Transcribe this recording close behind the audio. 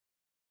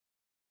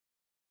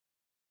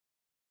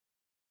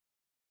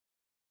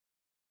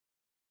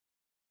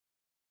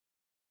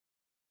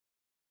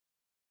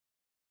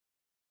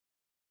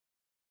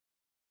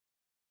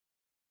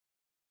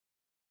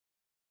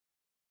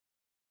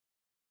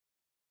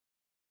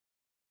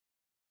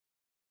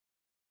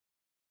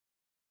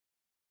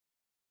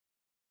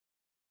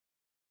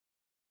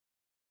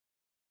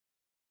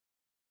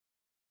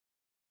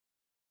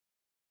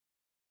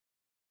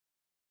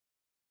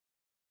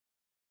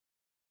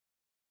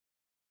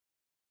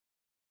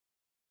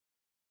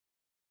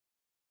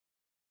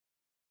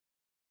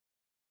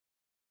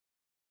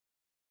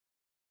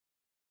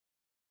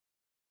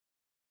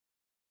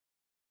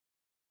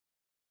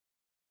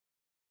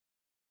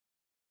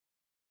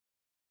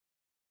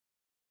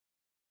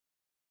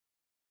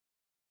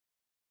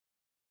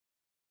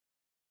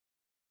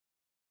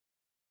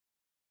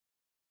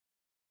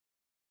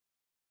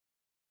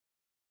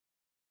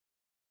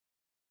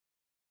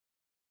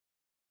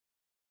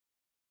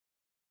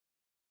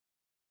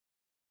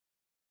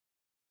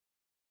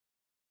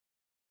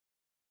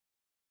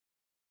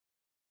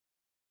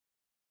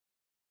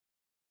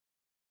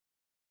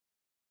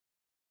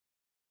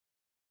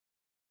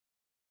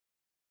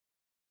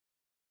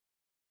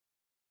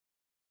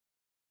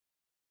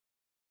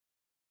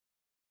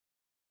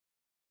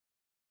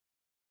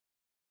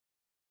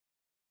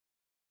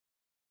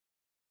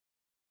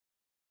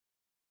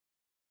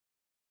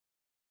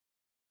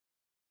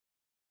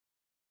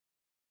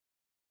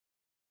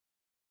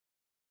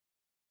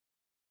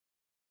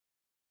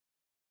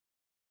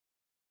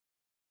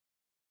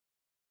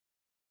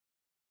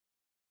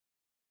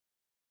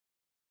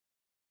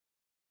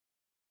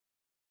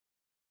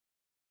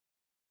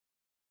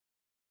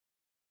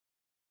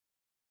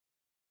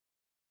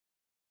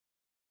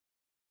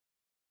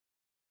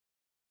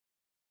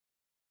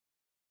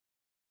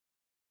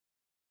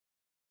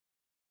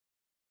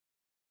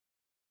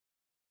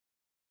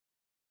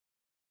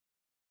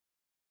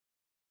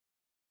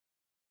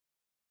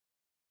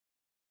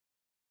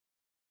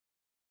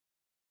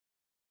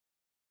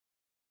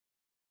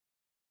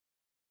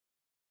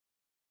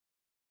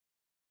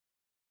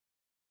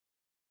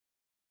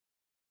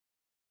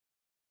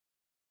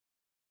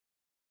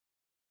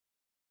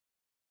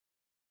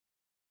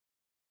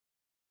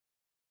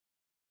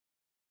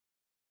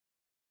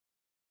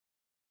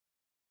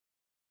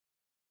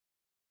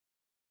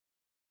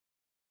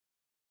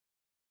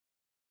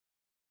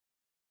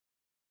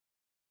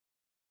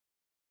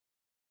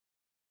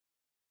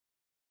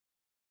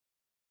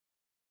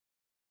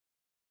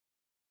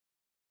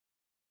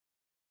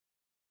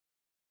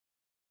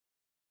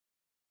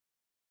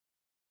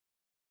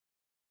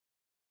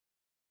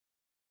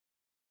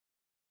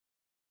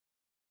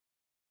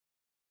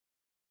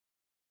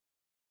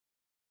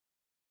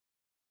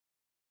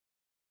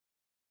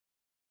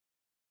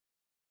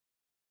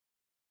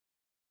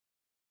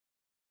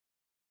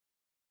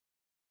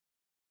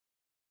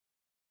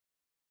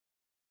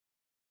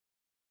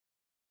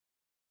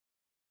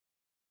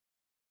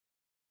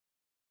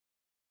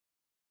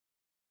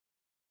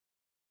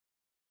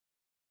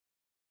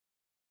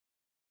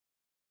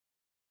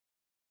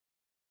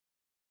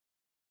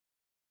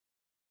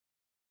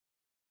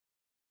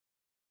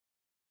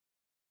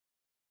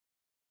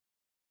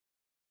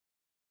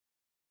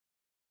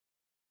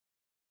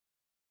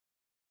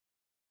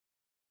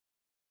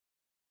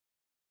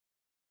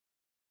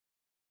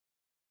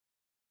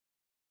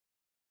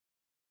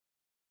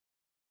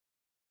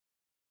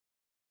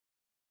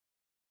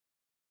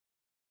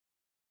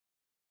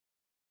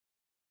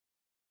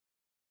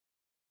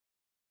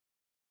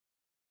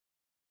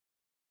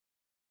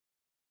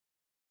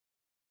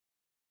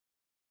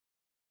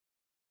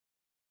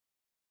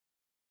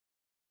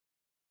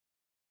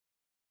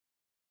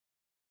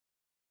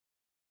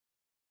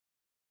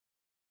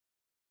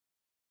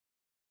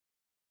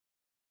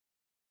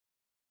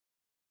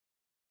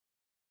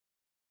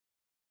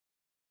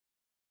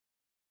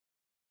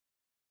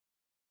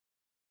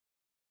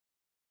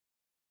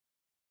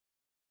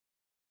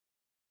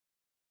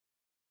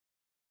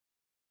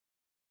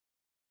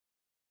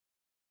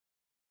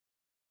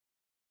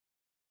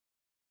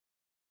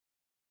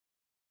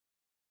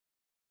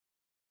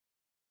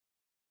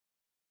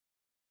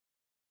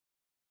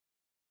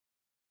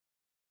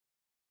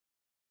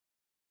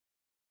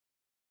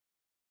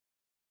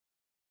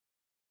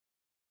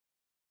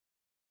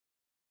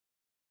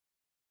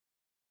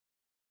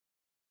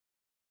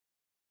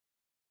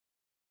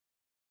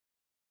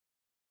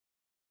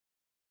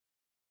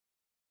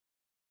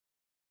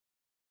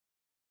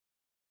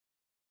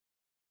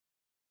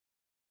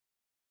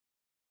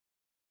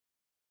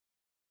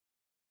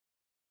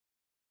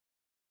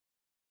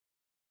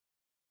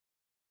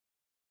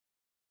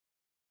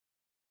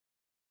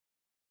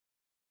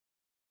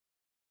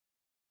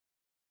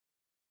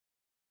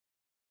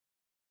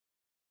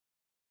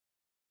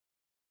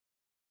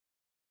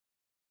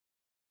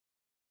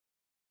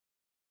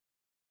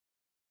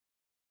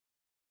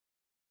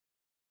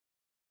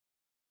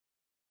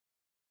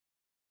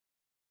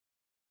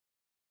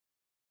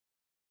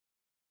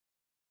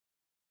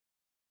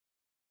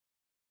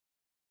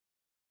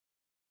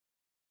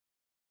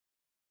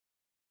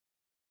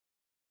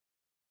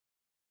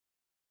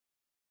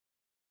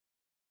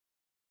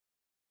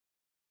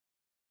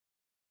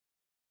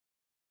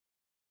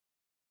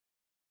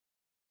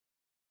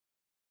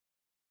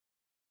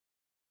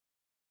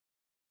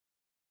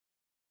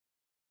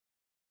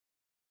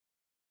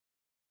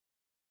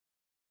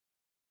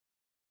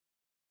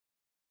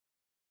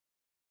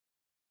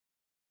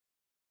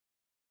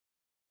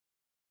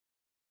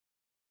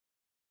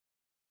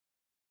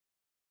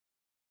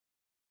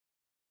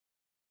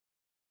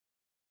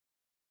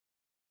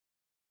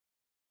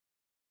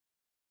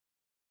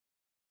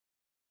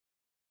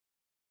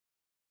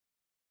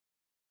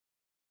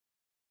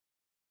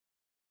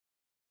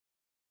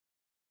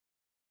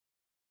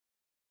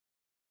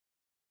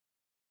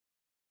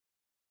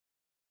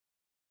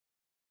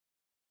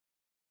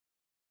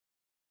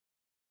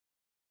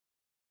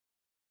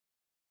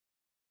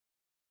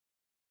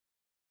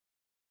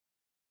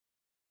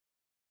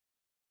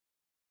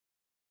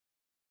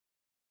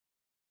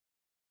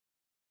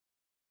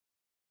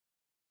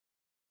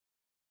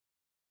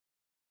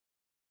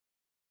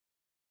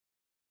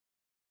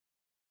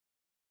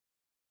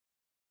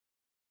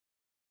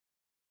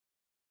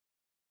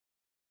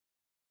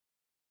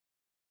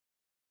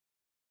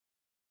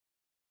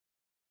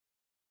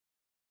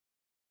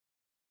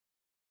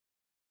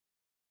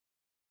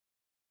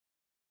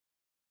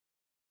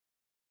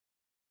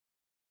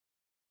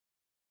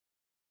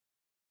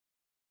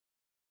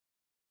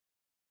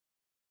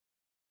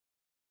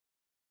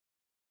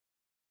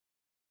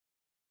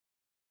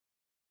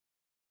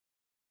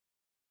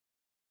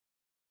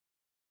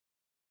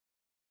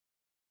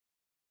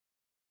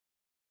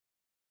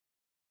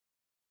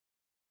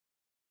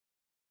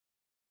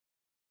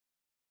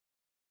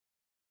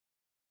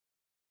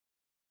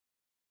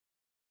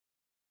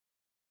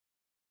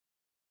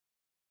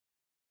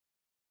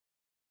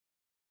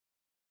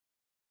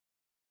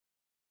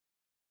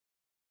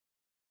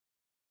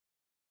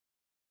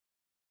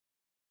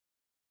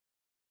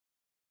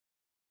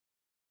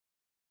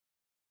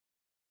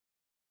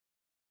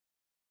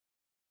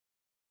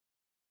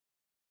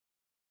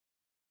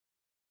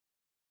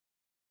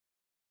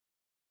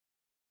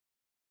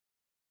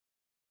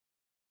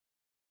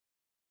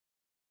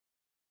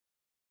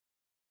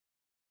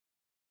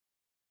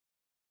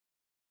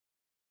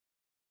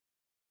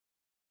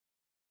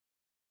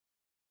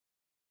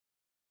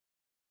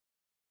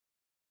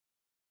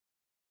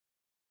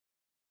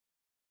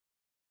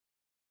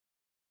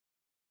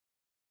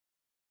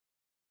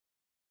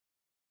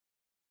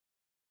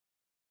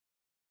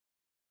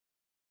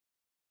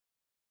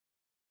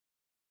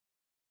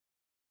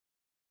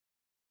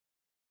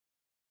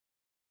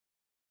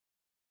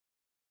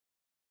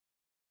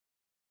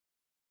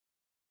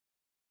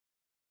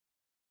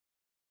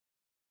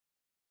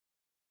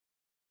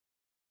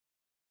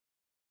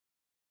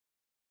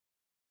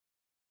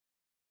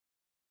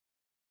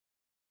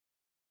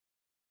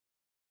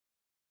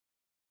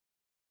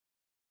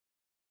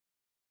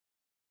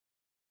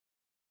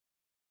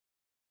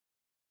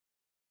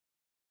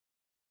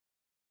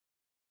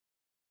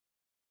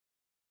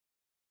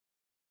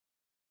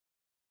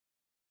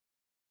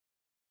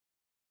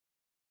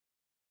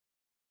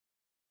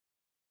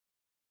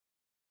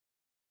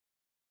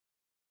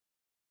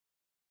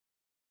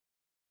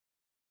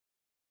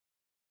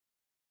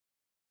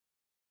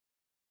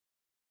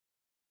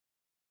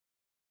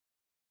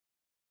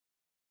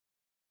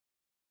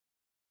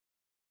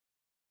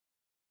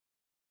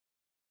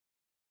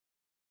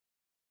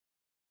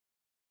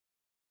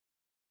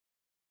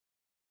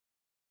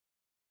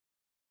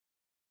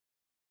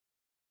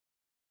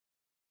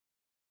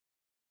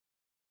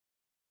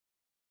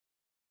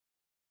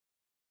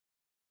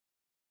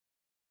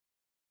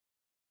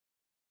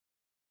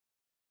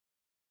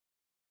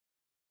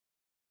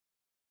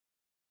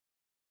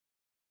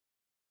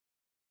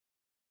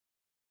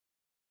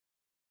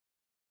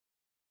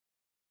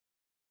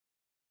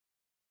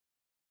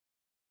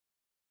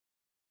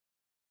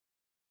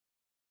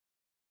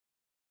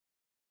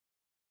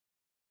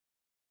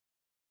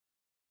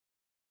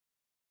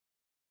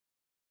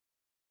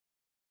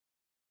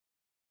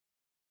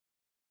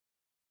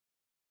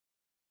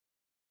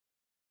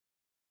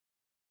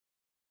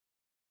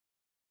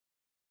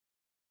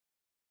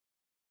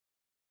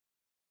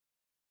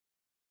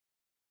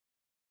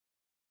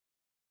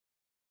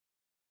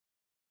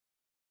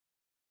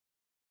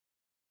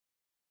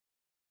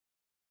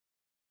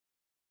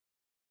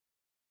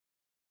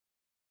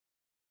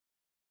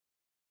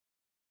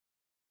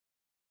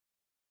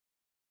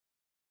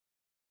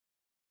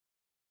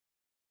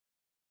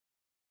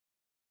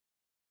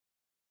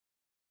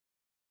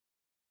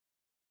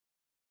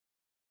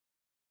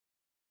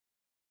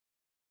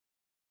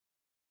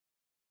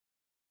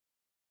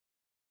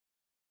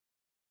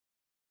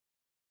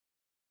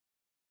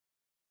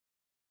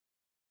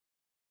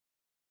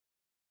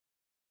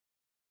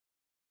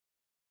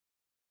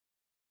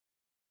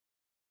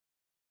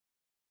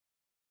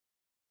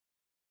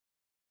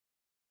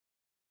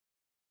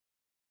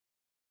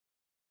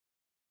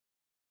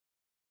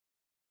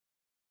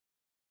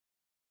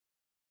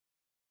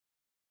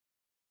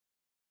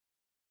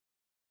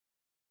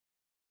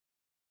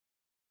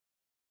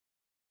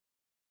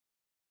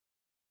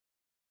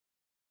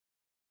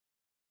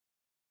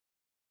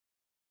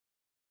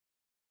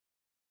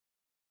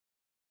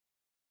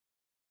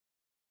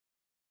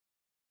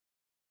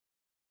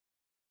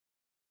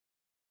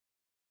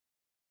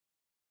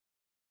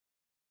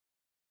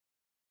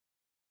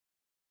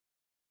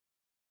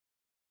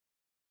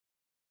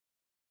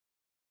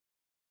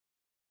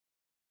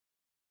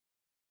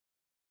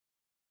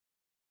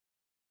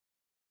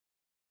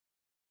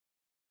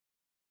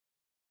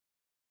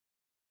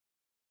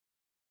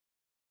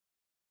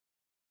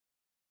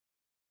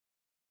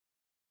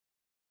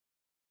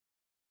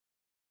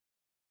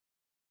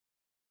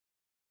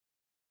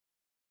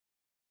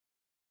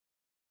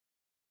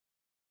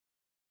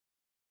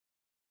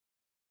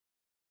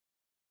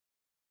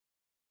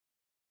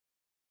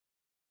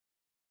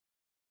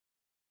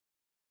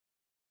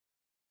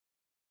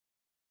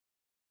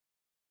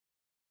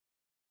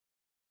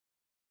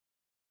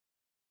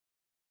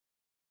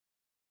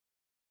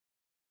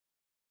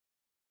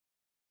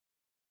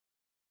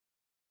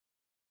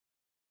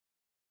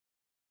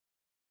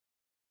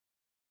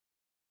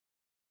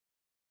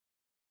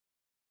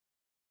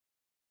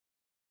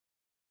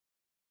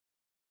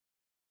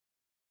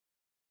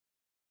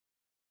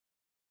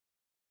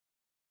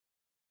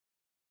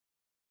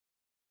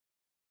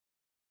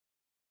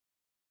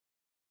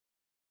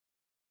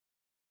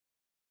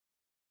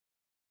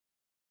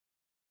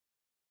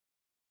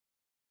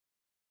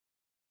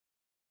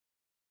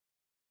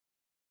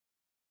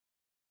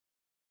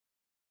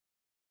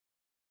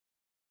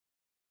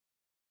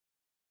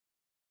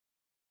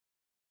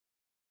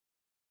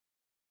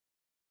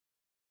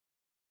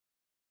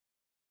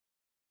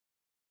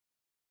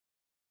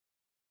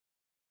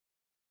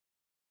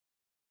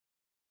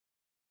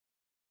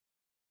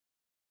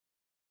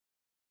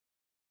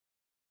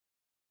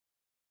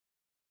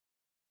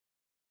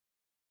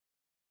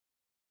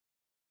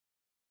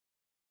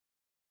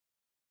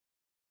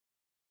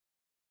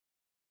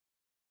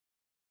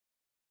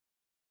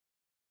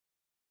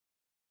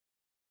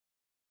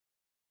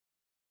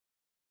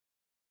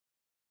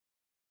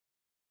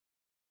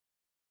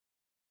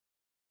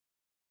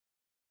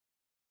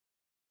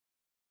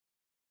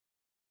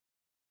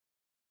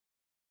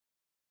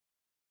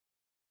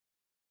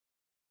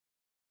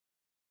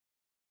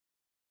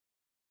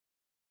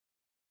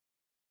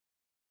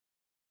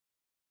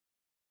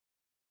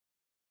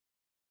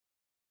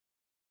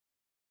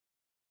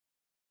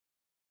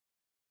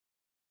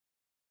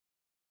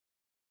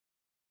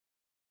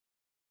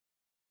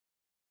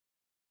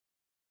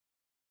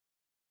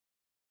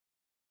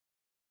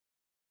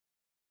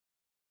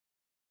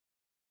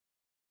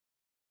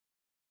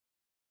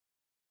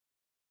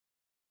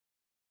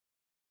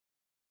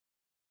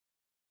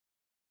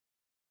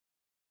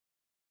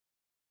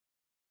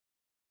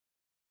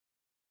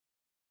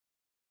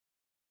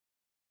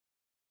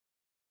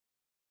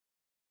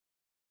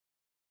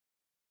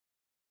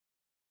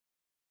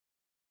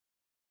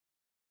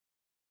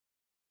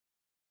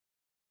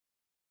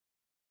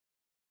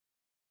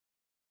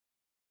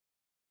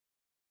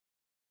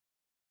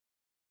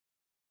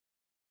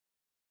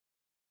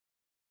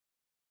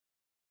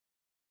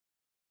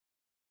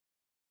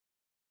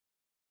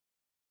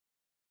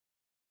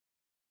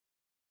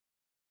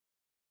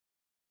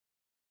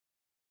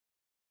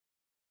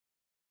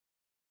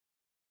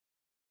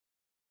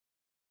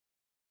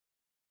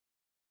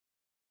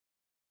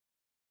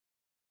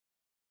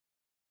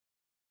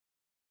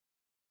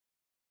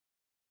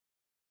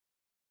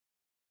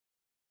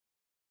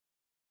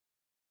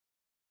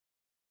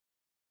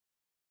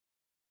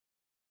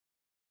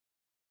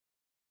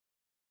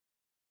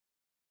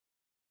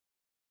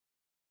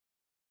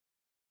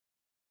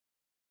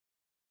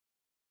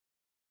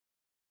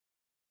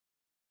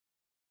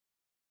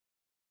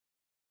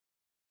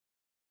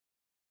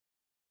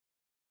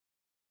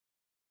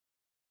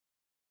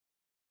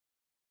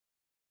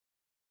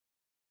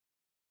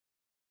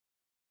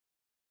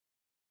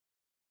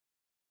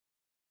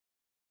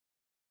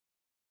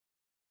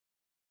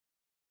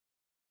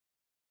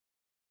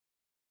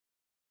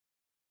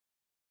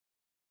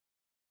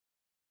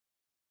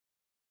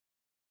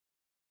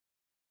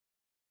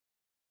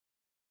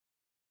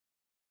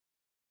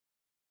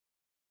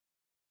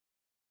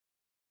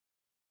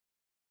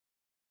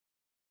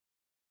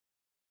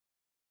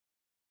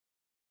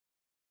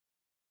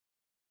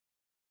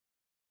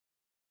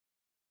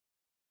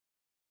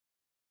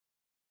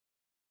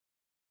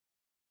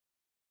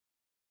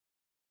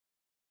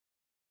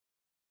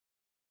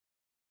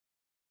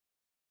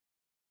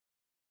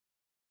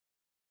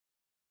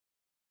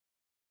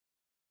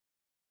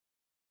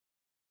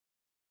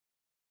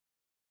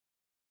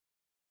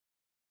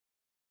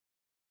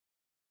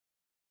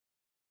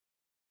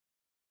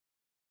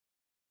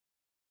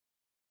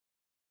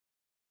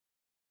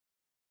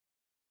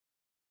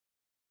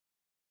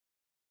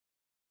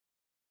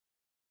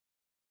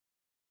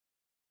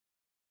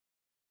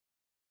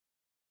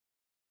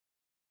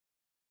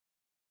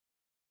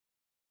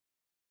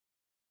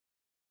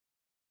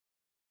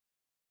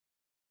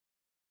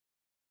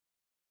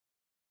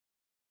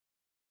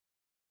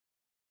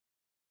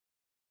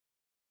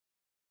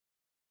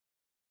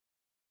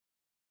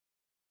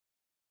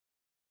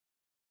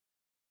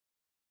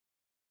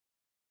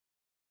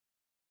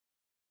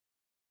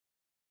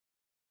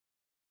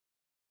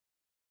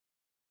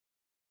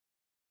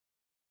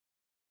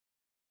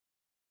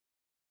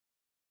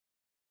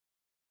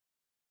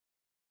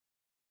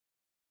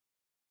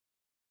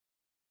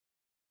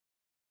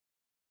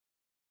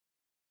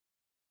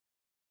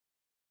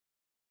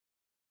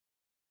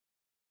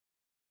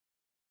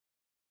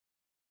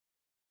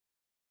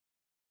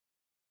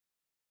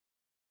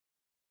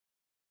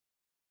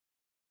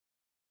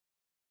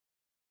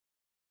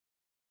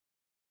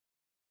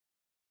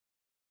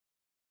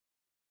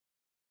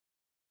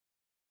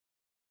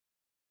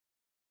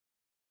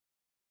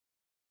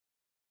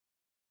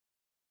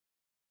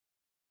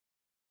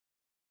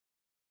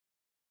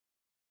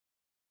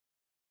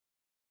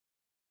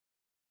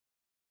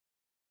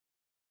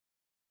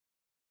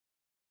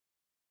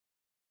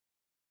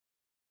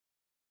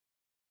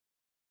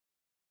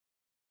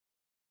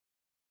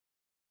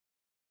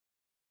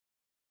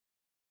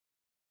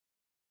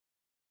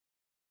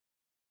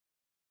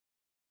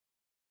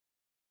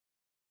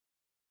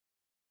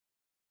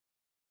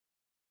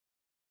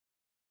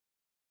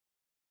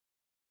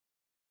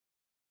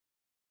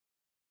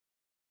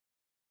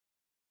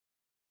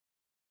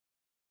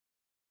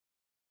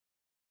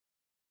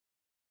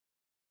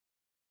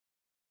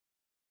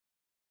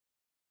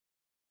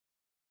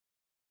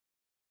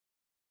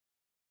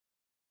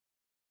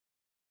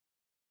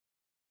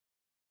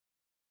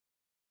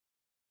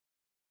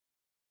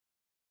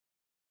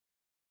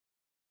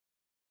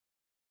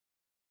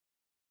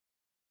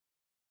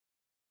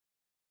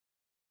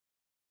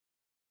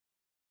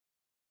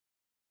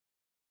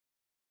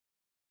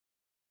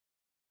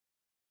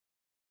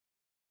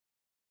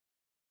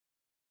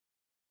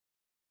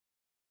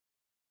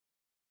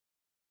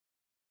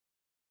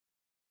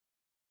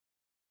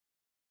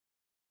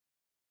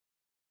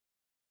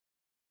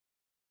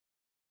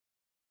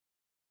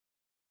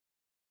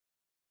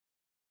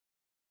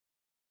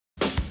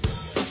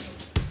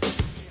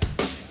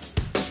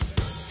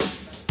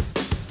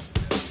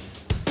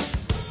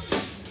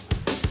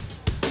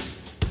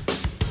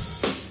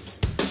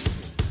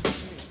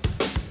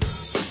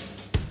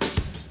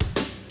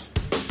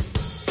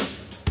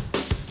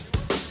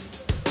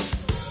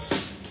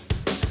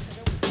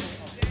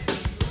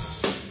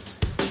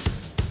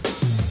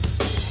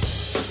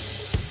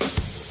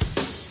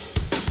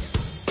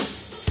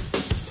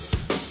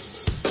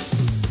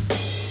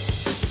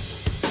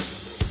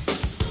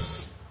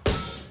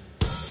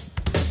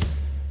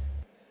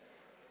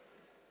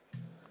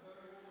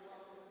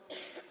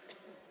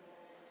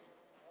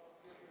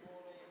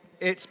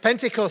It's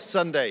Pentecost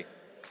Sunday.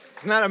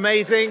 Isn't that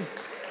amazing?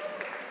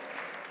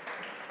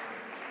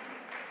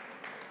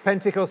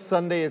 Pentecost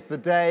Sunday is the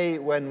day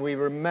when we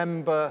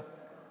remember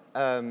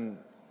the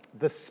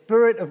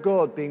Spirit of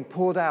God being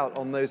poured out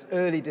on those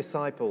early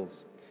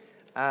disciples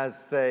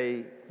as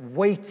they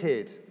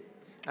waited.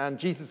 And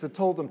Jesus had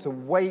told them to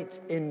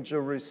wait in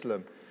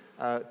Jerusalem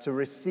to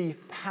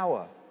receive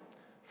power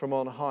from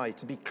on high,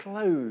 to be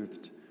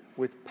clothed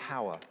with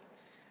power.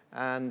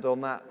 And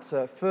on that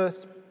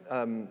first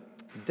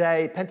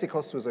day,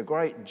 Pentecost was a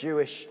great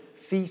Jewish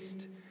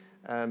feast.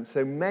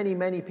 So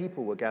many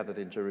people were gathered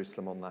in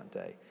Jerusalem on that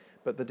day.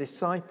 But the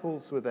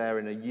disciples were there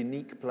in a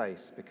unique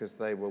place because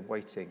they were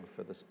waiting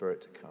for the Spirit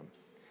to come.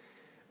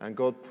 And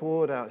God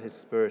poured out his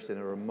Spirit in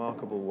a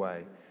remarkable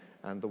way.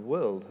 And the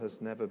world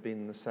has never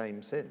been the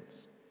same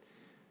since.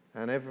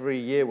 And every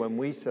year when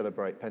we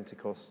celebrate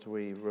Pentecost,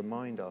 we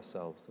remind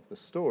ourselves of the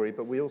story,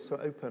 but we also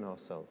open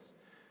ourselves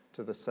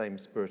to the same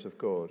Spirit of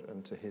God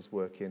and to his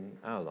work in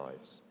our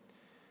lives.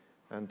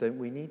 And don't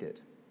we need it?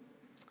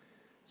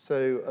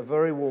 So a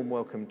very warm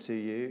welcome to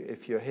you.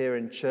 If you're here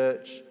in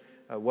church,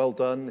 well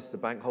done. It's the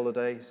bank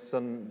holiday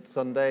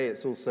Sunday.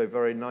 It's also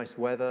very nice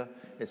weather.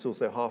 It's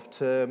also half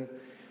term.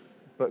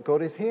 But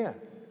God is here,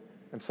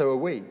 and so are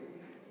we.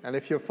 And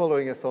if you're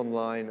following us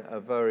online, a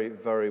very,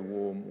 very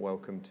warm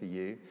welcome to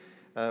you.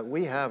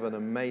 We have an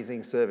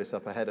amazing service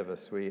up ahead of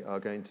us. We are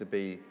going to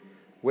be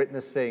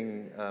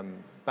witnessing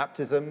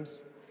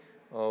baptisms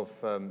of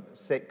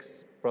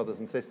 6 brothers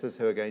and sisters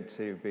who are going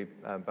to be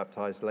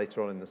baptized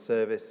later on in the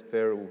service.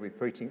 Vera will be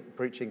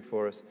preaching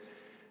for us.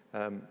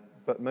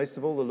 But most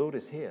of all, the Lord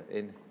is here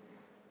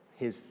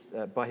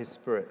by his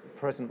Spirit,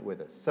 present with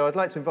us. So I'd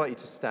like to invite you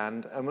to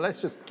stand, and let's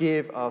just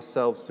give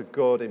ourselves to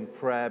God in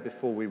prayer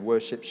before we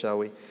worship, shall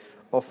we?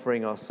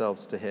 Offering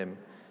ourselves to him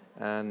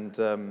and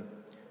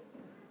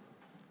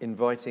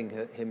inviting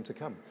him to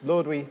come.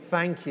 Lord, we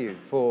thank you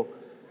for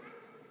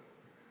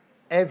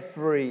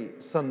every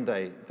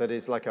Sunday that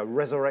is like a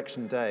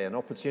resurrection day, an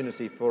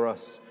opportunity for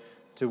us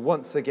to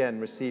once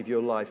again receive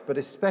your life, but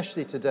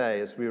especially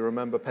today as we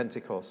remember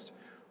Pentecost.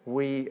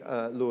 We,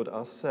 Lord,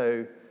 are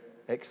so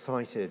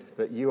excited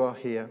that you are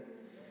here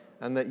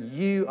and that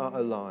you are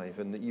alive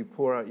and that you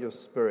pour out your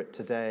Spirit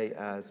today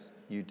as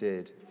you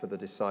did for the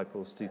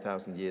disciples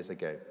 2,000 years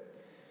ago.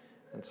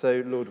 And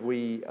so, Lord,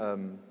 we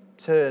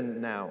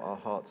turn now our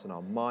hearts and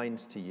our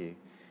minds to you.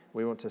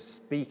 We want to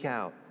speak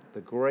out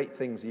the great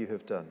things you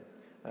have done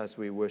as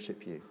we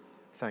worship you.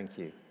 Thank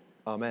you.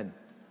 Amen.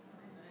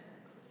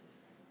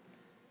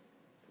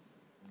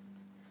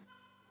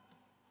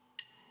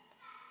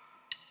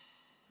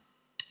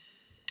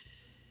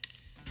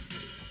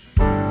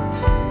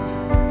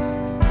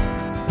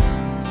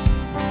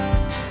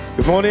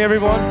 Good morning,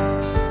 everyone.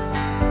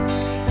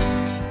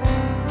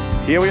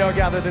 Here we are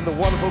gathered in the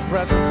wonderful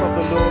presence of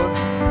the Lord,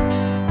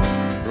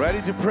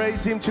 ready to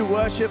praise him, to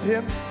worship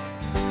him,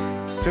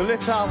 to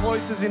lift our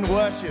voices in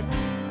worship.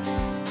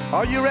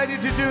 Are you ready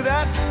to do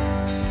that?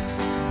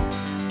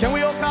 Can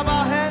we all clap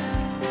our hands?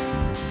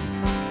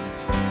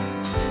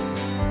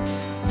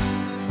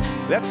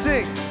 Let's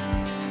sing.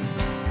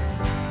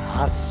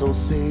 I saw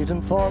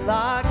Satan fall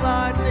like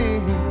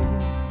lightning.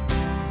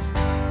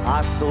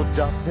 I saw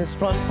darkness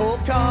run for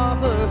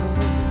cover.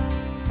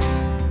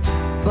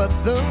 But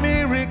the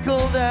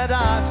miracle that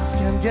I just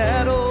can't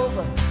get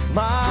over,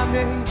 my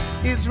name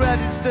is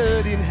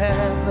registered in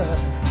heaven.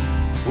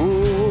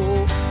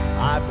 Oh,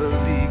 I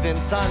believe in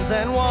signs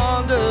and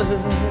wonders.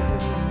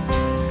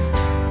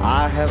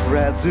 I have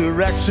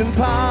resurrection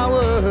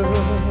power.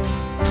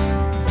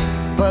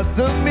 But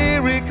the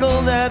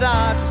miracle that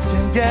I just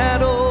can't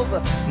get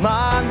over,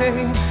 my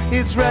name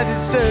is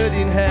registered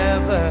in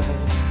heaven.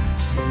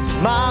 So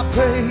my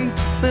praise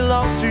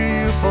belongs to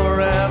you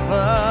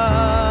forever.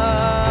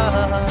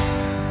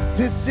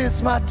 This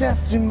is my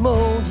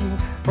testimony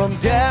from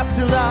death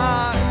to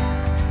life.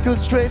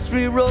 'Cause grace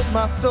rewrote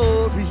my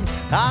story.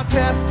 I'll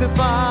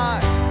testify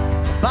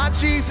by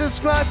Jesus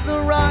Christ the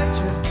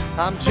righteous.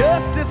 I'm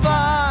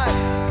justified.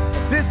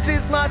 This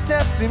is my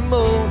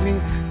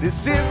testimony.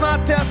 This is my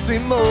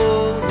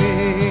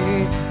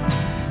testimony.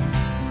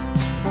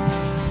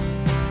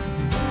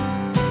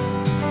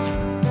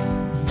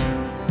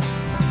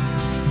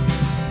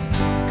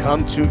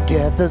 Come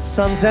together,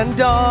 sons and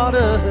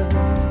daughters,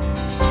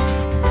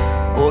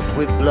 bought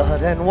with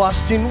blood and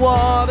washed in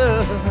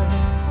water.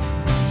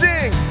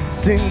 Sing,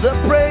 sing the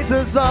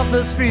praises of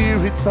the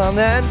Spirit, Son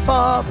and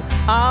Father.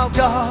 Our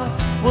God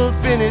will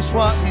finish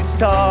what he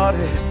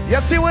started.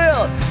 Yes, he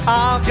will.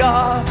 Our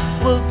God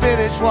will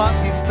finish what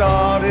he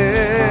started.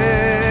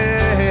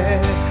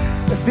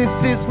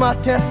 This is my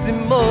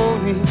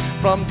testimony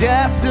from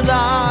death to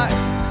life.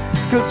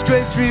 'Cause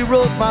grace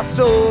rewrote my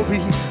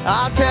story.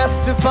 I'll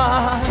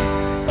testify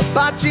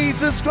about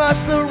Jesus Christ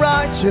the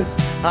righteous.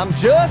 I'm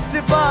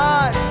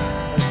justified.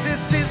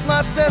 This is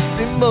my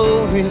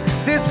testimony.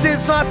 This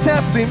is my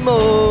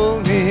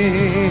testimony.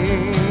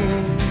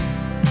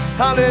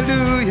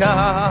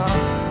 Hallelujah.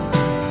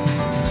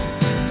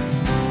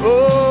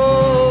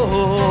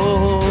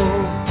 Oh,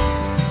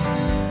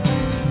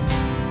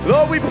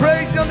 Lord, we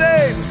praise your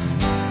name.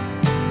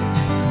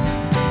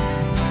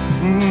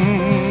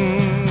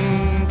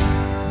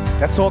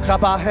 Let's all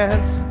clap our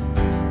hands.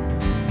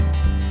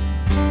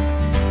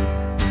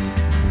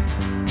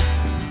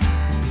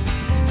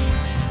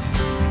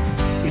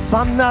 If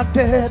I'm not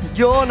dead,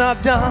 you're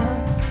not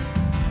done.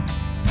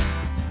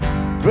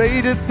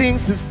 Greater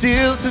things are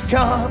still to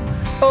come.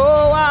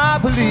 Oh, I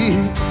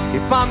believe.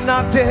 If I'm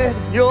not dead,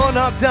 you're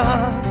not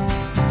done.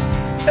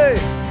 Hey,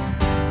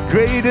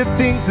 greater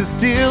things are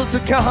still to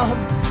come.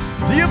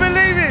 Do you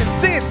believe it?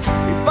 Sing it.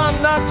 If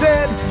I'm not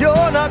dead,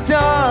 you're not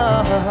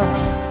done.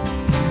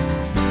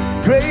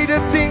 Greater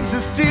things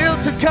are still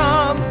to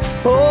come.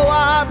 Oh,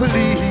 I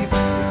believe.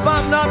 If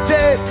I'm not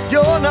dead,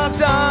 you're not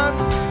done.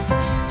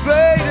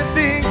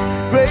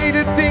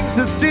 Greater things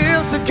are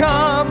still to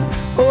come.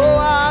 Oh,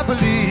 I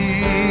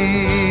believe.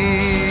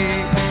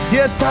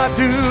 Yes, I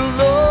do,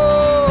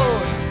 Lord.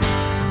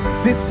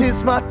 This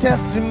is my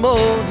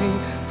testimony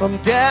from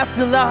death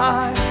to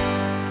life.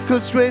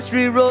 'Cause grace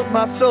rewrote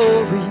my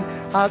story.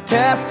 I'll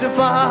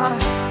testify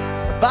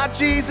about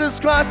Jesus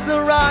Christ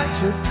the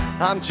righteous.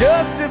 I'm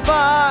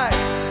justified.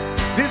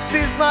 This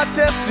is my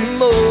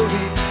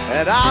testimony,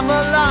 and I'm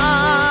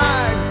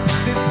alive.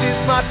 This is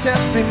my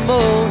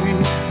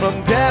testimony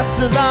from death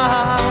to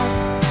life.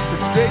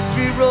 'Cause grace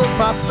rewrote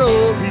my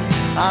story.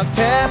 I'll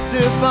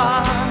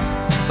testify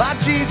about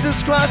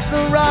Jesus Christ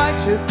the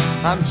righteous.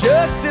 I'm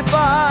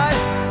justified.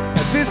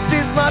 This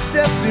is my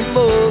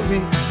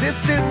testimony.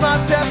 This is my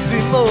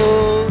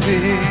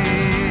testimony.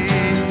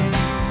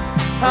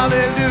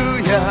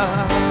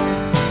 Hallelujah.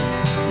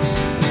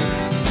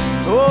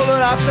 Oh,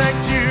 Lord, I thank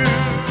you.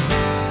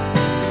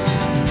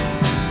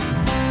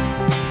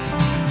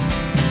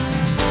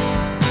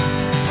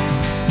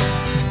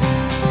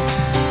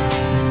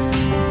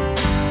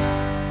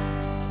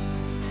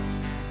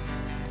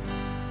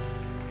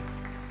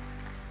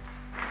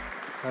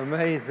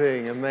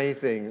 Amazing,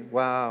 amazing.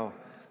 Wow.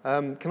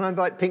 Can I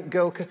invite Pink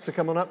Girl to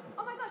come on up?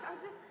 Oh my gosh,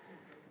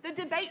 the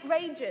debate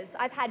rages.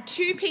 I've had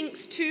 2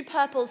 pinks, 2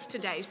 purples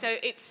today, so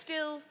it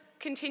still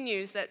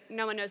continues that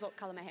no one knows what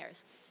colour my hair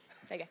is.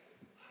 There you go.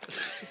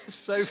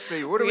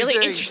 Sophie, what Really are we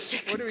doing?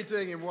 interesting. What are we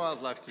doing in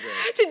wildlife today?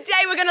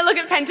 Today we're going to look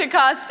at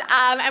Pentecost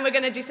and we're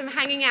going to do some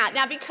hanging out.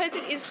 Now, because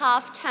it is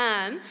half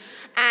term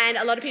and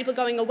a lot of people are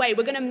going away,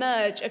 we're going to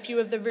merge a few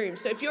of the rooms.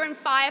 So if you're in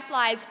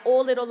Fireflies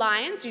or Little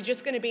Lions, you're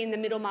just going to be in the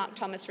middle Mark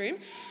Thomas room.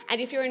 And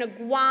if you're in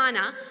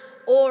Iguana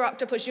or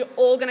Octopus, you're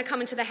all going to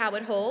come into the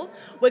Howard Hall.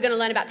 We're going to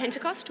learn about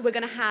Pentecost. We're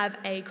going to have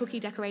a cookie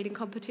decorating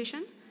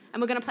competition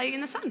and we're going to play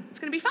in the sun. It's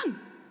going to be fun.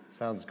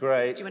 Sounds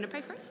great. Do you want to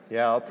pray for us?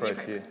 Yeah, I'll pray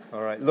for you.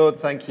 All right. Lord,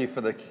 thank you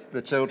for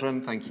the children.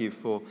 Thank you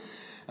for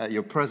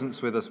your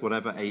presence with us,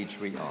 whatever age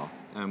we are.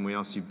 And we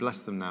ask you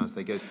bless them now as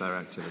they go to their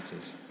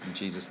activities. In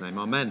Jesus' name,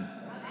 amen.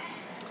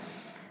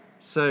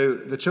 So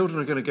the children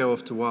are going to go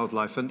off to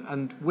wildlife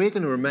and we're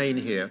going to remain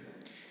here.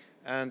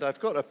 And I've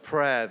got a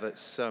prayer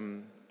that's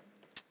an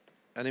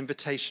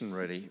invitation,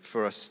 really,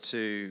 for us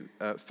to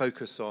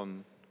focus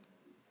on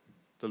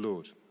the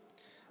Lord.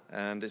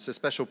 And it's a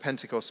special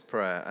Pentecost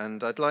prayer.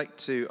 And I'd like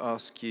to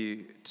ask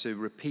you to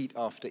repeat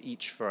after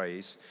each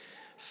phrase,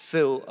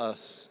 fill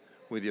us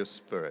with your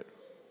Spirit.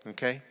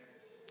 Okay?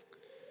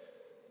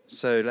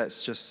 So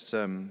let's just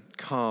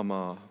calm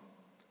our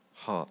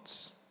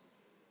hearts.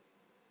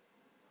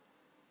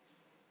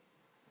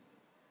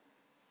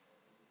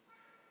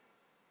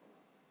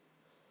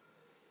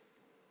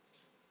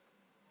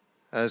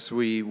 As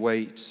we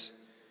wait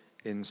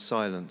in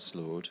silence,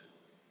 Lord,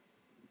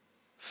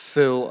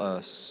 fill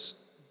us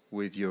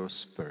with your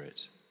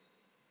Spirit.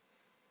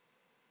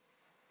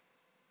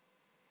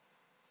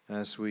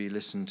 As we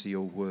listen to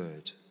your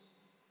word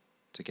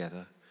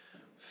together,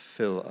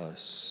 fill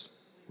us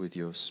with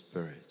your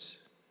Spirit.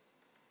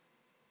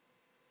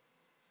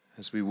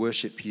 As we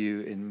worship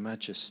you in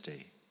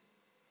majesty,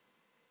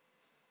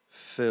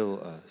 fill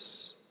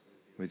us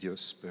with your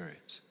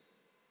Spirit.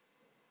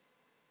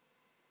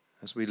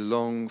 As we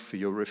long for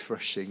your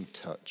refreshing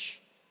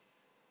touch,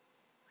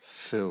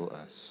 fill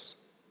us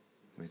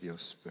with your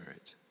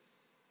Spirit.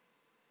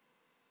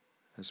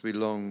 As we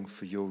long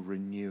for your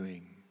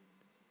renewing,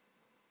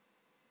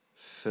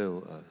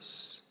 fill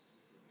us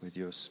with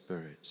your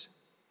Spirit.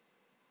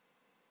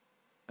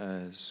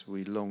 As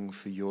we long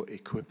for your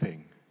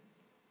equipping,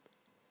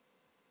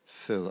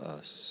 fill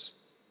us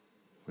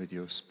with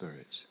your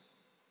Spirit.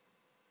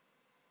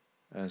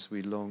 As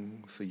we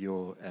long for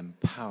your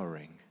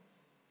empowering,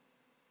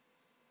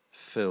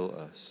 fill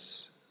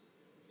us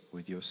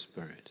with your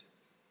Spirit.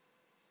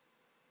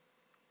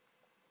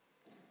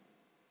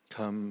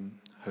 Come,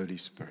 Holy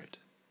Spirit,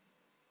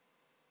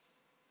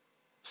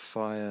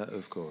 fire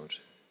of God,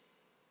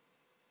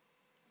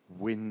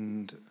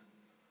 wind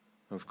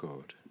of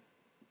God,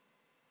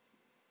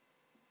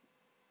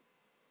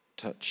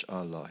 touch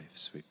our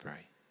lives, we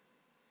pray.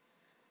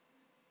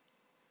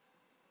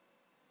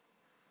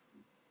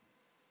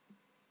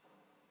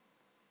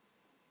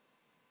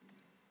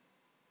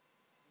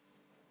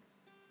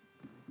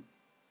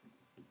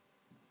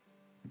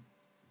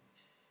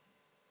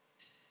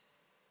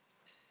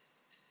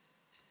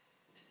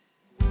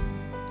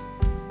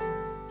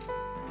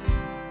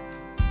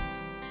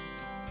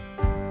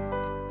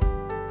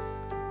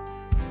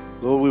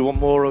 Lord, we want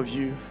more of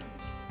you,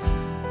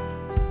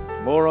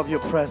 more of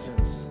your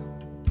presence.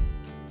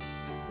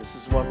 This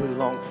is what we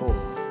long for.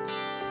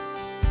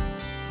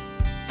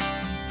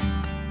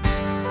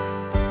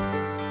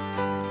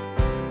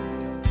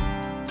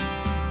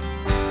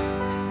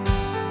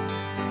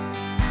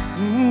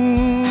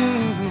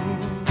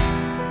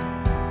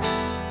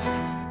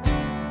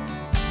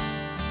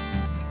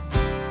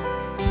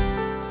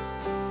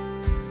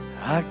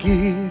 I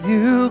give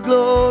you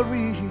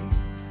glory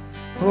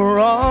for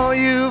all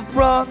you've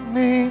brought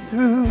me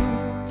through.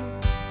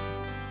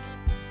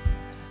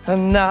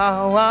 And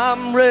now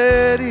I'm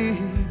ready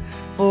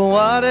for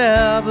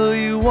whatever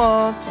you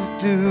want to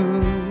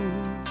do.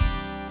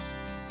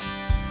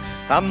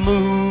 I'm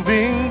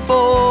moving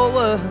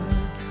forward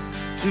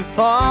to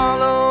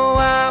follow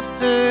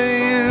after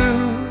you.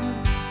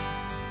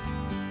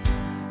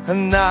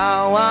 And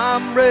now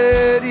I'm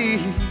ready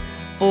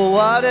for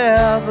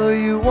whatever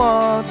you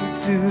want to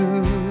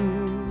do.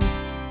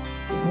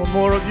 One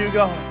more of you,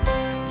 God.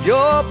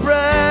 Your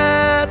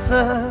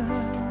presence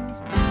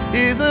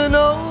is an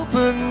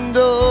open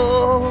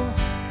door.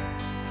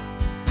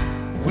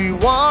 We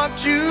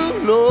want you,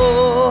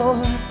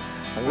 Lord,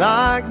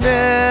 like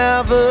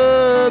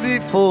never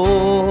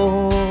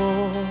before.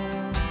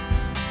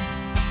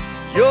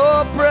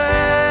 Your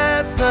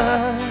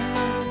presence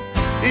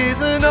is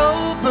an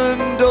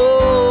open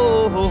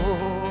door.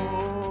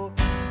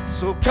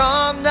 So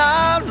come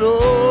now,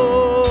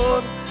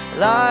 Lord,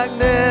 like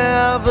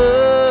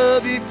never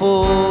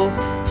before.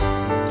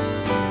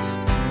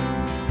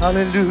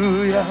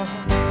 Hallelujah.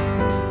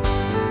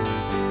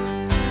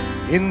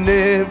 In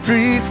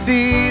every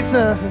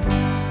season,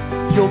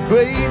 your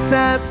grace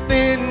has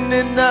been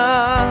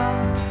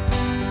enough.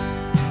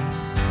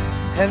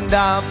 And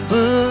I'm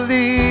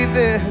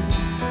believing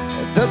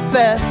the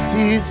best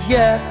is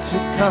yet to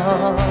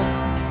come.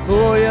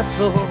 Oh yes,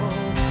 Lord.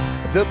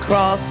 The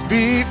cross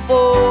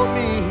before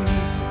me,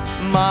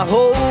 my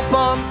hope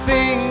on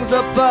things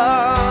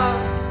above.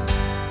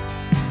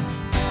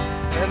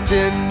 And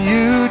in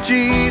you,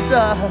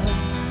 Jesus,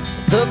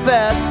 the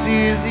best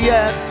is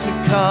yet to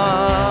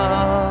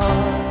come.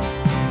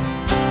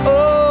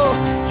 Oh,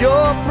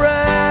 your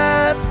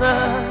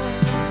presence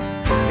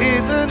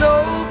is an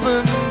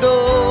open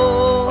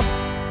door.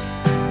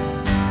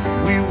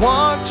 We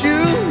want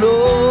you,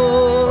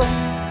 Lord,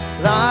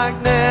 like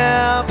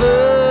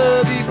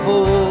never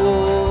before.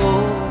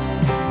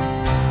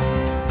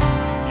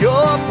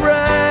 Your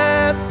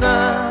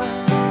presence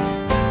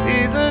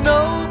is an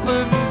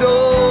open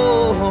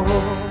door.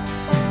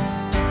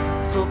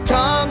 So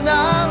come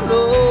now,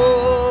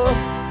 Lord,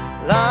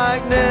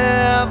 like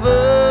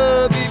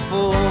never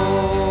before.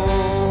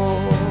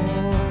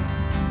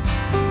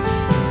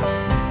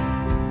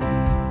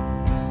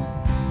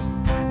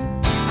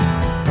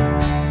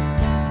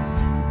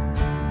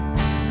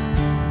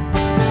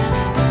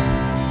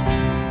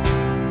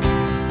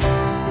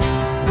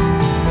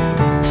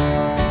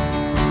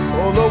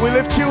 Oh, Lord, we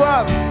lift you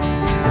up.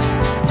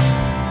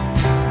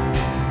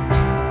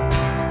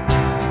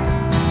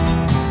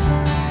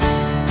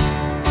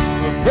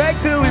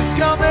 Breakthrough is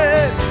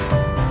coming.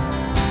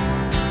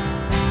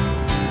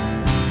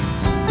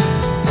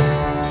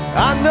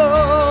 I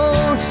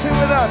know, sing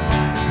with us.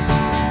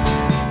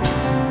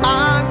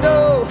 I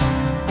know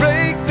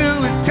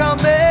breakthrough is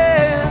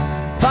coming.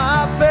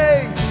 By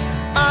faith,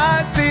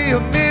 I see a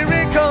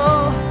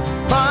miracle.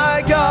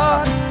 My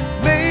God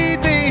made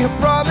me a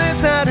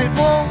promise and it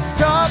won't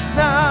stop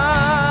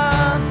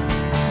now.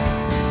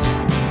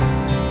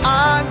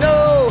 I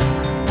know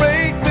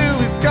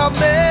breakthrough is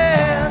coming.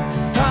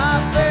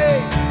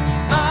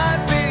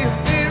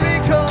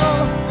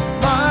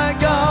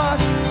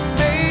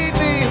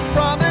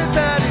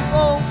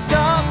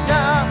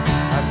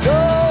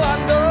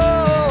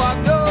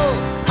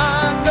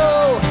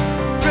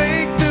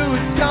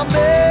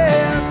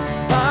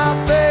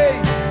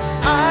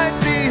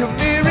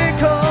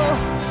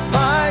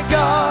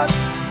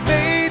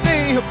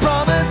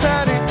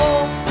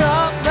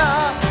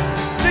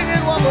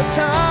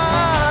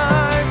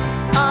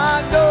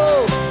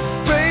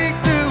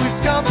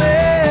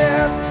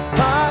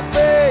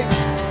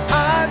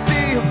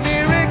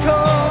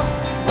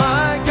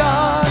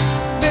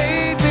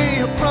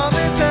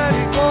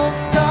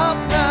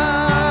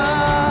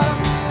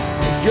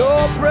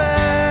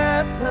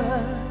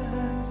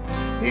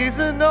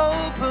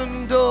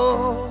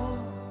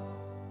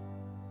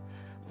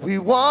 We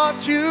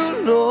want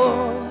you,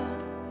 Lord,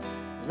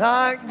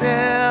 like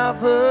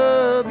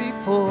never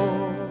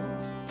before.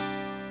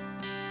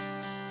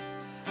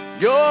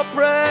 Your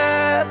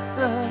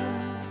presence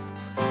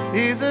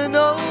is an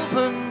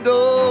open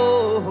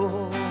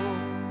door.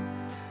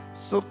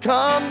 So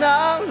come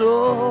now,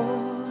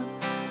 Lord,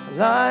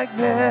 like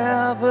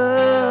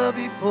never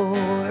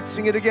before. Let's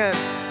sing it again.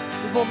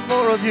 We want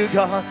more of you,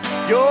 God.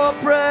 Your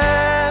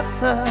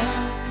presence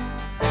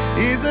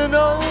is an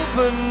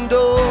open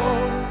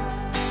door.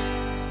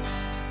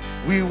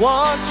 We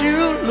want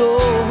you,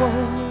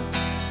 Lord,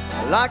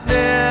 like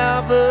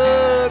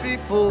never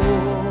before.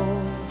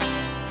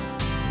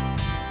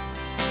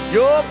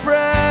 Your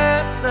presence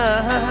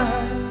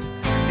presence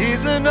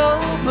is an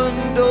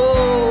open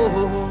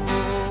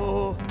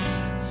door.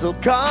 So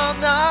come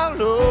now,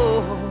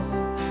 Lord,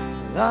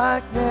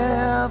 like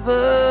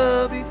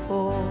never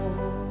before.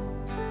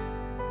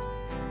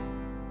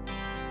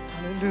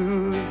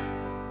 Hallelujah.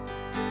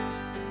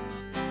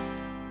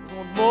 We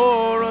want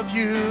more of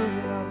you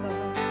in our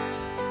lives,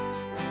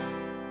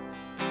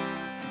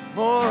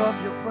 more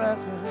of your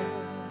presence,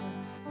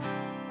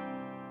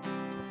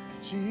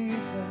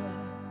 Jesus.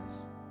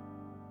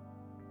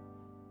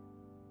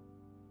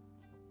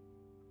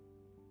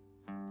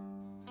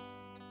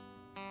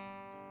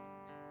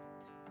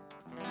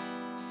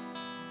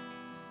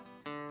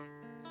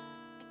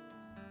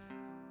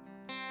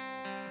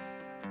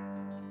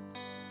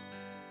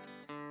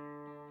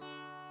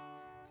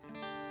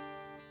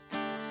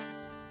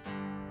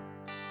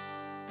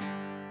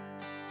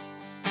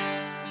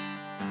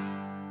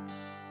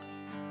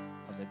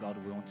 God,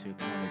 we want to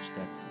acknowledge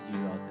that you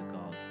are the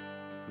God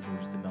who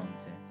moves the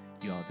mountain.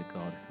 You are the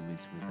God who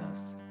is with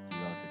us. You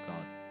are the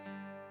God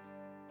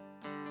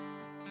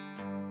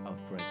of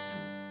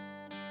breakthrough.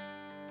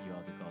 You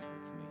are the God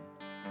with me.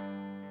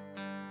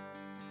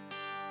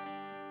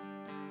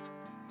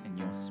 And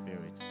your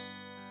Spirit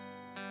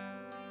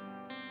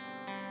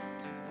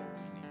is all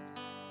we need.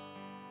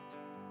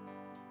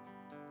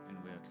 And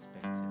we're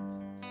expectant.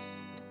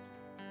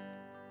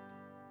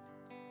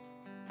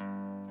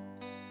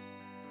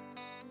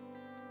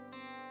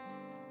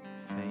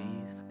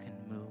 Faith can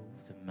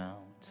move the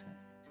mountain.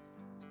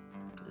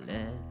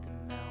 Let the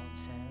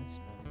mountains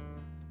move.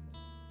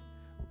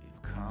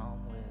 We've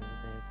come with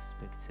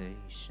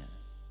expectation.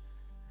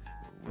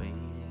 We're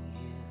waiting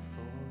here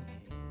for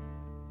you.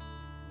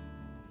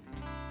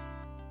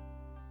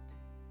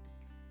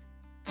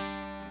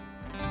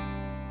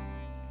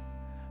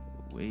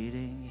 We're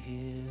waiting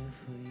here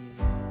for you.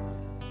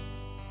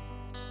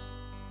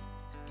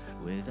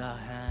 With our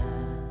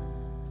hands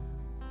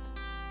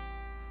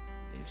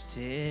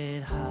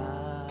lifted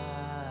high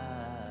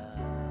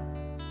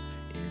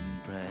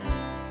in prayer,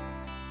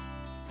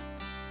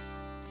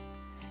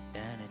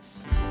 and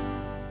it's you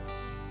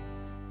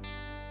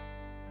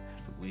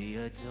we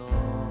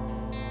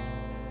adore,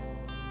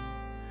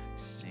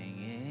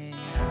 singing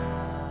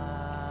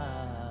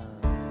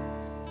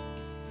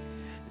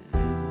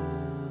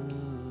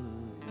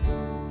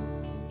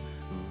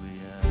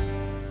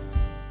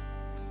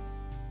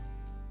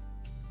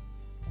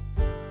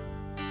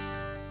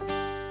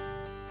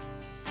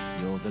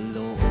You're the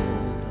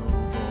Lord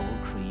of all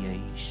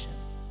creation.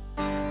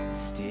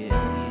 Still you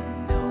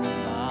know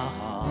my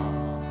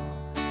heart,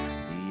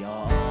 the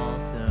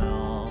author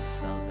of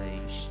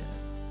salvation.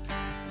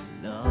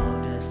 You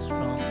loved us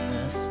from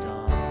the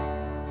start.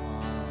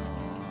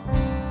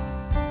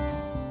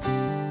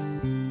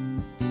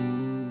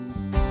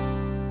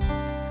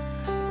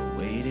 We're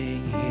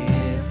waiting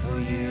here for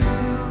you.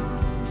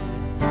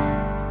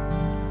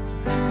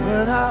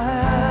 When I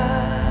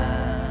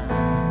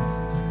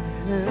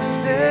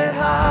lifted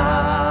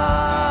high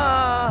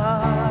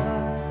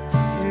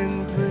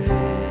in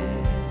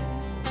praise,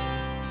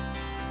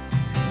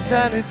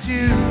 and it's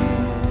you,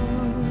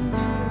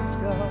 yes,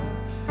 God,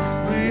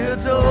 we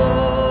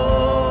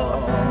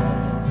adore,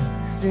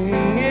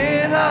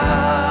 singing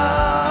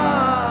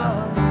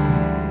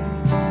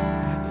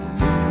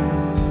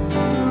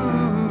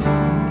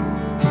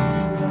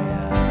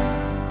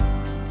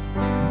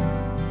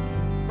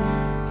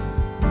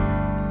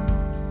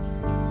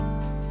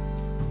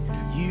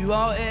You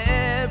are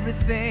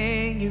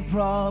everything you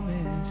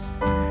promised.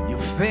 Your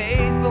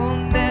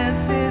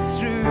faithfulness is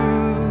true.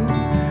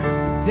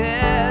 We're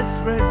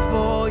desperate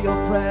for your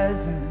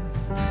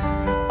presence.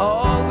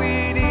 All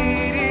we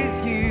need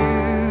is you.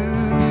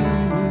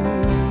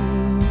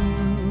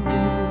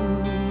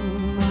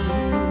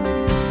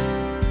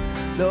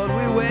 Lord,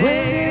 we're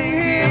waiting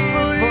here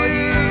for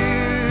you.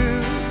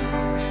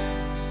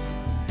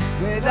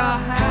 With our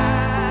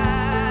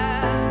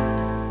hands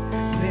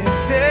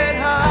lifted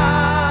high.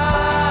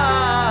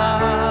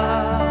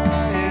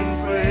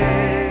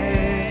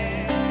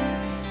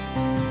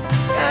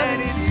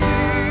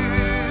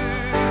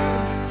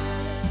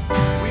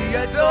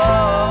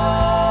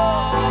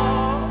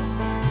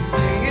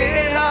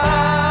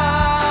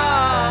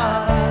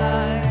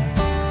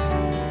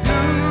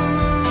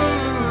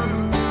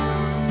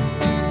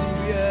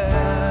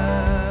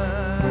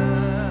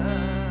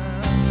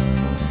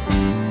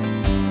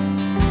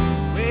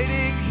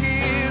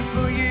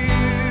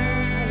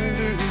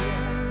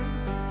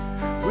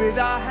 With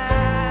our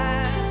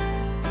hands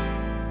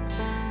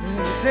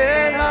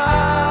lifted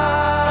high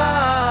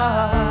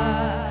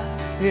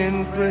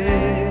in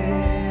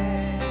praise,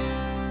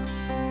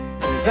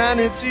 and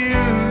it's you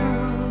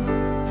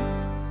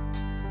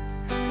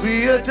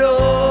we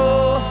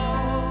adore,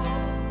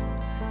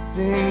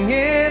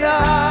 singing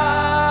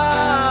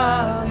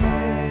hallelujah,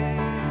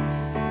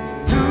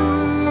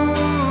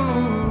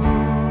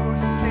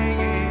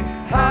 singing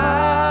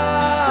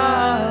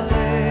hallelujah,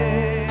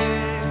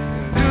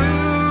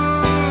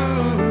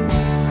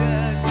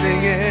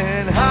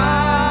 singing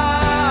hallelujah.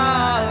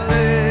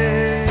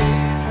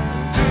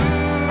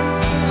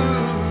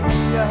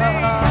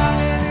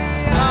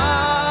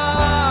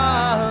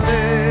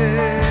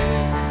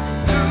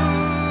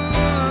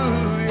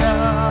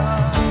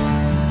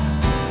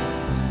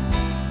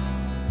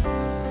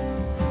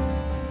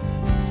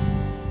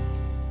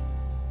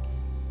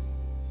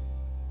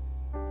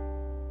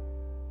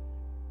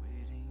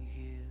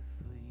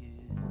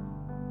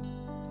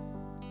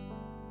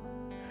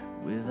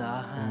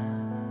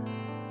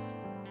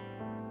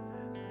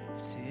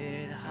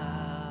 lifted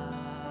high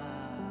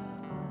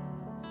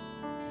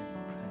in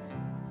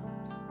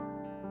praise,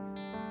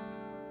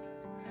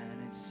 and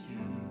it's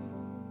you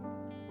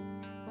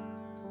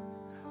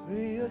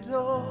we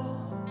adore,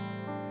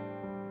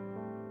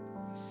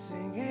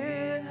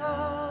 singing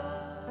high.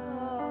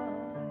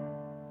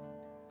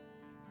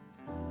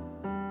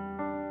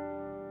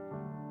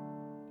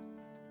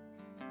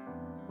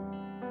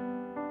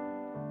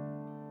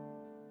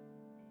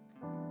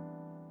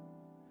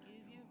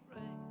 give you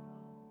praise,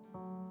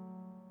 Lord.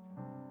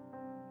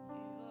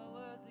 You are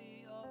worthy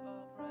of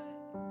our praise.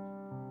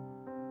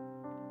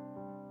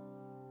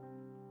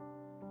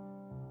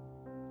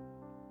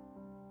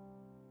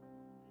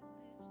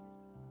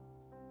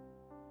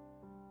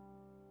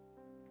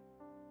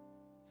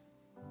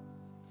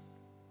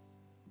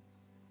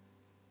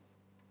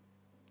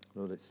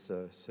 Lord, it's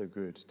so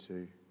good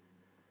to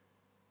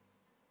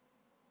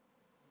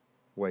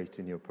wait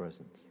in your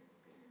presence.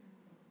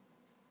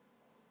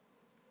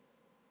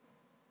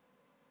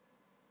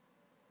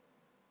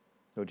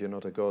 Lord, you're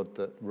not a God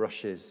that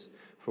rushes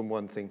from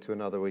one thing to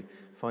another. We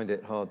find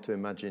it hard to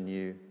imagine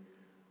you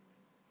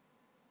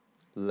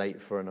late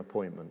for an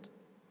appointment.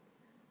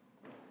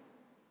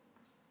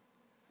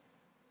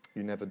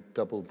 You never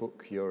double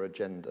book your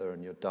agenda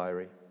and your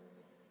diary.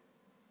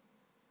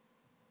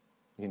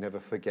 You never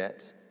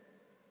forget.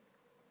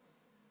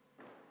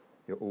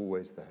 You're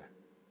always there.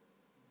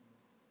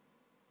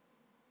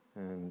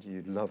 And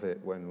you love it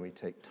when we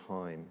take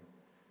time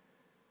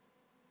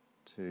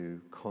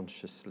to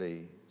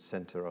consciously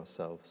center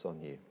ourselves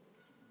on you.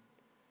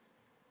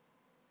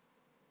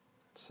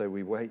 So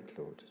we wait,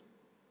 Lord,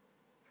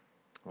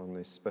 on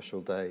this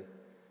special day.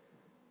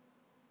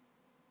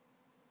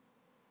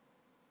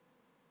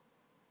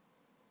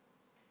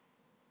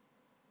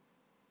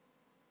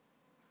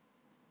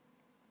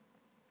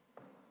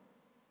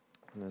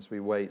 And as we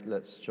wait,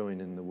 let's join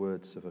in the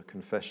words of a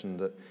confession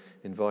that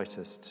invite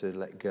us to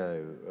let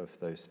go of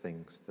those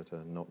things that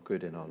are not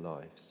good in our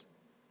lives.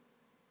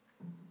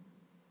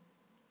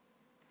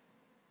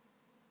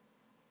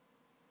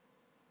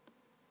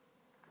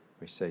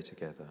 We say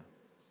together,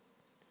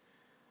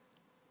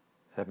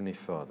 Heavenly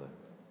Father,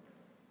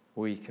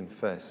 we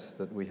confess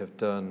that we have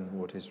done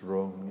what is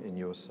wrong in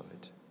your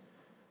sight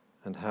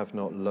and have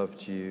not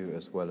loved you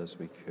as well as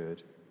we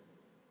could.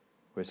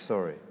 We're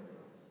sorry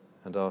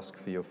and ask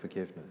for your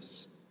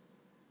forgiveness.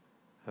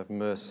 Have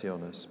mercy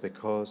on us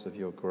because of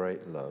your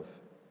great love.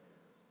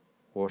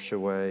 Wash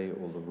away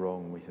all the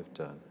wrong we have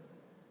done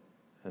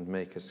and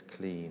make us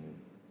clean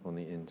on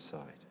the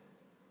inside.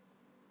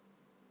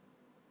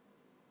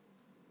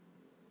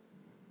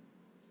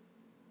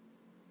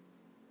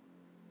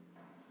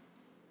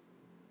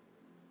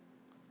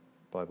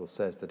 The Bible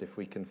says that if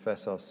we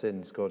confess our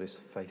sins, God is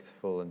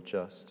faithful and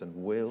just and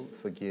will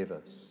forgive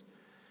us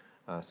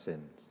our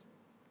sins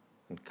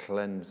and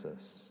cleanse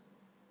us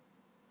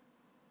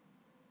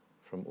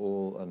from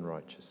all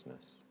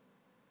unrighteousness.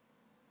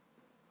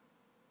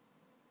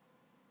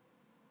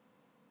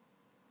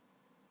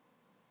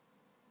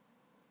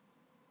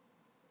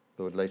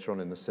 Lord, later on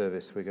in the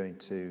service, we're going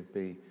to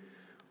be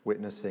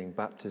witnessing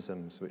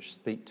baptisms which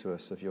speak to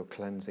us of your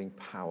cleansing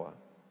power.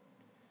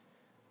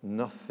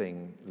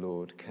 Nothing,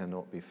 Lord,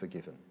 cannot be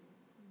forgiven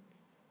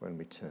when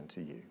we turn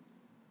to you.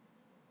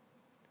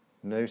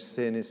 No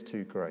sin is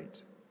too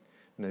great,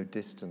 no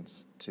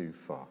distance too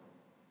far.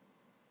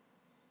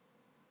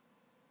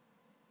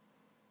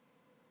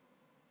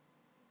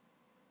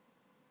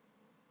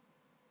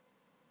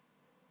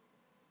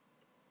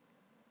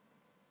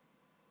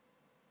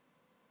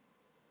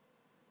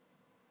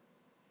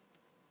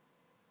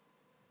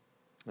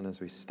 And as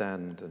we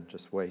stand and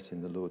just wait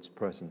in the Lord's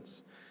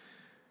presence,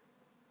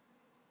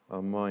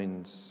 our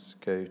minds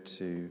go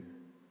to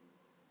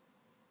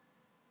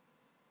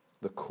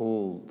the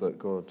call that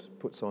God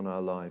puts on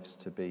our lives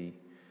to be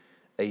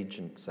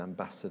agents,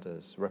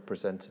 ambassadors,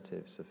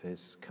 representatives of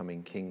his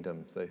coming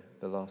kingdom.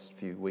 The last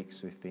few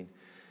weeks we've been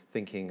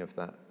thinking of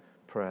that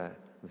prayer,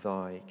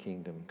 thy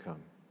kingdom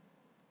come.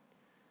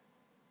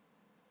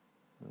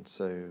 And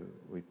so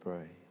we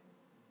pray.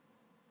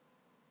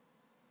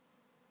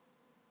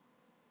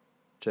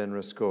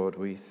 Generous God,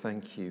 we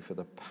thank you for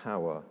the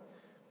power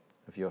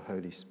of your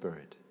Holy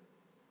Spirit.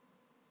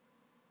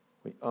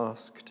 We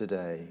ask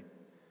today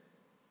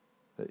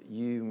that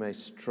you may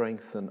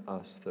strengthen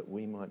us that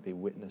we might be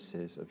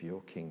witnesses of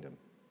your kingdom.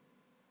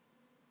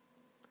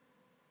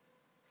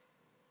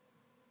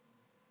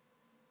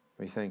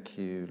 We thank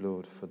you,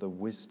 Lord, for the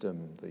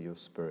wisdom that your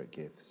Spirit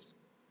gives.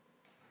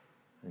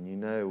 And you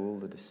know all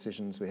the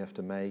decisions we have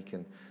to make,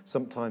 and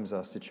sometimes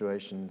our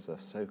situations are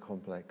so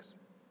complex.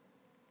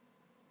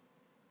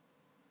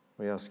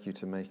 We ask you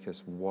to make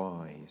us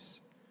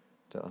wise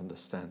to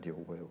understand your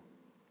will.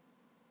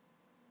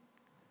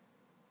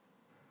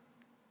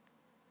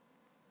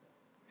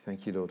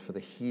 Thank you, Lord, for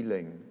the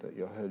healing that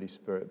your Holy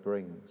Spirit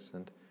brings.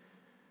 And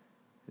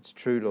it's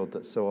true, Lord,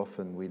 that so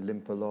often we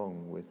limp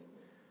along with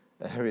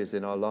areas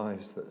in our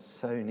lives that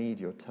so need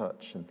your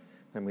touch. And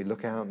then we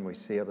look out and we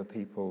see other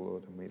people,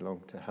 Lord, and we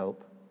long to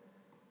help.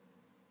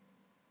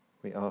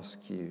 We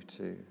ask you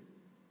to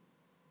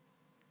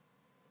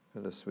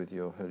fill us with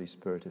your Holy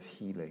Spirit of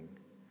healing,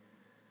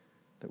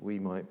 that we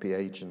might be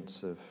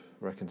agents of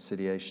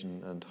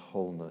reconciliation and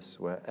wholeness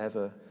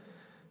wherever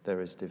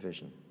there is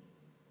division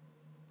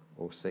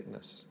or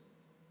sickness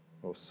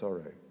or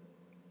sorrow.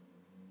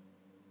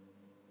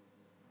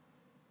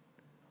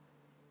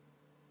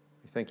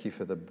 We thank you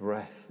for the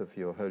breath of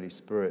your Holy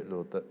Spirit,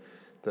 Lord,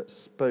 that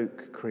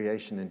spoke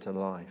creation into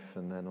life,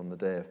 and then on the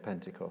day of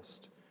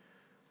Pentecost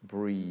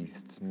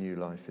breathed new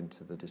life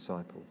into the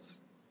disciples.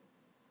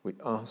 We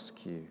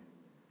ask you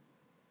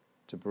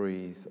to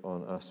breathe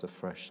on us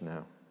afresh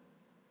now.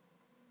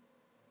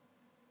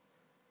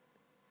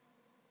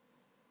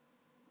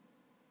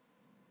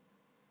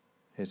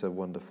 Here's a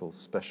wonderful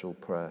special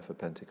prayer for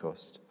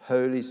Pentecost.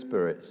 Holy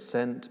Spirit,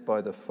 sent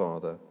by the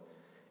Father,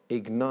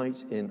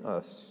 ignite in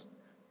us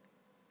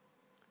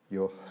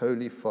your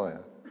holy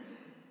fire.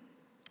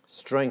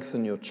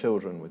 Strengthen your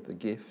children with the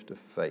gift of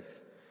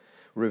faith.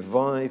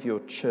 Revive your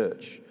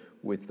church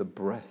with the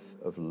breath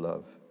of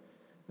love,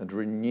 and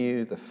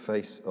renew the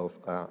face of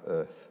our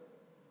earth.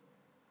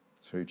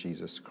 Through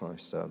Jesus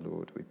Christ our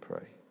Lord, we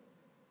pray.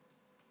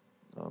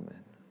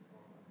 Amen.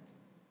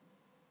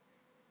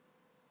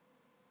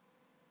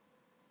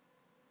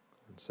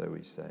 And so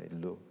we say,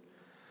 Lord,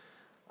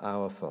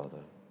 our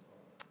Father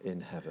in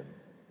heaven,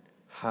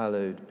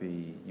 hallowed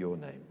be your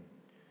name.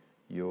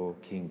 Your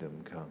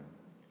kingdom come.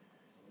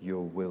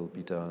 Your will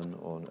be done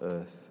on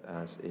earth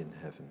as in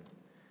heaven.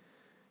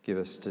 Give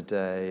us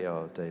today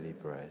our daily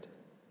bread.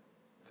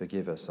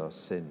 Forgive us our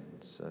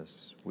sins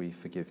as we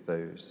forgive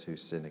those who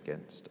sin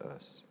against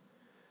us.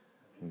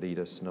 And lead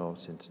us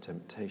not into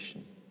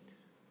temptation,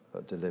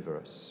 but deliver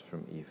us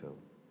from evil.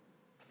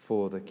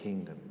 For the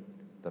kingdom,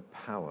 the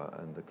power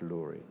and the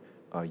glory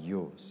are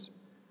yours,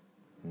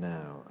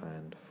 now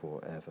and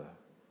forever.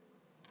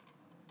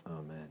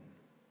 Amen.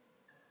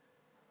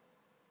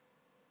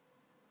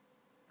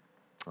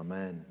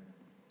 Amen.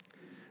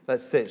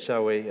 Let's sit,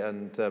 shall we?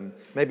 And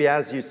maybe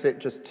as you sit,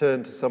 just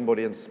turn to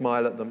somebody and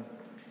smile at them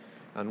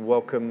and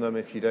welcome them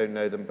if you don't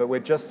know them. But we're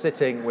just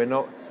sitting, we're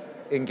not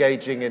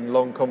engaging in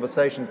long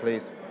conversation,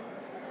 please.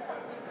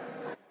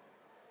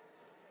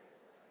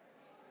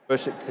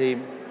 Worship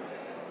team.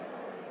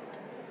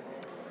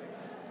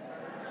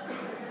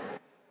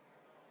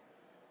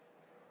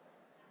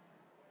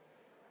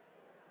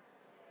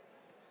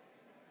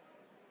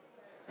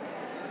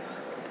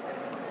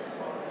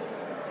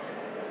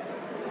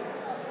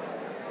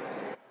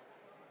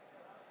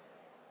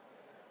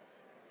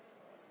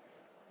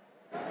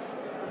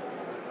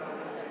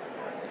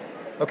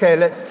 Okay,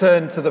 let's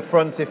turn to the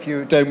front if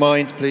you don't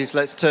mind, please.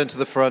 Let's turn to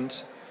the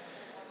front.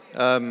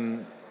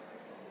 We'll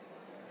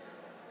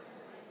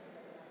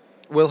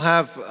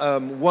have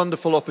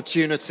wonderful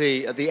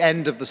opportunity at the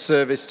end of the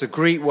service to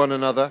greet one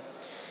another.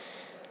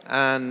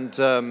 And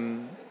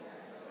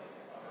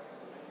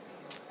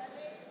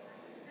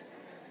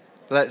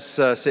let's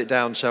sit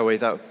down, shall we?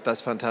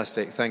 That's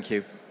fantastic. Thank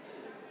you.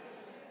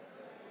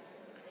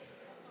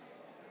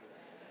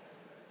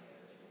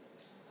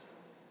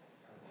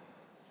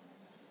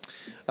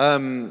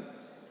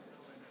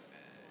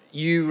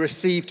 You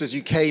received, as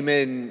you came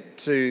in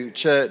to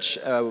church,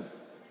 a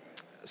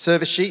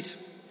service sheet.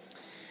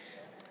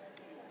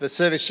 The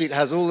service sheet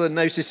has all the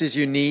notices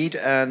you need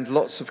and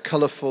lots of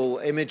colourful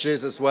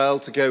images as well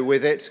to go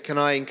with it. Can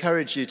I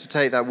encourage you to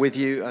take that with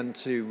you and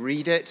to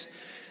read it?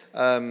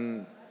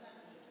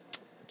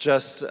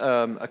 Just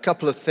a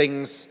couple of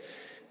things.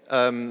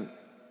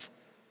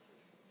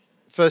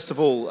 First of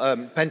all,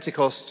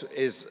 Pentecost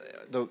is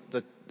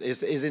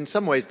is in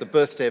some ways the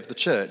birthday of the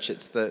church.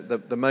 It's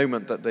the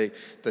moment that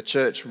the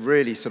church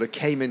really sort of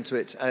came into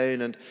its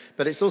own.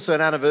 But it's also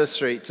an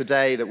anniversary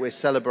today that we're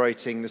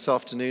celebrating this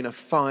afternoon, a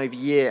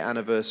 5-year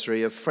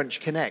anniversary of French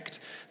Connect.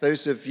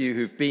 Those of you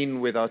who've been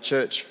with our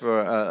church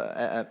for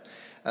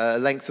a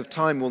length of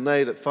time will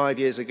know that 5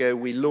 years ago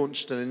we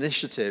launched an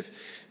initiative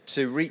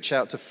to reach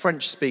out to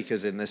French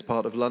speakers in this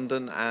part of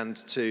London and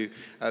to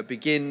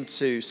begin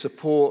to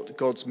support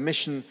God's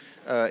mission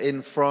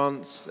in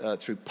France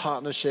through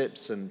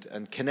partnerships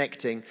and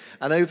connecting.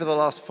 And over the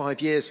last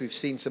 5 years, we've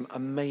seen some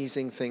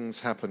amazing things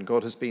happen.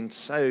 God has been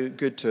so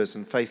good to us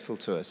and faithful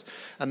to us.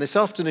 And this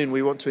afternoon,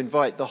 we want to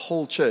invite the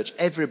whole church,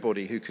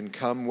 everybody who can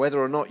come, whether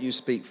or not you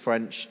speak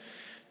French,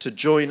 to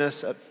join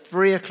us at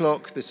 3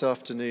 o'clock this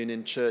afternoon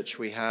in church.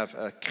 We have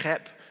a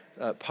crêpe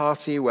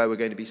party where we're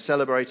going to be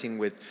celebrating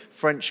with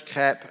French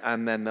crêpe,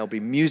 and then there'll be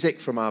music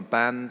from our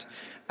band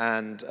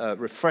and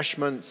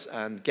refreshments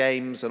and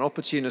games, an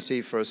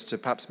opportunity for us to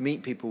perhaps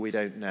meet people we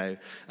don't know.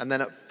 And then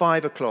at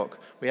 5 o'clock,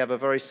 we have a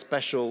very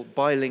special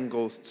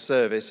bilingual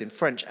service in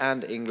French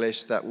and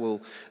English that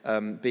will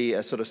be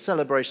a sort of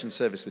celebration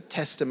service with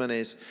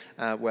testimonies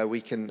where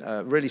we can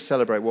really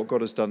celebrate what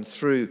God has done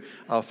through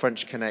our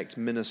French Connect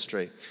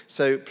ministry.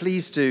 So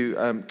please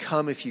do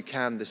come if you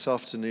can this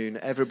afternoon.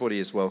 Everybody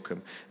is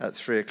welcome at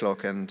 3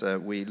 o'clock, and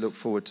we look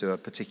forward to a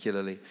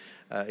particularly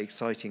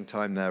exciting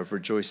time there of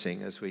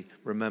rejoicing as we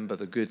remember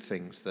the good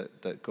things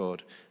that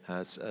God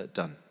has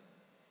done.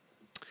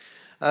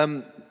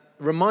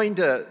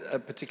 Reminder,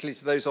 particularly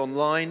to those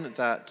online,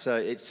 that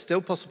it's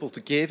still possible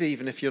to give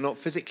even if you're not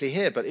physically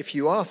here. But if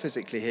you are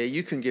physically here,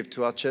 you can give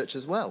to our church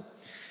as well.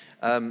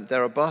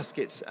 There are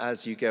baskets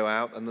as you go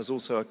out, and there's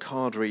also a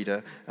card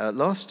reader.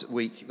 Last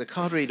week, the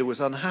card reader was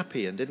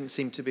unhappy and didn't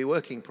seem to be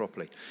working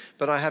properly.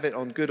 But I have it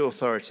on good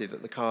authority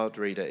that the card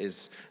reader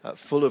is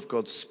full of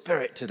God's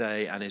Spirit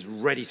today and is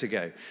ready to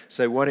go.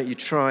 So why don't you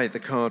try the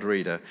card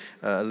reader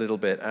a little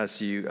bit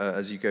as you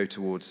go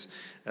towards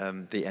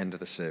the end of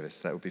the service.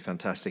 That would be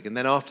fantastic. And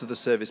then after the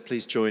service,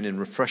 please join in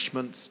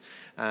refreshments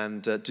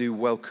and do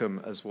welcome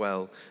as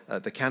well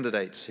the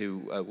candidates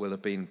who will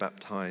have been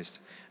baptized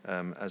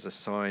as a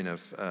sign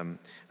of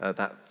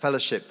that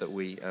fellowship that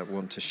we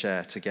want to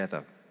share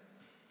together.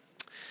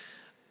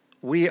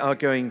 We are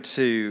going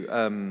to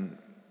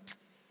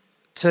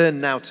turn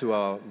now to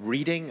our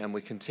reading, and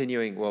we're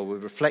continuing, we're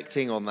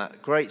reflecting on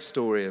that great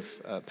story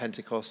of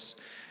Pentecost.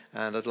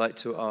 And I'd like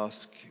to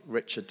ask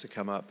Richard to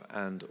come up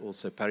and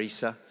also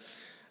Parisa.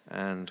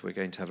 And we're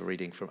going to have a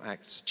reading from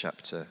Acts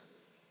chapter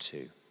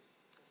 2.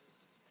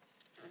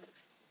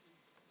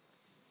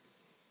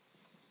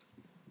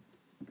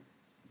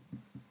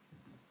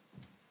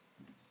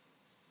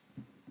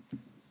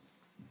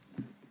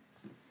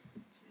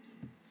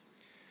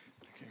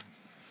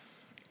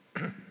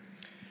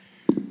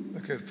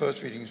 Okay, the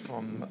first readings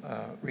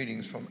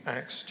from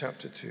Acts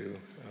chapter 2,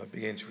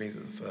 begin to read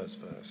at the first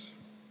verse.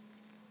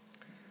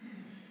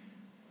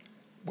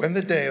 When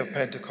the day of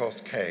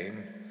Pentecost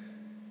came,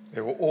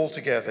 they were all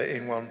together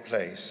in one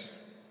place.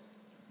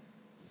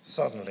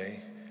 Suddenly,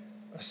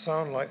 a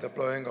sound like the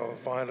blowing of a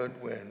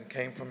violent wind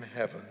came from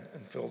heaven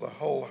and filled the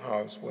whole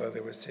house where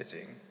they were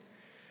sitting.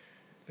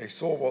 They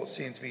saw what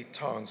seemed to be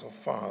tongues of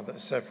fire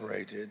that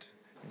separated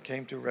and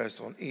came to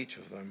rest on each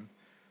of them.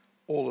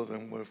 All of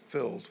them were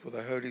filled with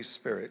the Holy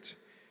Spirit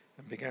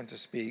and began to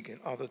speak in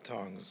other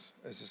tongues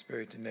as the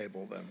Spirit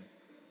enabled them.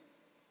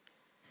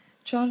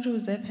 چون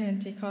روز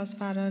پنتیکاست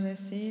فرا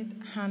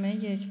رسید، همه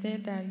یکدل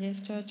در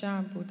یک جا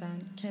جمع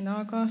بودند که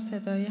ناگاه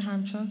صدایی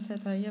همچون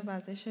صدای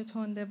وزش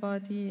تند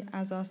بادی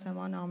از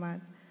آسمان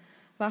آمد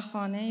و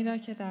خانه ای را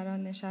که در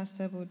آن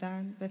نشسته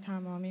بودند به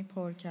تمامی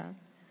پر کرد.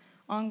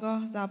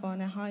 آنگاه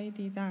زبانه‌هایی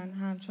دیدند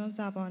همچون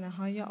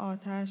زبانه‌های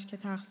آتش که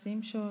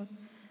تقسیم شد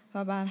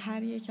و بر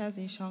هر یک از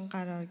ایشان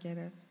قرار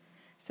گرفت.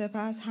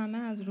 سپس همه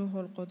از روح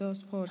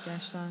القدس پر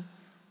گشتند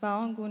و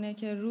آنگونه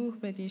که روح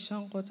به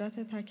دیشان قدرت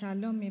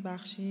تکلم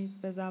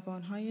می‌بخشید به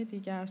زبان‌های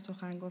دیگر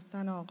سخن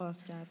گفتن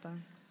آغاز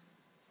کردند.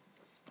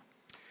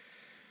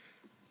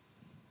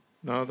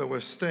 Now there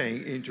were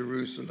staying in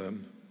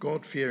Jerusalem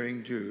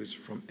God-fearing Jews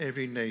from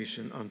every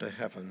nation under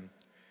heaven.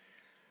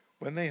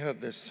 When they heard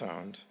this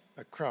sound,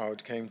 a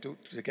crowd came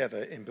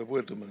together in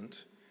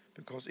bewilderment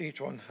because each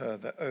one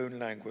heard their own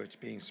language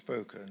being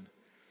spoken.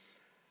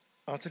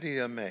 Utterly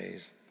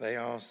amazed, they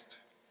asked,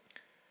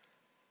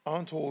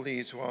 "Aren't all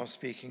these who are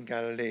speaking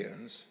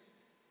Galileans?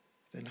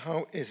 Then how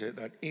is it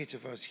that each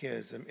of us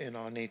hears them in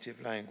our native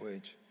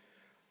language?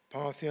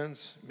 Parthians,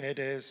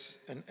 Medes,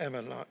 and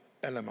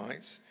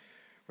Elamites,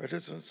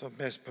 residents of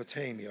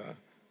Mesopotamia,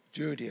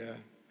 Judea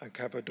and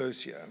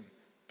Cappadocia,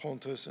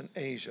 Pontus and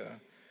Asia,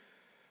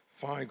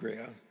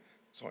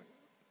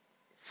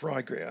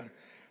 Phrygia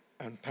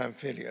and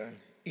Pamphylia,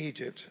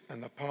 Egypt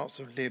and the parts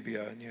of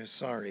Libya near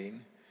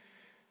Cyrene,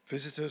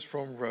 visitors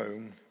from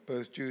Rome,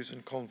 both Jews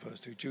and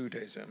converts to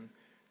Judaism,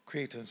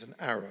 Cretans and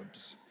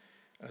Arabs,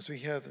 as we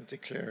hear them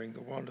declaring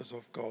the wonders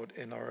of God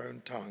in our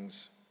own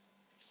tongues."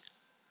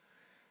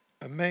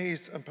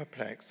 Amazed and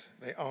perplexed,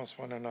 they asked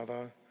one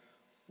another,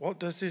 "What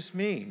does this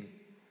mean?"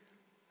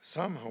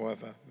 Some,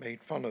 however,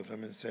 made fun of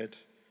them and said,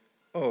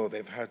 "Oh,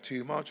 they've had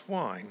too much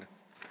wine."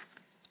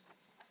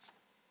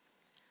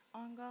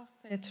 آنگاه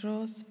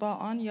پتروس با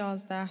آن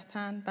 11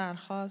 تن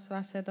برخاست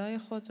و صدای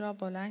خود را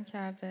بلند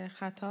کرده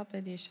خطاب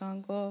به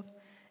ایشان گفت: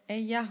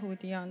 ای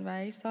یهودیان و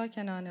ای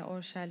ساکنان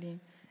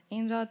اورشلیم،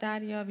 این را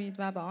دریابید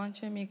و به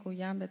آنچه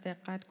میگویم به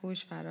دقت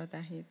گوش فرا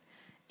دهید.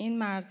 این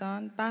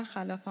مردان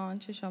برخلاف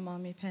آنچه شما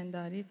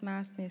میپندارید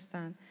مست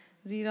نیستند،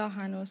 زیرا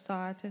هنوز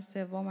ساعت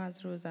سوم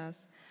از روز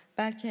است،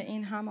 بلکه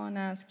این همان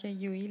است که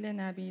یوئیل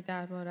نبی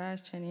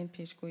درباره‌اش چنین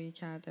پیشگویی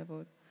کرده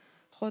بود: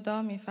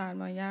 خدا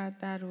می‌فرماید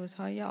در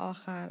روزهای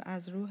آخر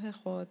از روح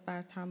خود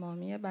بر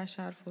تمامی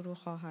بشر فرو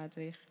خواهد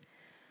ریخت.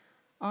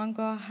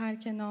 آنگاه هر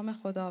که نام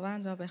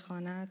خداوند را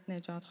بخواند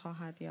نجات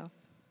خواهد یافت.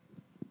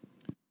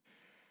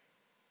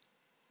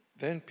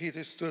 Then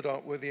Peter stood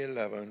up with the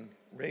 11,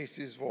 raised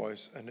his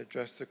voice and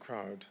addressed the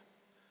crowd.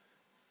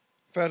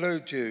 "Fellow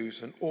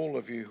Jews and all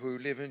of you who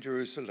live in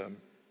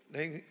Jerusalem,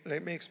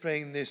 let me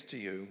explain this to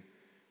you.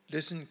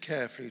 Listen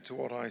carefully to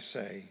what I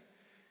say.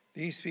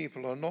 These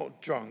people are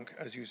not drunk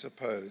as you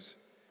suppose.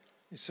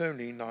 It's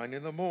only 9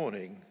 in the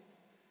morning.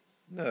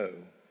 No,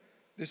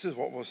 this is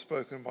what was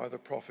spoken by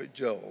the prophet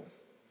Joel.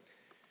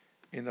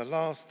 In the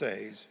last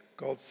days,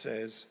 God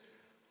says,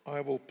 I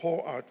will pour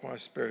out my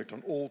spirit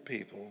on all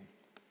people.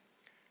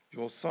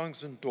 Your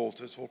sons and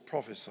daughters will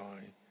prophesy.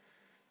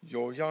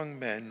 Your young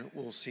men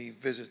will see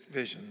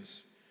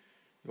visions.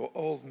 Your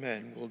old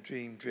men will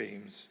dream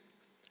dreams.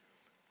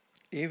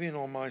 Even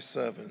on my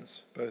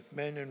servants, both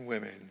men and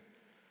women,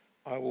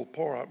 I will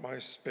pour out my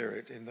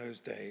Spirit in those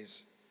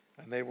days,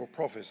 and they will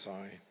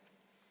prophesy.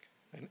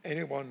 And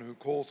anyone who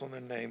calls on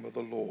the name of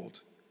the Lord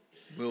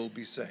will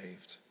be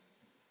saved.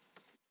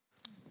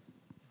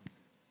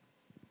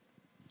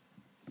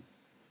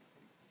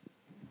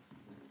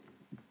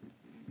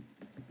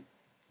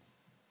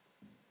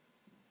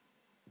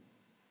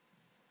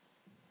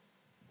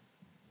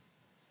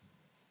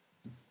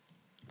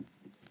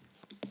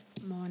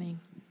 Morning.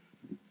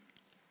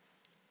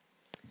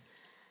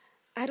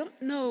 I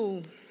don't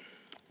know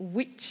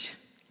which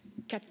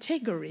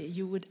category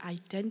you would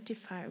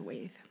identify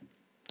with,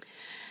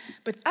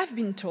 but I've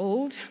been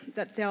told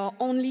that there are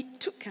only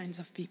two kinds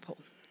of people.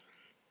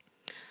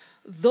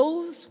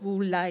 Those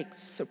who like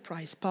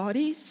surprise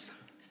parties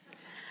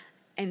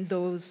and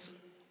those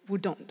who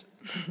don't.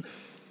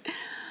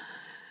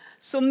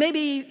 So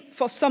maybe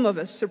for some of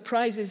us,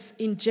 surprises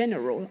in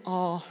general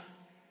are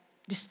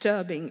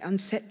disturbing,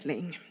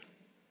 unsettling,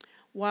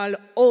 while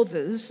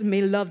others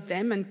may love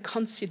them and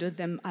consider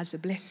them as a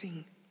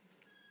blessing.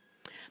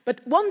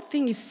 But one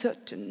thing is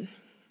certain.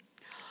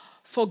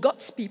 For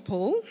God's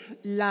people,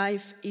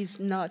 life is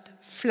not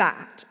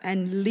flat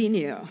and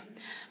linear,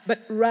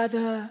 but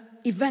rather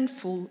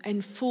eventful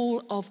and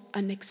full of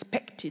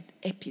unexpected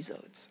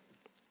episodes.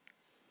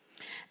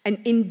 And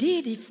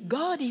indeed, if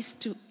God is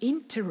to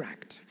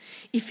interact,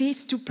 if He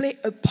is to play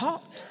a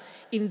part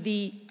in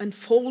the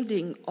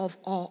unfolding of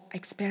our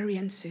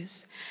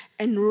experiences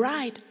and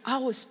write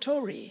our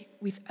story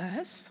with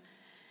us,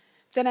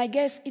 then I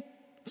guess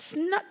it's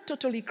not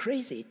totally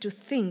crazy to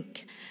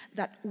think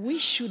that we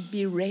should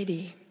be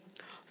ready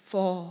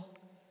for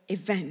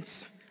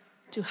events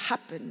to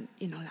happen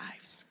in our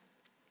lives.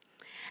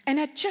 And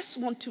I just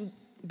want to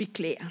be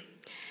clear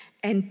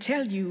and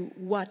tell you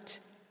what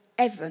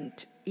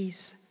event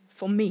is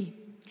for me.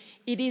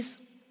 It is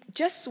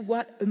just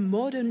what a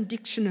modern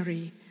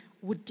dictionary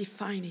would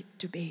define it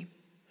to be.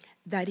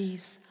 That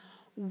is,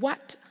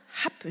 what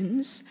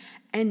happens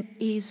and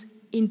is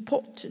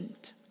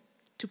important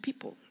to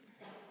people.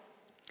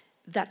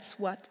 That's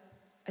what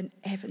an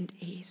event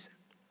is.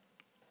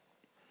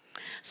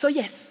 So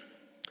yes,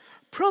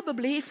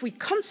 probably if we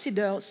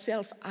consider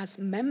ourselves as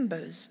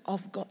members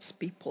of God's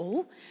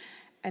people,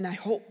 and I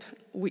hope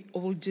we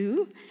all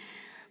do,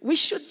 we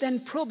should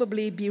then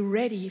probably be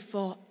ready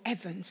for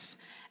events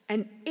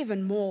and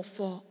even more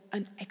for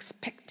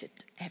unexpected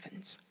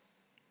events.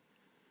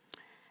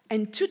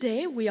 And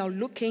today we are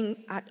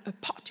looking at a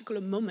particular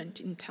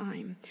moment in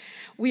time.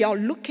 We are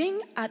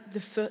looking at the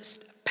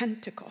first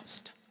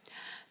Pentecost.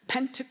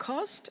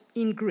 Pentecost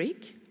in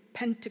Greek,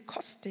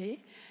 Pentekoste,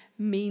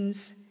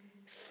 means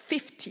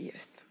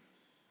 50th.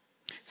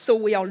 So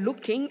we are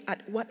looking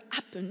at what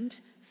happened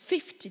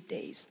 50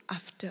 days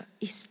after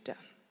Easter.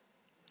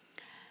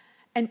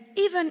 And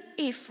even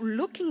if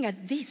looking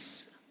at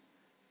these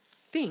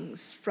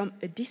things from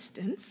a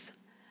distance,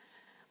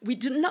 we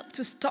do not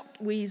to start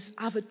with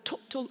have a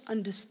total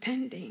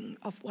understanding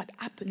of what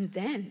happened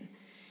then,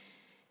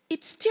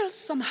 it still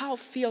somehow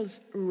feels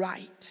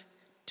right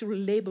to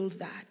label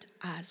that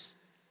as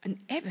an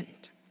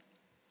event,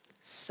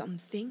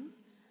 something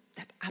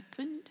that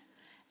happened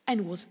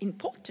and was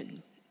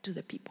important to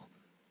the people.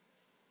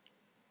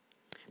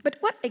 But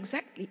what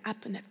exactly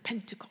happened at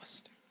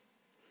Pentecost?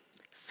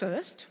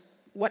 First,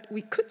 what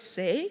we could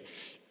say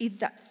is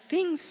that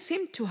things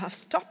seem to have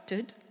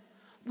started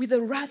with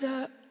a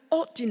rather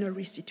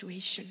ordinary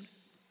situation.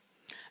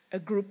 A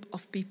group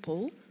of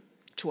people,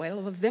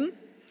 12 of them,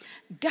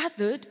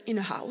 gathered in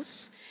a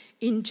house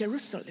in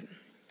Jerusalem.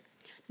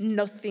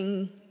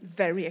 Nothing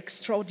very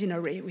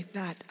extraordinary with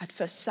that at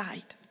first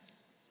sight.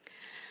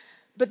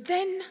 But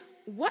then,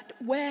 what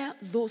were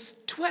those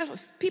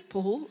 12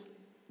 people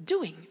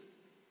doing?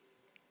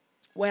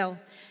 Well,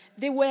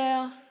 they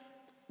were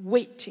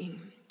waiting.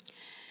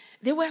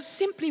 They were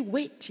simply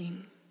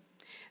waiting.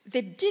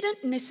 They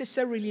didn't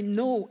necessarily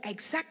know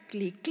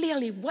exactly,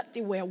 clearly what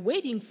they were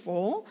waiting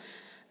for,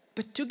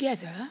 but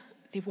together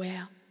they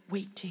were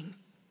waiting.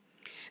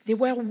 They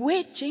were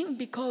waiting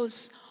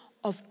because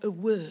of a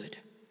word,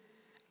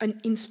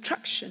 an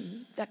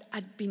instruction that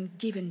had been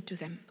given to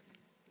them.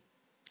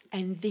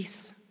 And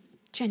this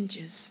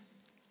changes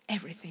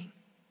everything.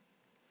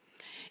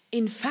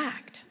 In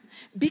fact,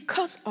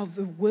 because of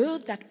the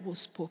word that was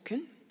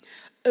spoken,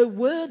 a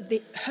word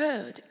they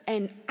heard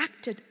and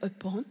acted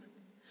upon,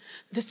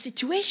 the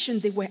situation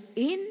they were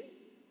in,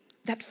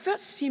 that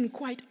first seemed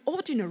quite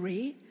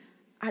ordinary,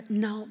 had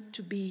now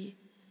to be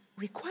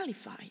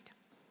requalified.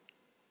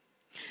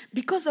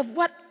 Because of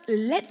what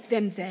led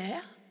them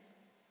there,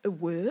 a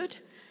word,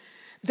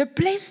 the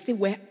place they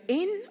were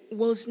in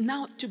was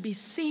now to be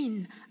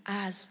seen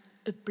as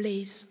a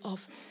place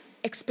of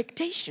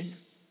expectation,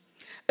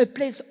 a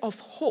place of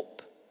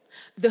hope.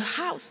 The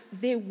house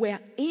they were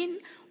in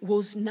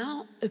was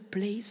now a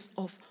place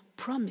of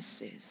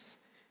promises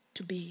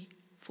to be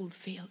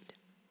fulfilled.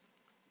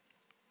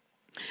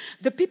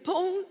 The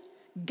people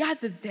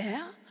gathered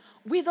there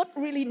without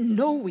really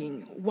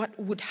knowing what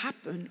would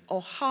happen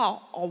or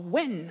how or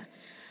when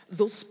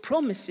those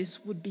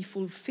promises would be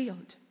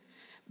fulfilled.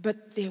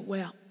 But they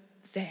were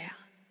there,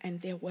 and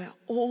they were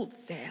all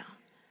there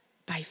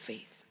by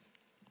faith.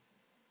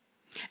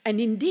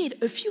 And indeed,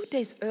 a few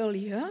days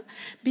earlier,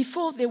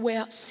 before they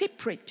were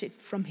separated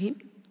from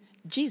him,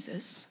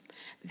 Jesus,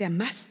 their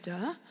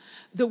master,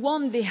 the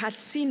one they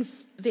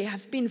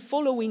have been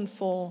following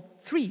for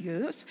 3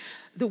 years,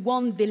 the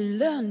one they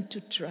learned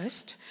to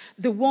trust,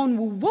 the one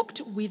who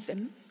walked with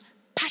them,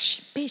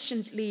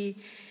 patiently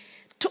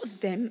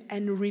taught them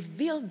and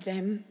revealed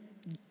them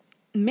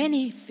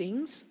many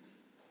things,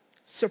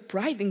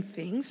 surprising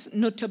things,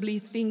 notably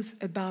things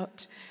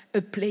about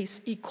a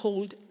place he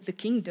called the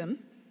kingdom.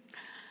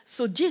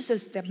 So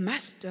Jesus, their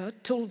master,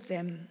 told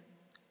them,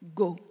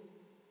 go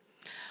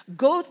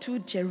to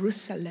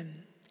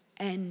Jerusalem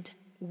and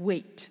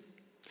wait.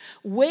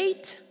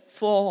 Wait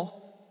for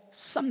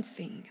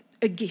something,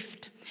 a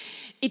gift.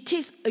 It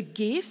is a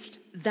gift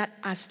that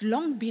has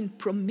long been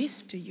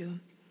promised to you.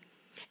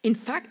 In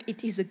fact,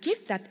 it is a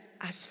gift that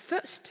has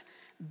first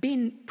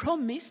been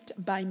promised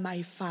by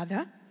my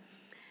Father,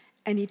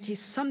 and it is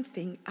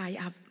something I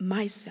have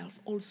myself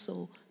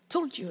also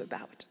told you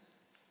about.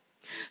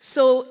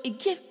 So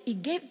he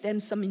gave them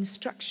some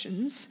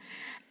instructions,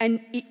 and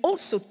he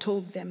also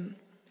told them,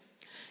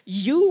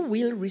 you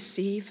will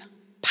receive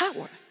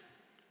power.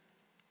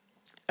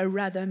 A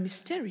rather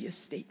mysterious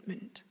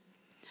statement.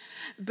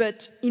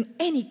 But in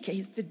any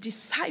case, the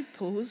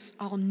disciples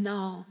are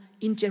now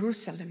in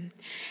Jerusalem.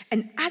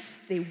 And as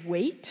they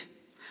wait,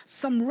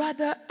 some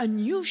rather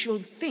unusual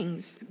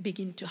things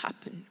begin to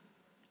happen.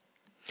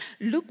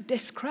 Luke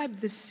described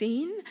the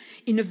scene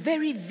in a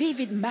very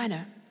vivid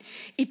manner.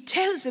 It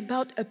tells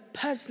about a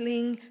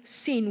puzzling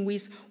scene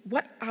with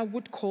what I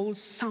would call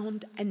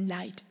sound and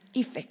light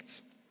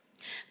effects.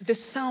 The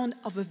sound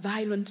of a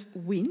violent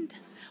wind,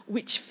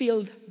 which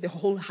filled the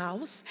whole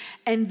house,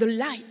 and the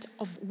light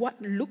of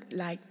what looked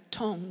like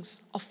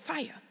tongues of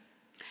fire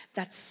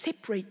that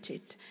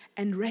separated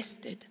and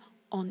rested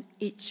on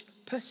each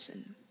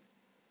person.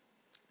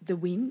 The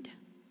wind,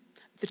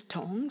 the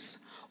tongues,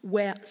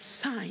 were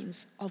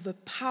signs of a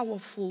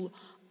powerful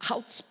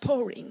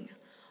outpouring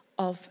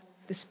of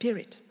the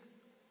Spirit.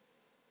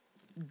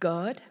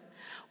 God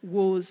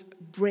was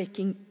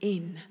breaking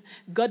in.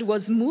 God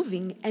was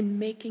moving and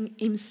making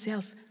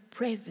himself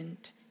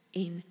present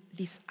in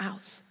this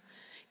house,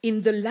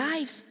 in the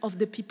lives of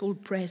the people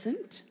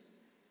present,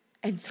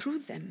 and through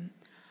them,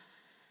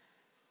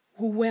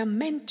 who were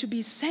meant to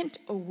be sent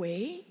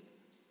away.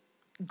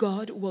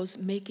 God was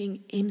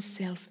making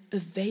himself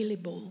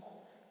available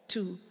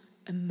to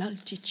a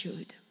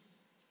multitude.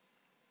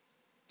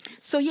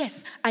 So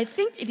yes, I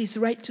think it is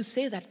right to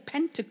say that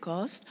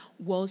Pentecost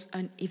was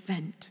an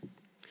event,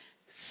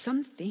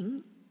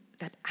 something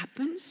that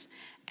happens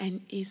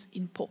and is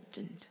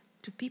important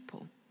to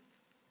people.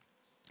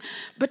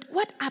 But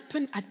what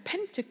happened at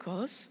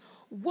Pentecost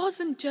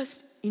wasn't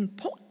just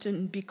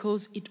important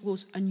because it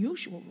was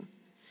unusual.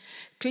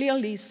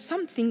 Clearly,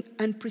 something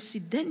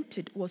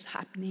unprecedented was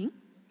happening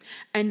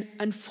and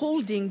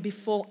unfolding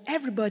before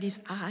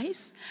everybody's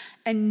eyes,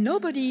 and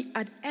nobody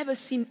had ever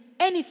seen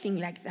anything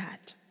like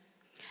that.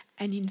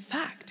 And in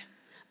fact,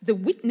 the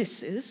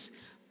witnesses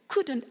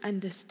couldn't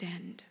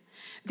understand.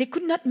 They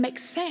could not make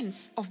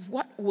sense of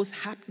what was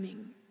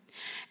happening.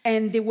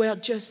 And they were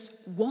just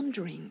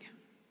wondering,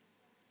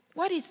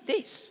 what is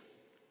this?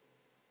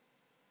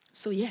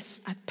 So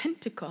yes, at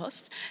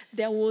Pentecost,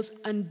 there was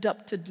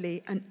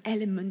undoubtedly an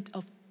element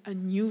of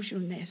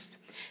unusualness.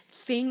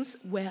 Things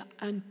were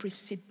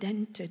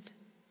unprecedented.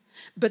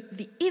 But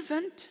the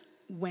event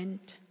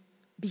went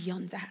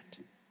beyond that.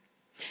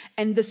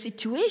 And the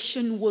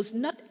situation was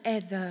not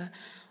either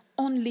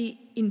only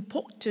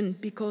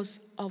important because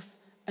of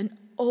an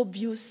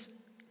obvious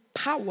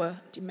power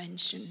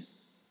dimension.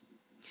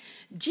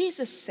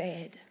 Jesus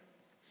said,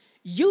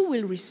 you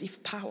will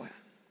receive power.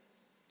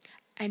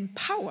 And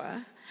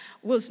power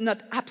was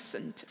not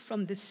absent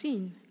from the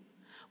scene.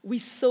 We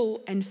saw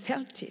and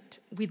felt it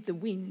with the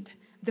wind,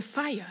 the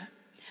fire.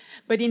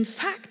 But in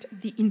fact,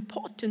 the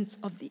importance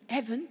of the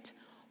event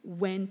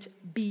went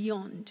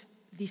beyond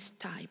this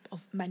type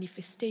of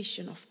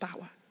manifestation of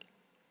power.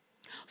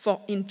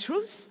 For in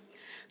truth,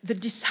 the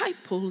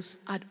disciples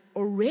had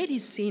already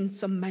seen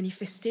some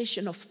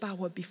manifestation of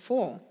power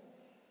before.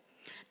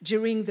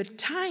 During the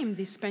time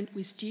they spent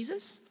with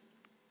Jesus,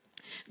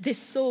 they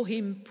saw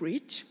him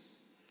preach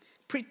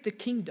the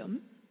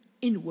kingdom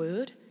in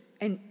word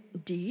and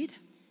deed,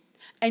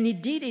 and he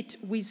did it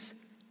with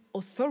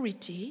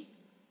authority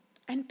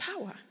and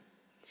power.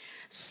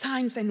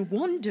 Signs and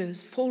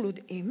wonders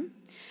followed him,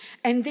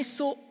 and they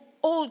saw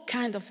all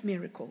kinds of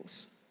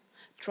miracles,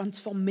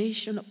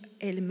 transformation of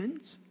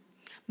elements,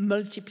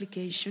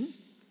 multiplication,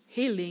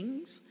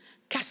 healings,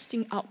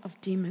 casting out of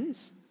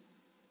demons.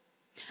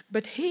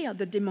 But here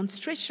the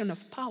demonstration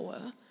of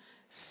power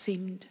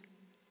seemed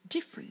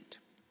different.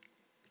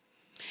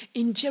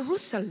 In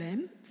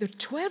Jerusalem, the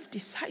 12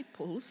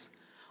 disciples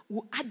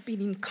who had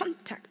been in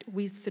contact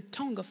with the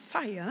tongue of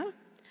fire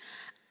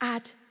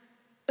had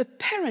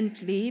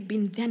apparently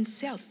been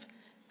themselves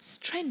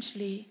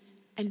strangely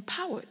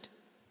empowered.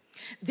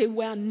 They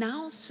were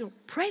now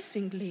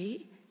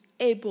surprisingly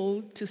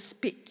able to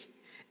speak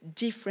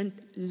different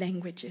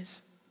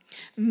languages,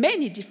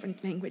 many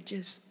different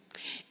languages.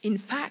 In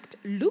fact,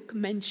 Luke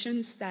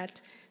mentions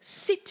that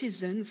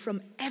citizens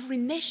from every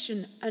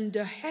nation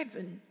under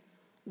heaven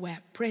were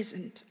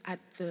present at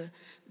the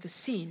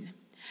scene,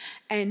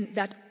 and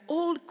that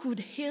all could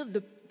hear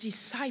the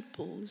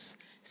disciples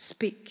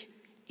speak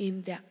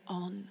in their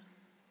own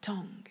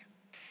tongue.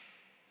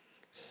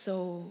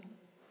 So,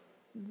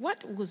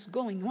 what was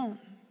going on?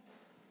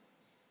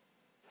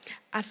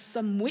 As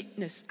some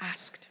witness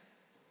asked,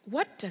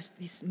 what does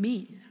this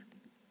mean?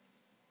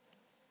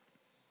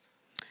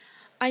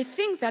 I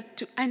think that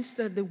to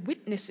answer the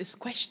witness's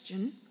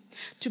question,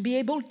 to be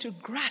able to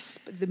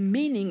grasp the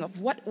meaning of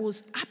what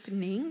was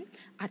happening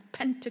at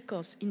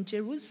Pentecost in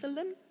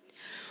Jerusalem,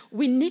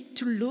 we need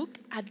to look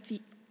at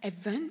the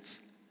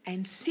events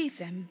and see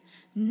them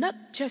not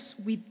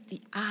just with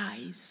the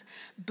eyes,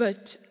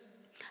 but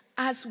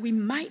as we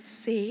might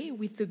say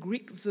with the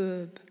Greek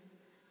verb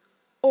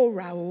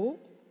orao,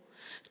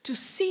 to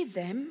see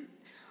them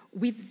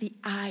with the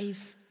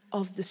eyes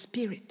of the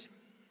Spirit.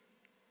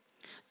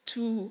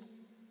 To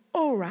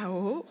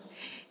orao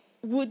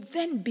would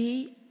then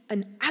be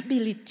an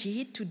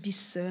ability to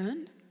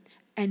discern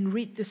and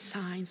read the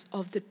signs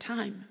of the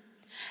time,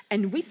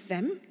 and with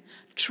them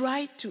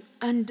try to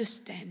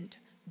understand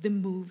the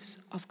moves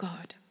of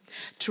God,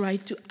 try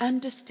to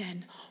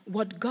understand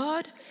what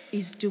God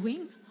is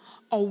doing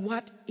or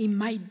what he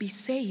might be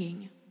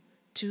saying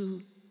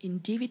to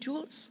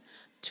individuals,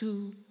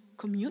 to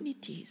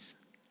communities,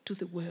 to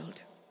the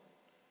world.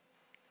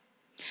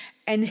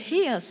 And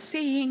here,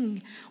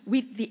 seeing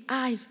with the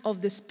eyes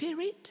of the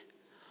Spirit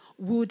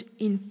would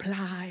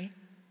imply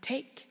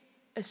take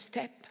a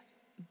step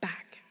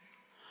back,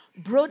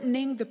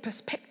 broadening the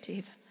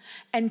perspective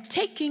and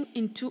taking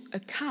into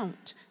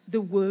account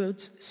the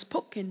words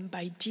spoken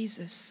by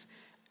Jesus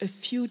a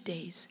few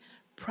days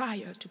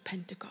prior to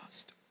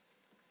Pentecost.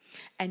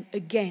 And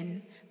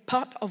again,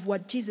 part of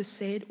what Jesus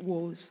said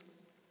was,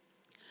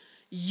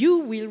 "You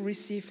will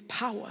receive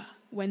power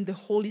when the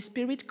Holy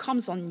Spirit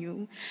comes on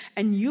you,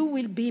 and you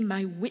will be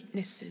my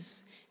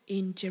witnesses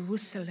in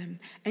Jerusalem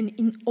and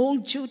in all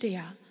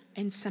Judea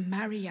and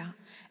Samaria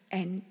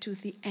and to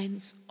the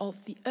ends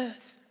of the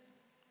earth."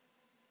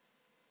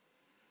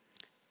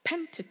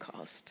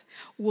 Pentecost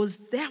was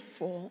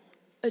therefore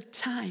a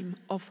time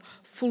of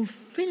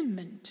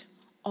fulfillment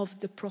of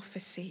the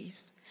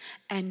prophecies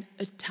and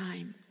a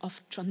time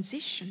of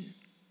transition,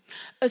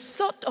 a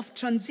sort of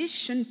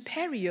transition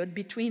period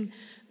between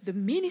the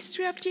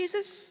ministry of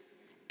Jesus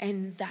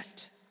and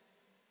that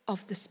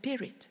of the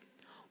Spirit,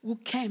 who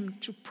came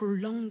to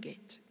prolong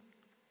it.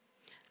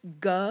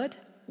 God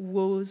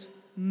was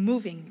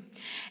moving,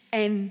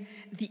 and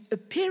the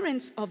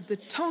appearance of the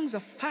tongues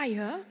of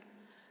fire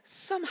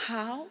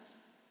somehow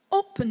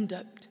opened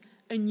up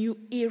a new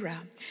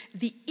era,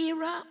 the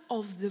era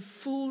of the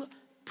full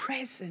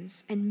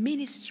presence and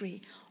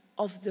ministry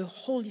of the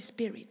Holy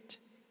Spirit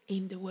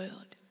in the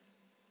world.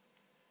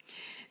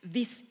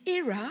 This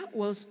era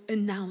was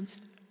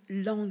announced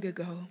long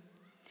ago.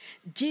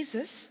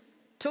 Jesus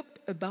talked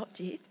about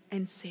it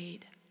and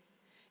said,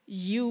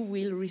 "You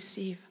will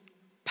receive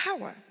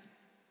power."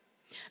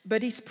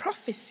 But his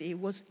prophecy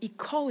was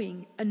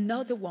echoing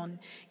another one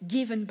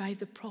given by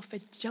the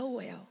prophet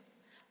Joel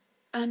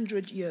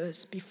 100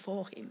 years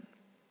before him.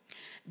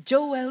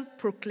 Joel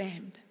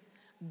proclaimed,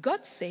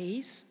 God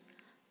says,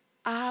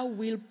 "I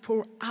will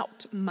pour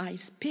out my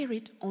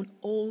spirit on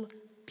all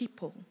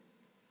people."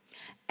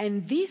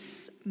 And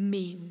this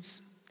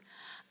means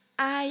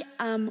I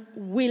am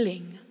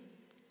willing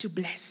to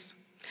bless.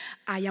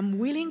 I am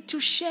willing to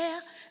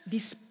share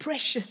this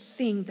precious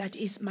thing that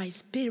is my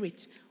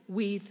spirit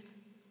with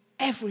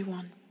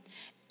everyone,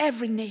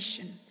 every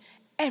nation,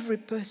 every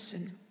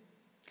person.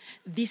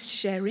 This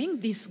sharing,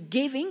 this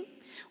giving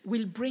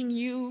will bring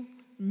you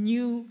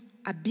new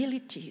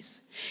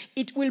abilities.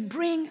 It will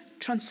bring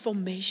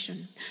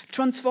transformation.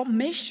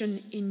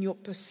 Transformation in your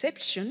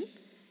perception,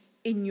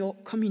 in your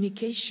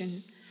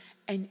communication,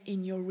 and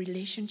in your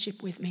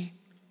relationship with me.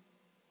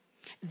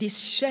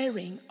 This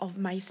sharing of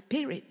my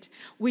spirit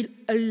will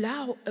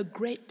allow a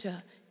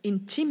greater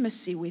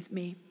intimacy with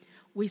me,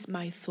 with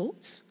my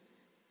thoughts,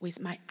 with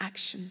my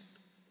action.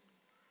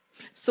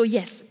 So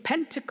yes,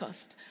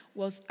 Pentecost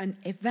was an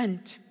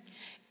event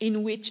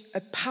in which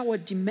a power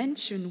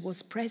dimension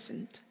was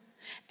present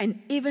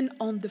and even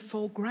on the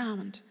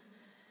foreground.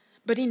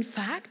 But in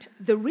fact,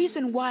 the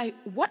reason why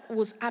what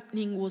was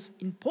happening was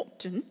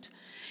important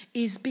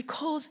is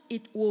because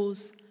it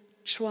was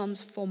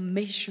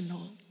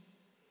transformational.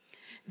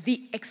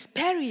 The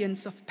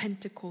experience of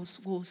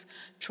Pentecost was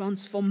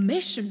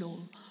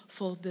transformational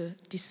for the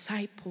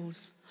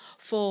disciples,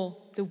 for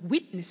the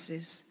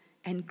witnesses,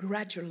 and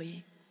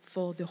gradually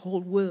for the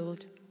whole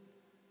world.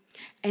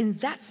 And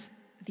that's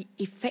the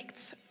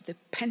effects the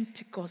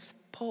Pentecost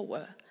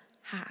power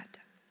had.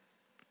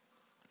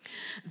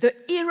 The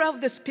era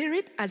of the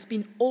Spirit has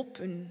been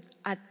opened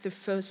at the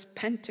first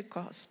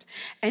Pentecost.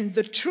 And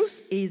the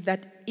truth is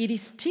that it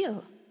is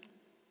still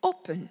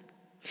open.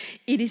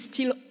 It is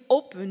still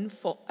open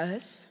for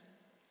us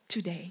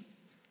today.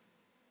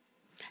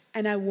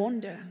 And I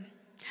wonder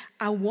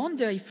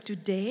if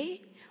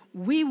today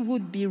we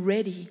would be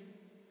ready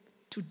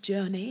to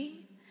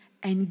journey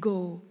and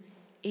go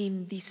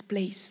in this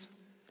place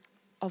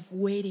of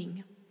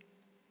waiting.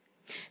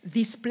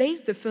 This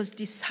place the first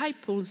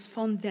disciples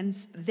found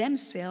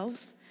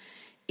themselves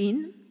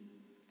in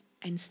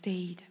and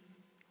stayed.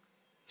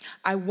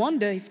 I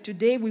wonder if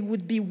today we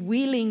would be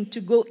willing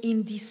to go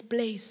in this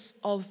place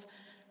of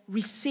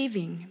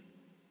receiving,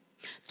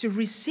 to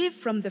receive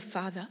from the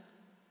Father,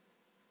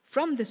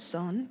 from the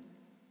Son,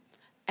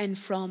 and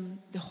from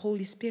the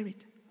Holy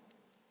Spirit,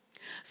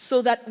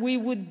 so that we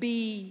would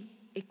be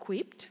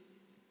equipped,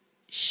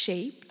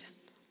 shaped,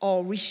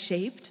 or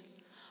reshaped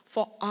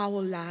for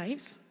our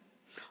lives,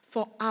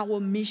 for our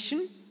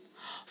mission,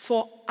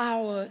 for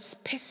our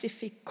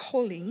specific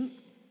calling,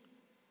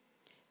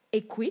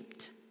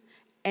 equipped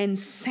and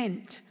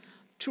sent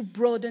to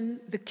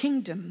broaden the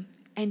kingdom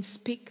and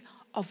speak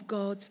of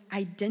God's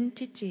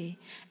identity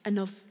and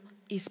of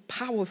His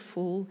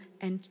powerful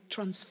and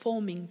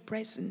transforming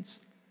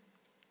presence.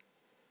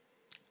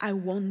 I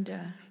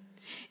wonder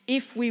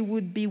if we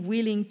would be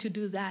willing to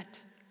do that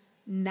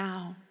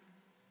now.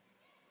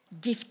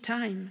 Give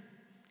time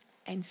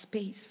and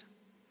space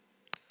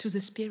to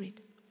the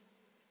Spirit.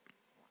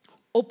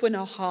 Open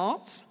our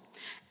hearts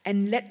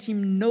and let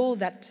Him know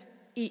that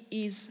He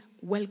is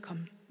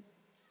welcome,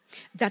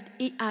 that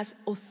He has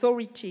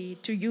authority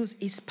to use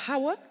His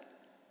power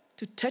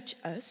to touch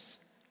us,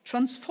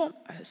 transform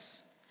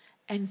us,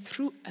 and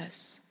through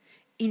us,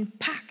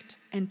 impact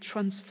and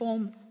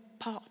transform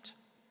part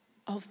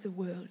of the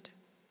world.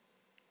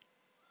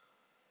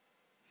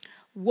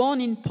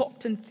 One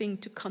important thing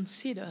to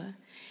consider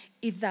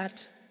is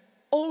that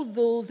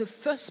although the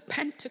first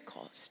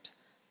Pentecost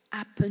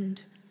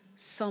happened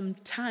some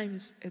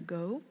times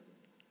ago,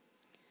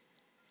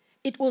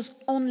 it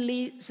was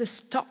only the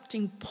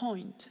starting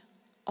point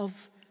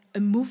of a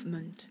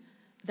movement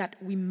that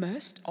we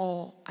must,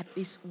 or at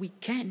least we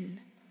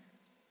can,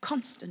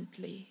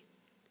 constantly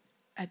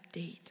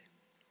update.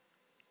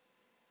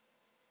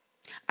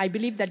 I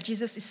believe that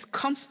Jesus is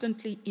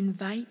constantly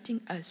inviting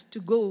us to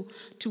go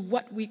to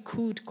what we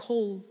could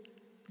call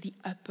the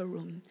upper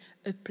room,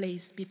 a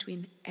place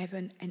between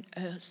heaven and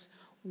earth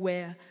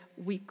where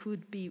we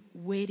could be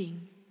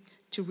waiting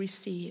to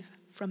receive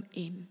from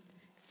Him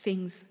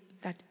things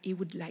that He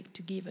would like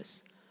to give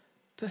us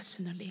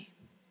personally.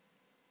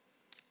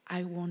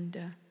 I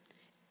wonder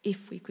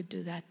if we could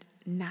do that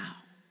now.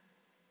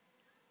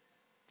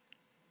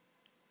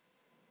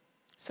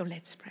 So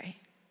let's pray.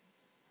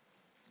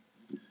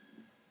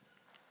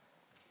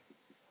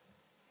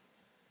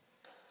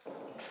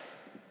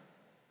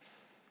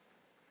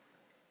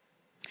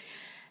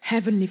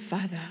 Heavenly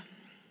Father,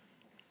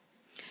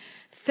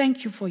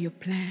 thank you for your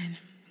plan.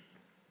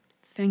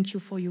 Thank you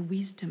for your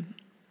wisdom,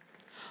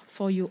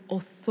 for your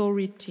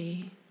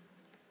authority.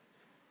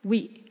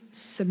 We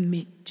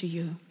submit to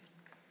you.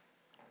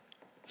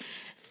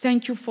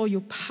 Thank you for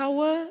your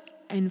power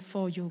and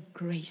for your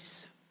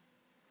grace.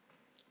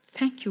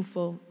 Thank you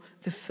for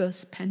the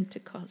first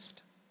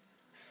Pentecost,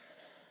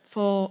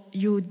 for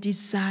your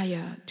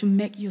desire to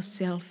make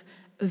yourself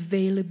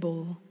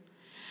available,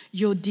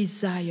 your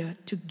desire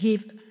to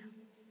give,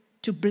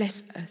 to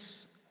bless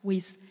us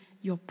with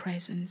your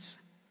presence.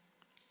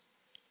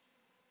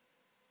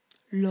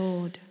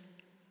 Lord,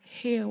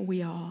 here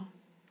we are.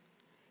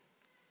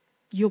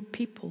 Your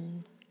people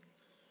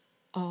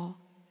are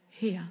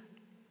here,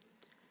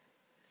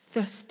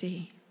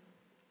 thirsty,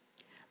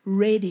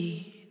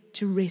 ready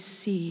to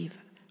receive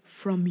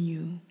from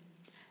you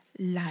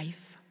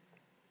life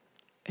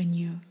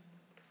anew.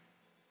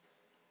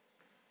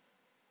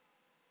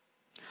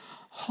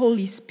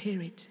 Holy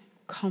Spirit,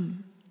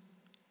 come.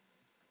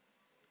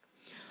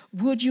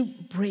 Would you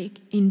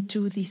break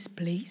into this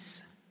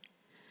place,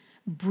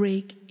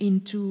 break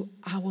into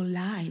our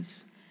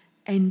lives,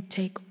 and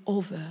take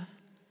over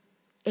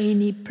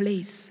any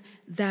place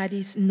that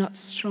is not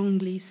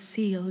strongly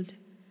sealed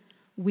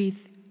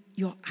with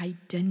your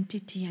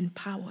identity and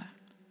power.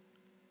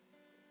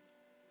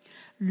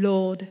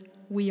 Lord,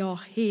 we are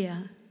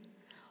here.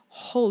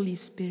 Holy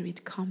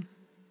Spirit, come.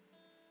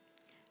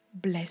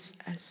 Bless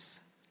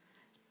us,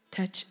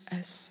 touch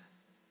us,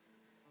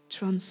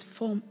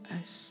 transform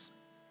us,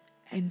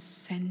 and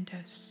send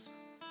us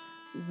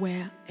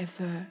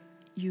wherever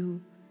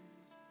you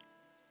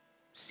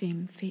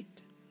seem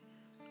fit.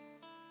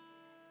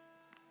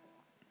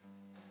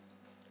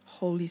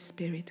 Holy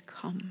Spirit,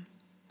 come.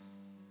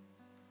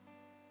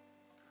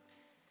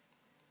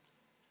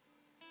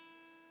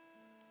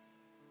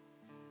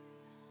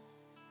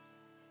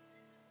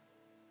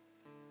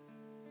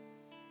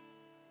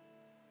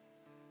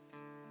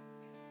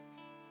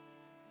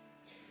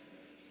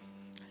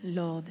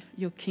 Lord,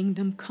 your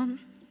kingdom come,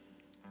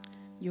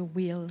 your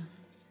will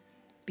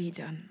be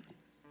done.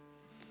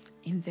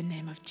 In the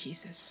name of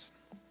Jesus.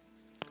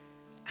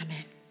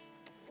 Amen.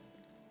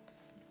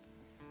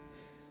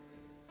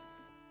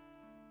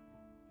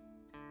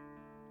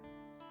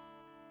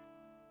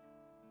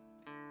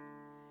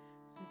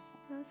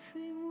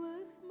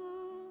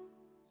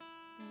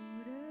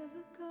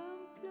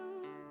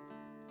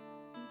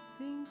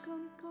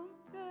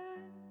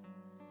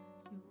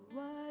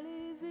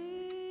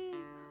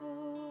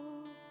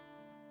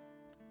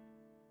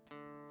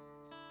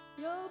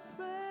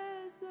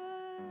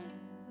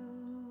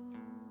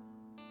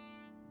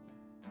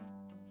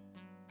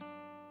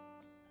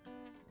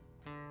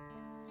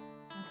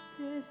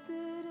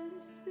 tasted and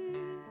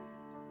seen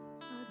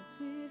how the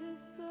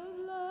sweetest of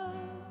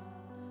loves,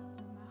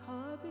 when my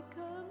heart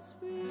becomes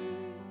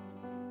free,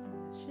 and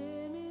my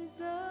shame is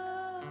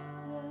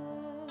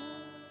undone.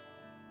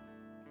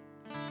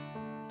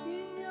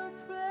 In your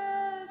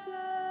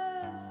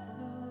presence,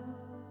 Lord,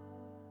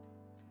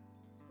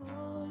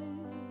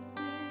 Holy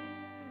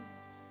Spirit,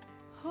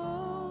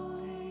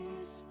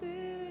 Holy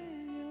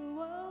Spirit, you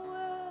are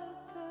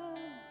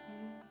welcome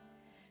here.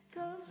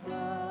 Come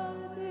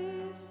flood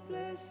this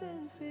place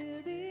and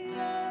fill the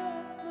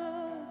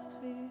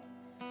atmosphere.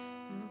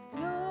 Your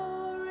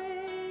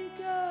glory,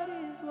 God,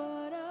 is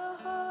what our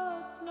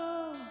hearts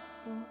long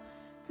for,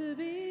 to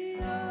be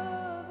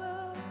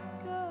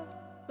overcome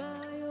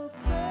by your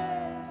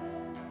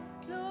presence,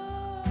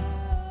 Lord.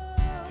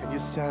 Can you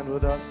stand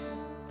with us?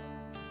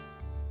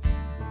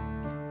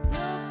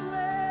 Your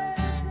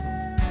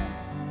presence.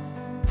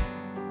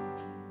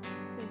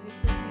 Sing it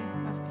with me.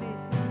 I've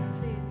tasted and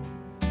seen.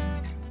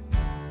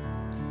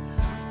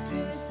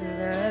 Tasted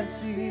and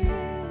seen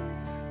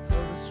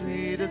of the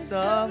sweetest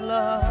of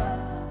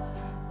loves,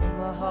 when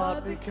my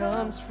heart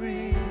becomes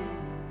free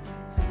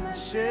and my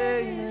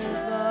shame is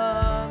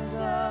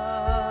undone.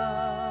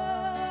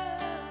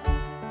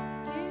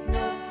 In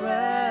your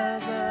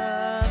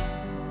presence,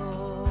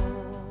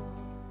 Lord,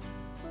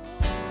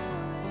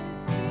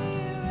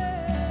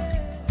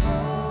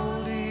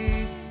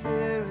 Holy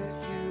Spirit,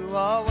 you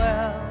are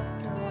welcome.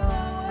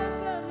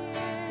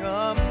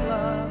 Come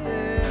flood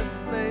this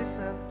place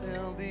and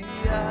fill the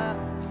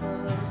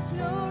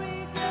atmosphere.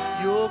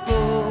 Your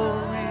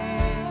glory,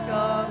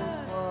 God, is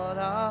what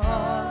our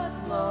hearts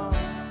long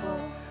for,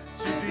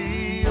 to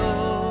be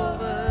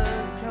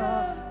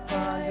overcome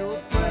by your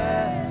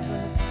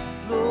presence,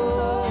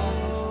 Lord.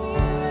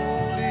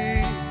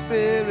 Holy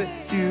Spirit,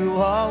 you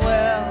are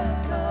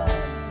welcome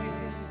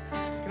here.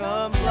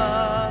 Come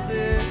flood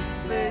this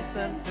place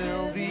and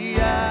fill the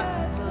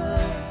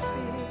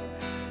atmosphere.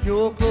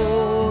 Your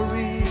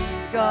glory,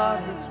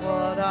 God, is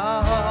what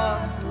our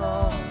hearts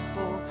long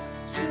for,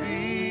 to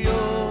be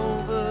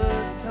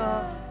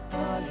overcome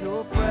by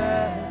your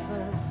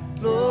presence,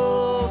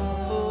 Lord.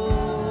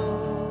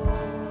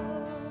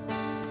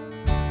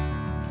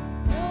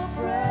 Your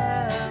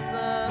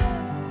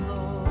presence,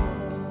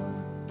 Lord.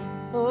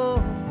 Oh.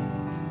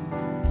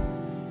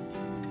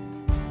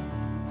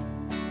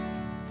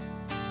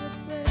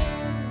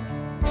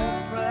 Your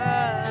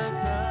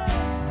presence.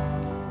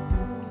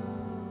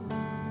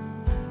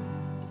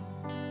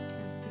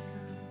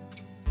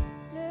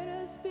 Let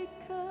us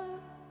become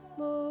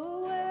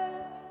more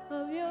aware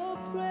of your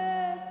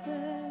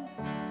presence.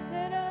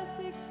 Let us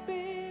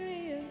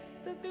experience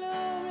the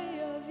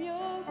glory of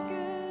your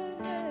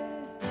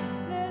goodness.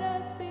 Let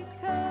us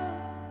become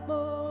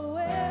more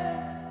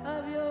aware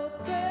of your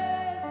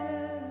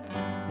presence.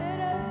 Let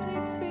us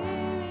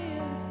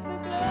experience the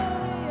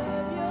glory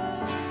of your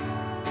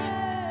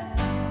goodness.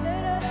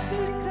 Let us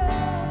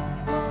become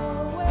more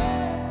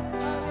aware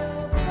of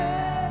your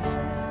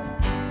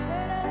presence.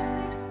 Let us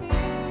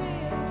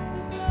experience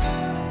the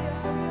glory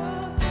of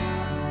your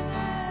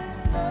goodness,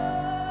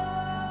 Lord.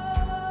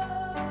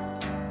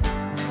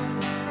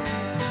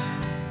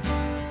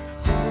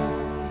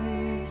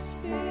 Holy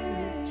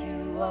Spirit,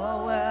 you are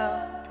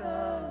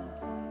welcome.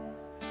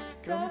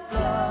 Come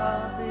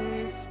flood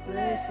this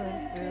place and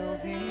fill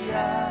the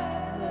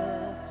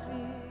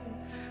atmosphere.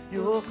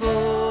 Your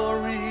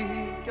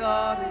glory,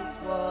 God, is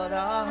what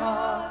our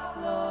hearts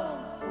long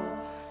for,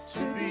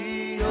 to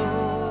be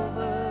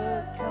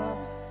overcome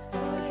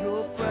by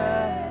your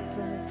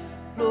presence,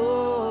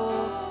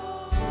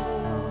 Lord.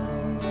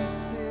 Holy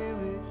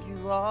Spirit, you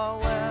are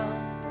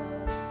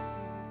welcome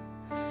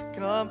here.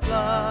 Come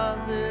flood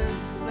this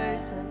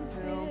place and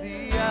fill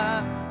the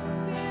atmosphere.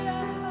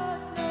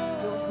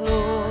 Your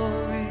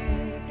glory,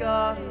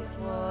 God, is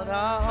what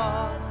our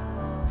hearts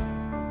long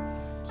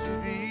for, to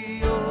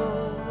be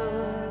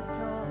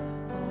overcome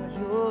by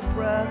your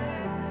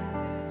presence,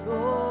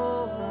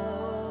 Lord.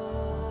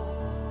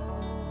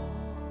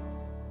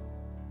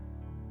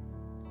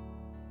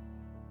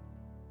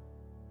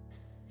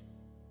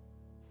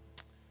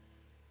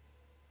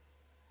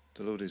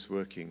 The Lord is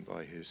working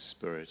by his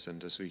Spirit,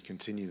 and as we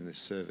continue in this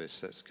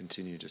service, let's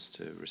continue just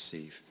to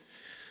receive.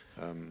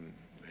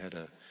 We had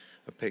a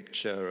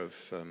picture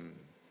of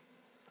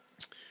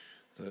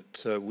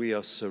that we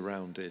are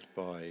surrounded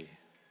by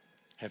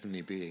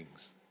heavenly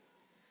beings.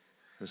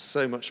 There's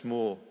so much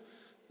more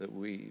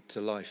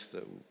to life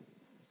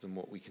than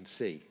what we can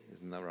see,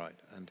 isn't that right?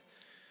 And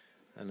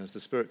as the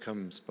Spirit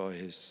comes by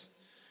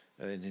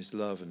in his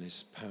love and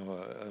his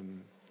power,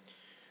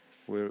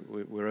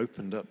 we're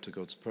opened up to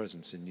God's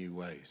presence in new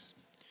ways.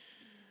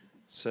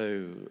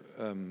 So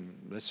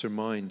let's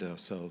remind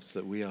ourselves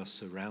that we are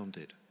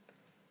surrounded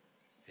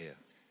here.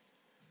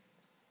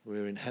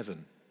 We're in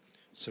heaven,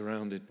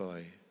 surrounded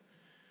by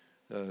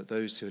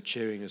those who are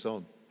cheering us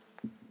on.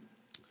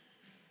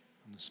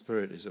 And the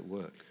Spirit is at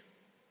work.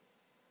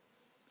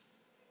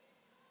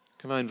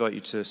 Can I invite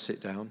you to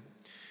sit down?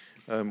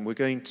 We're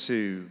going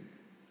to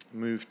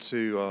move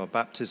to our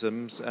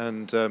baptisms,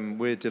 and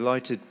we're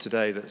delighted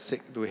today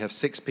that we have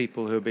 6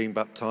 people who are being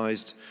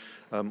baptized,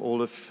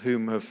 all of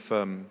whom have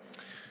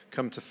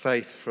come to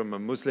faith from a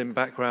Muslim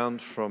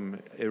background, from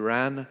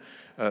Iran,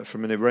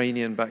 from an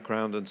Iranian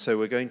background, and so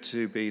we're going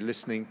to be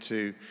listening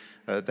to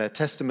their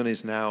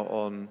testimonies now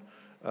on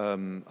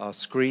our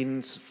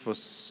screens.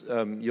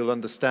 You'll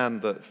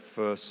understand that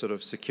for sort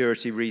of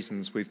security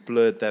reasons we've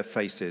blurred their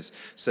faces,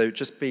 so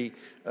just be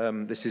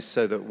this is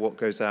so that what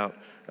goes out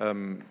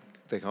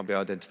they can't be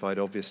identified,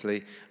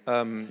 obviously.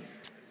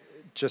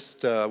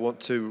 Just want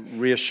to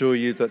reassure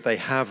you that they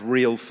have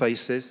real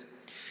faces,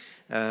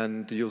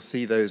 and you'll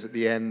see those at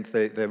the end.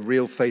 They're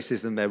real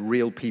faces and they're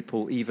real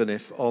people, even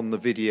if on the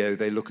video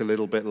they look a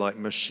little bit like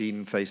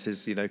machine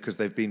faces, because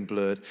they've been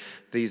blurred.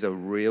 These are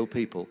real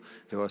people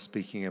who are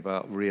speaking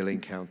about real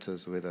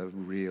encounters with a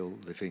real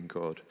living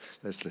God.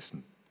 Let's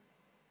listen.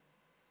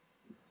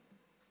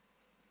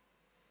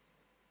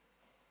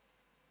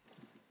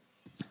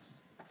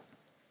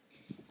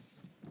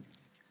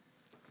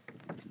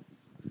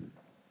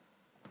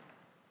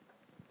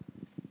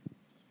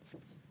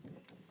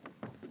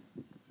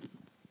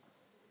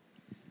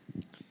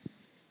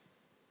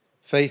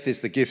 Faith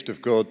is the gift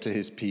of God to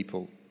his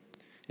people.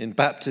 In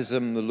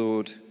baptism, the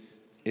Lord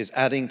is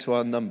adding to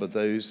our number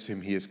those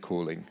whom he is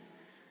calling.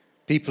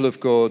 People of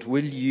God,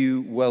 will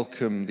you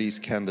welcome these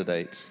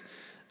candidates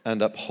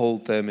and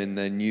uphold them in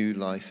their new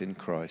life in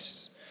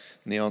Christ?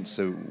 And the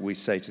answer we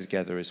say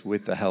together is,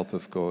 with the help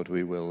of God,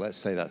 we will. Let's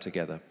say that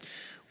together.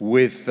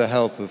 With the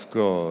help of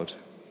God,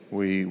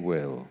 we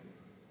will.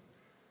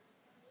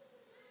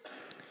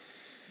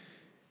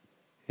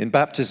 In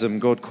baptism,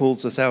 God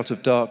calls us out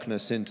of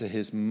darkness into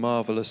his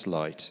marvelous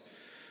light.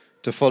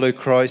 To follow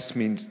Christ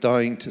means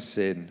dying to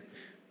sin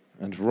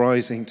and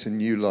rising to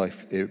new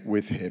life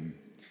with him.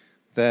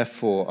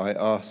 Therefore, I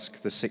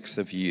ask the 6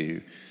 of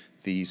you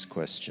these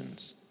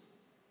questions.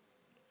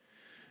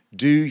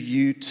 Do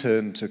you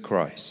turn to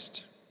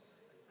Christ?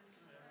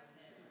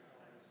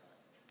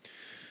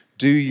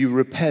 Do you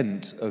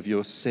repent of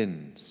your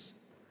sins?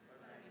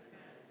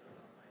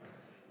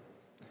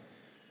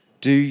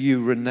 Do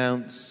you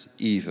renounce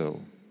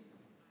evil?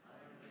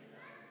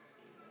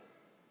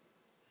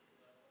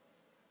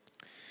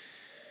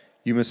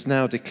 You must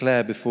now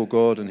declare before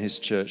God and his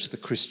church the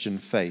Christian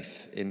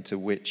faith into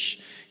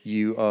which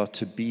you are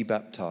to be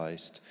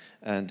baptized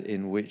and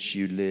in which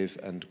you live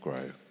and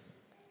grow.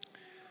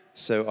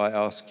 So I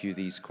ask you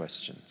these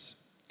questions.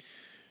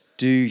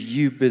 Do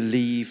you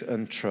believe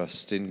and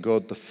trust in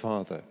God the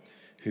Father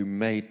who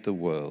made the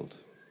world?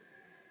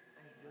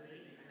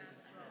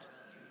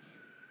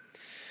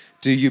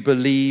 Do you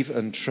believe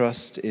and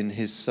trust in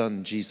his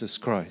Son, Jesus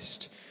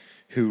Christ,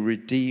 who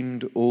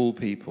redeemed all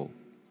people?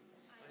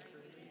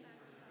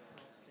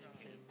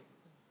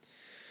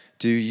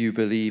 Do you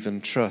believe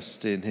and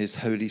trust in his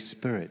Holy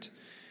Spirit,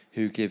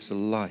 who gives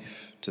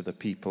life to the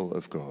people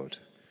of God?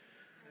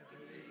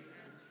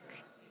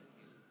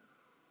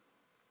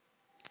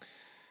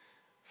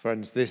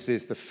 Friends, this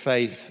is the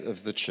faith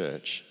of the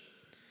church.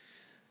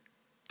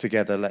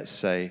 Together, let's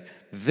say,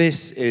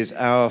 this is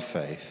our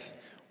faith.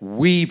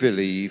 We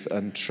believe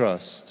and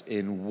trust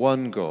in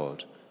one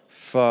God,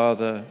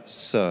 Father,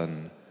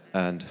 Son,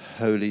 and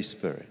Holy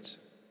Spirit.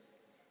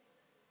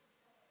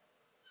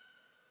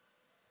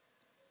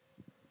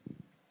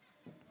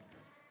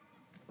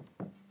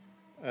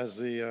 As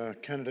the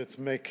candidates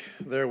make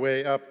their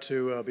way up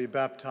to be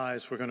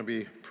baptized, we're going to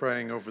be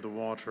praying over the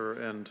water.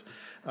 And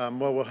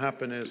what will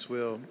happen is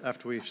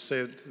after we've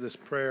said this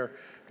prayer,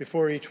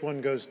 before each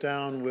one goes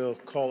down, we'll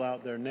call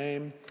out their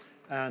name.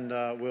 And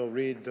we'll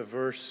read the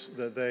verse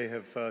that they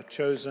have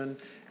chosen.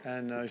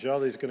 And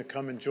Jali is going to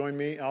come and join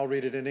me. I'll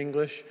read it in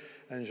English,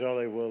 and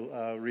Jali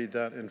will read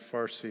that in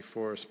Farsi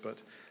for us.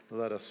 But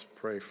let us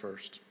pray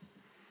first.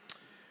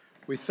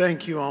 We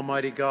thank you,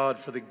 Almighty God,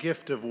 for the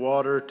gift of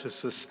water to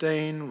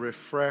sustain,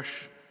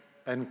 refresh,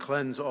 and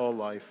cleanse all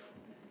life.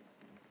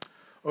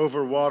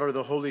 Over water,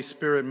 the Holy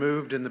Spirit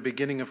moved in the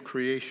beginning of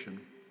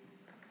creation.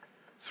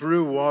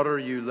 Through water,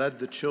 you led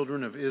the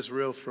children of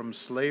Israel from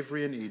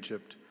slavery in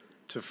Egypt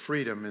to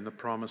freedom in the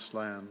promised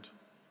land.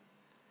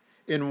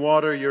 In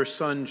water, your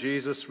Son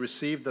Jesus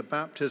received the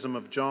baptism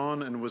of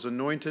John and was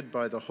anointed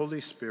by the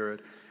Holy Spirit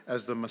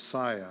as the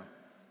Messiah,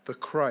 the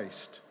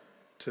Christ,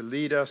 to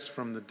lead us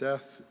from the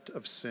death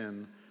of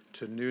sin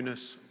to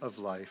newness of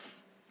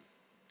life.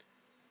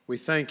 We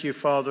thank you,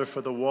 Father,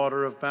 for the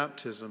water of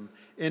baptism.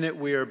 In it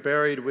we are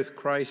buried with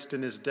Christ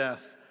in his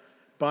death.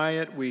 By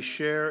it we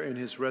share in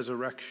his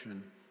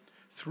resurrection.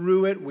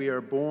 Through it we are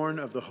born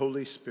of the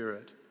Holy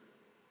Spirit.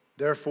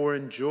 Therefore,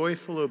 in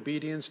joyful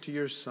obedience to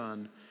your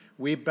Son,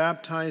 we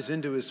baptize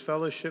into his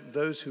fellowship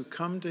those who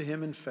come to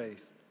him in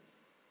faith.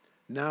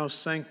 Now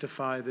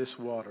sanctify this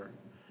water,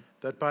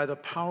 that by the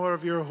power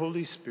of your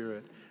Holy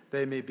Spirit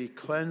they may be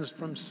cleansed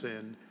from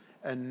sin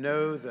and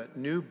know that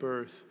new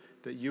birth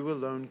that you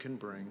alone can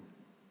bring.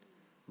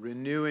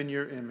 Renewed in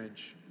your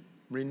image,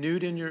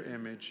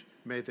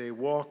 may they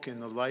walk in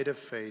the light of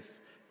faith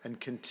and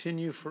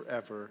continue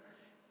forever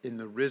in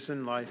the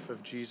risen life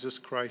of Jesus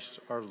Christ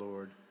our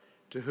Lord.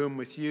 to whom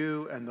with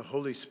you and the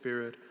Holy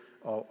Spirit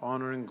all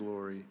honor and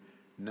glory,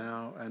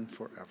 now and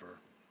forever.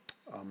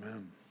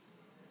 Amen.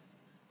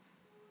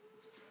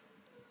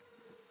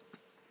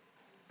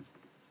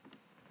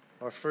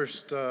 Our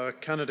first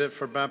candidate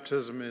for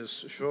baptism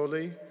is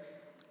Jolie,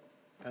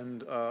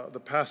 and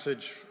the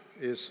passage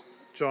is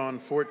John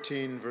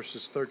 14,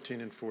 verses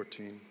 13 and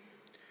 14.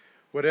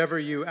 Whatever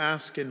you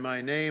ask in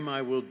my name,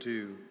 I will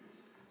do,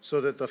 so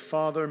that the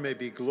Father may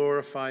be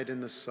glorified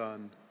in the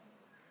Son.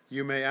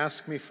 You may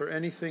ask me for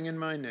anything in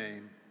my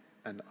name,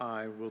 and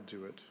I will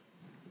do it.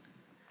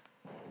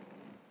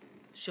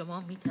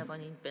 شما می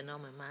توانید به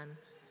نام من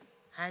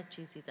هر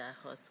چیزی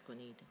درخواست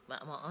کنید و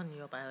اما آن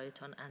را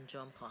برایتان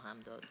انجام خواهم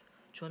داد،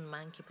 چون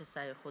من که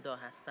پسر خدا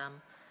هستم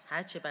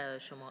هر چه برای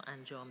شما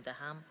انجام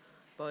دهم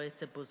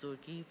باعث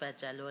بزرگی و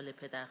جلال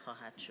پدر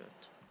خواهد شد.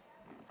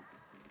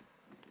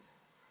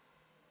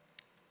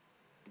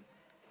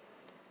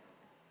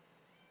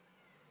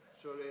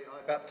 Surely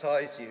I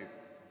baptize you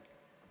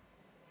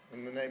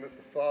in the name of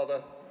the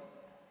Father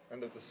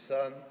and of the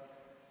Son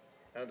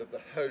and of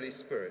the Holy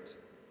Spirit.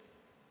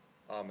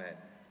 Amen.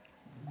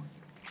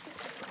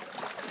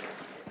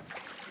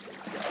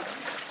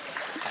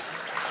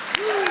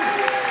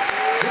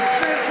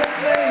 This is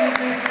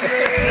amazing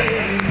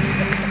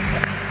grace.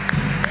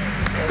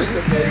 That's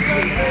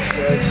amazing.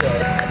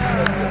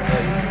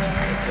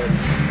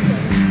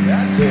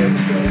 That you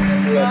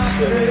Bless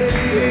your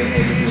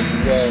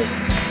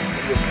name.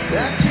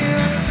 that you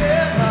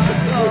never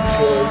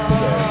thought.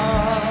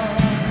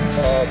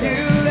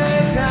 You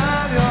laid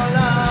down your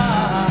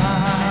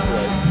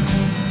life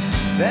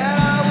that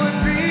I would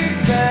be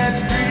set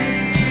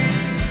free.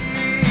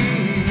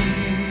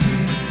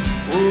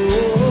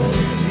 Oh,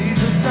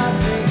 Jesus, I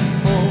thank you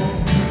for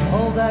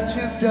all that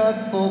you've done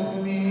for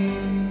me.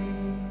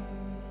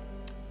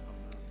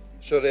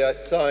 Surely I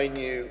sign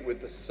you with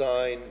the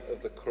sign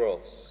of the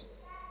cross.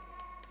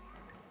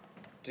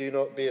 Do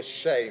not be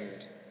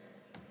ashamed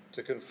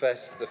to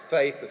confess the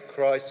faith of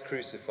Christ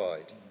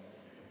crucified.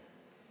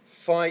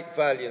 Fight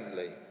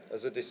valiantly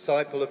as a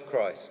disciple of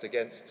Christ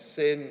against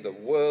sin, the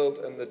world,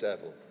 and the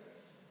devil,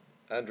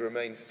 and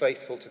remain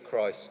faithful to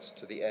Christ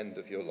to the end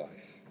of your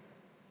life.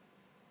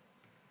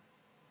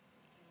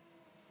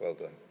 Well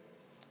done.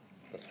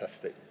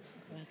 Fantastic.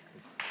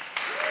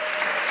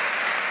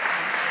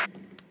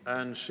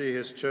 And she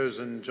has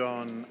chosen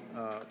John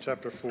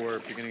chapter 4,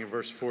 beginning of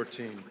verse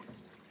 14.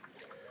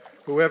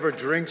 Whoever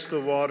drinks the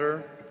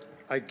water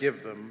I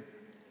give them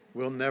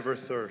will never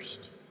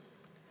thirst.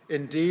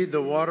 Indeed,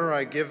 the water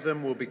I give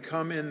them will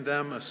become in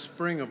them a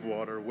spring of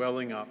water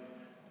welling up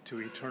to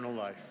eternal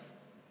life.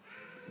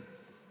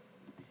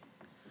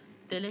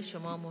 دل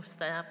شما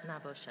مضطرب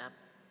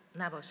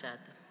نباشد.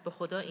 به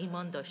خدا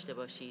ایمان داشته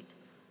باشید.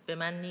 به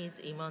من نیز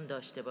ایمان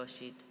داشته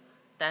باشید.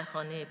 در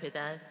خانه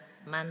پدر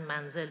من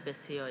منزل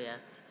بسیاری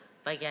است.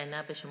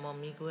 وگرنه به شما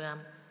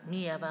میگویم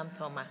میروم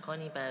تا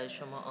مکانی برای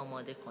شما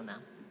آماده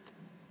کنم.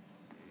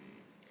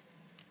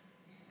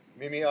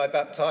 Mimi, I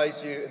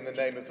baptize you in the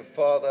name of the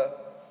Father,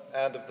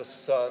 and of the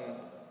Son,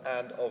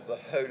 and of the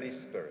Holy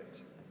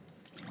Spirit.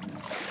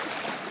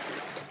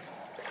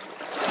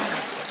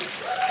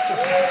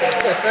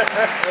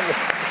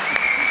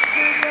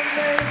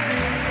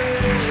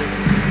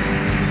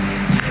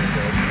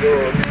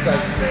 Lord,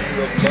 thank you for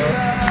your love.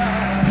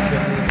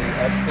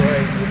 I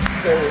pray with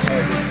full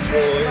of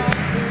joy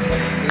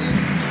and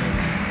peace.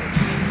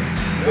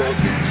 Lord,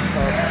 you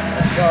come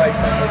and guide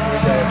her every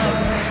day of her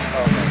life.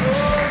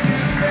 Amen.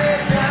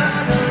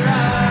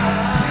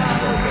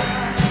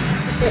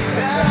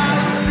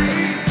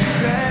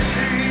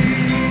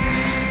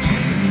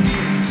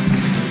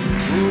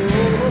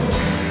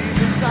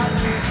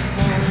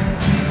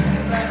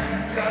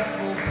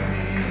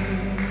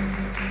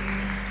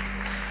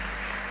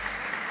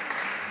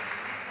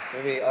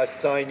 Mimi, I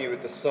sign you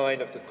with the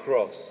sign of the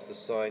cross, the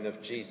sign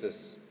of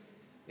Jesus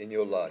in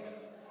your life.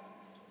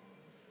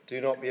 Do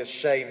not be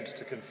ashamed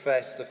to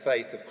confess the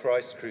faith of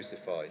Christ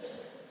crucified.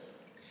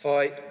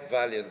 Fight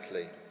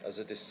valiantly as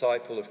a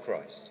disciple of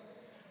Christ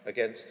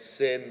against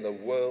sin, the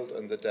world,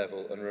 and the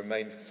devil, and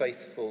remain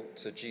faithful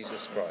to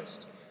Jesus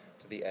Christ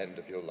to the end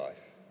of your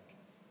life.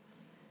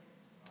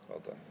 Well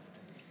done.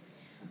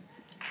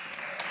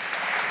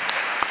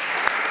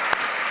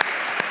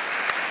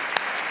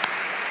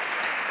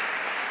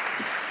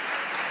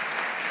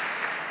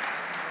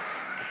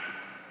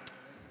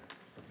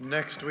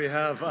 Next we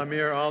have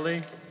Amir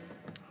Ali,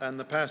 and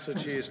the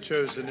passage he has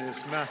chosen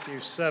is Matthew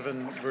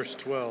 7, verse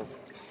 12.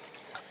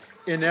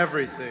 In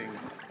everything,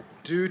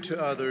 do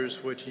to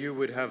others what you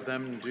would have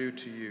them do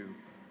to you,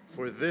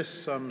 for this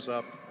sums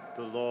up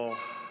the law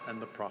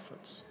and the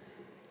prophets.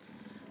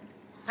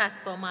 پس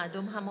با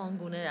مردم همان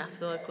گونه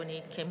رفتار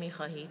کنید که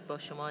می‌خواهید با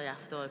شما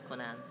رفتار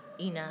کنند.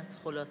 این است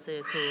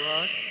خلاصه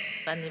تورات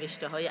و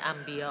نوشته‌های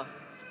انبیا.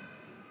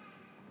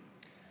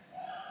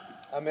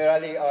 Amir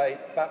Ali, I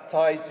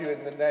baptize you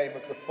in the name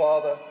of the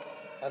Father,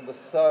 and the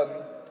Son,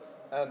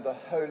 and the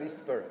Holy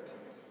Spirit.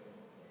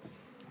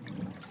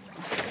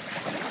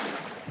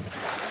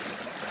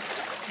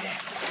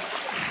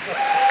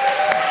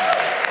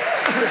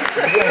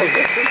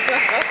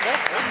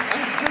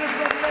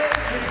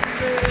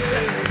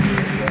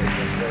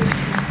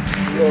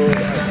 Lord,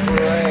 I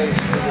pray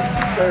for your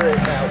Spirit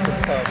now to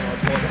come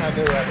upon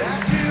Amorelli.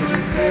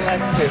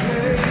 Bless him,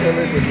 fill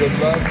him with your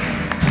love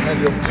and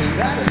your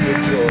peace and your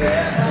joy.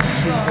 In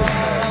Jesus'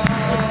 name,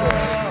 I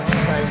pray.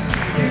 Thank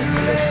you for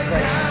your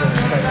faithful,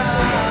 faithful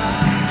love.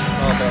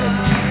 Amen.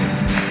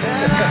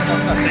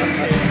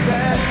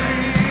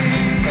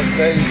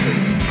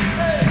 Amazing.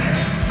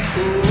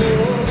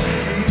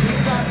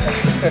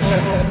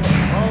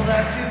 All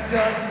that you've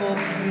done for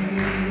me.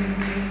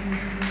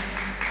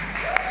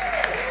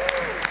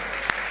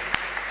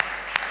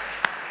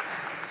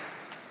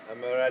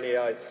 Amorelli,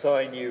 I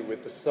sign you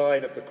with the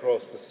sign of the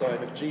cross, the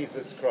sign of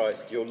Jesus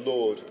Christ, your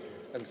Lord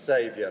and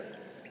Saviour.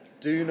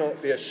 Do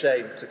not be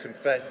ashamed to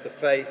confess the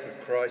faith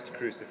of Christ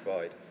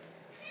crucified.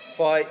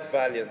 Fight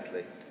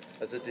valiantly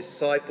as a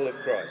disciple of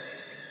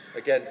Christ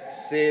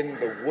against sin,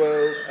 the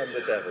world and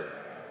the devil,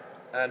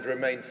 and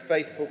remain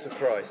faithful to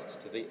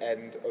Christ to the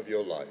end of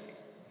your life.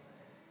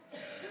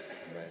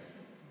 Amen.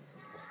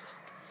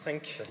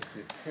 Thank you.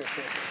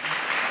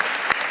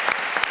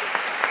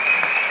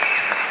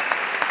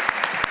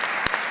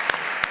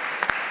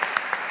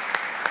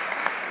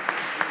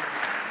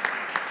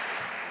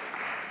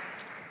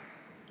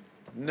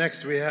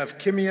 Next we have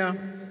Kimia,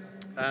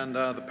 and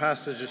the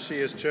passage that she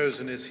has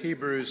chosen is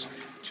Hebrews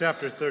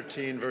chapter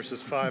 13,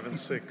 verses 5 and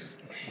 6.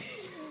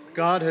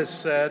 God has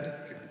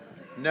said,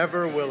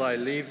 "Never will I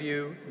leave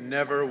you,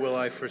 never will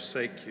I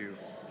forsake you."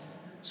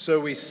 So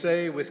we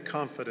say with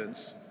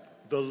confidence,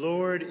 "The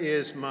Lord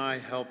is my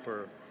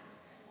helper.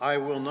 I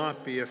will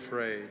not be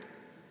afraid.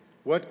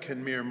 What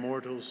can mere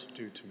mortals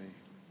do to me?"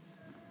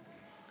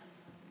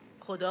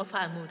 خدا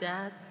فرموده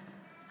است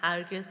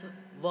هرگز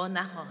وا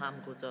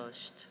نخواهم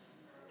گذاشت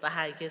و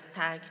هرگز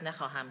ترک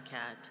نخواهم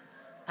کرد.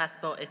 پس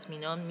با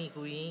اطمینان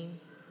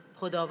میگوییم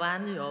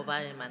خداوند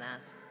یاور من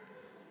است.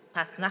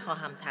 پس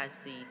نخواهم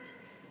ترسید.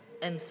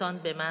 انسان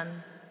به من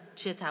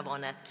چه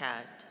تواند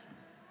کرد؟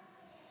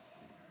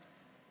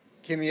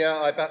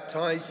 Kimia, I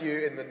baptize you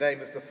in the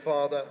name of the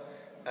Father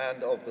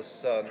and of the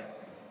Son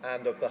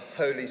and of the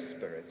Holy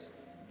Spirit.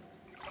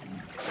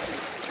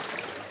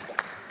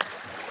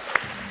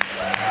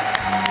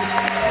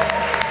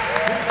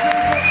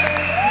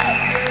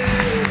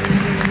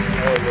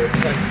 Oh Lord,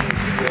 thank you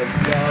for your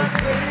love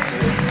and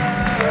your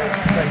great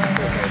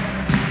faithfulness.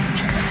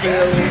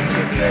 Fill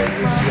Kimia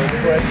with your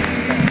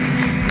presence now,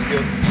 with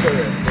your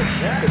Spirit, that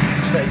she can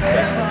stay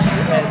faithful to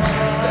the end of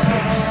the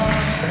day.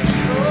 Thank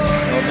you, Lord.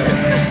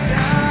 Amen.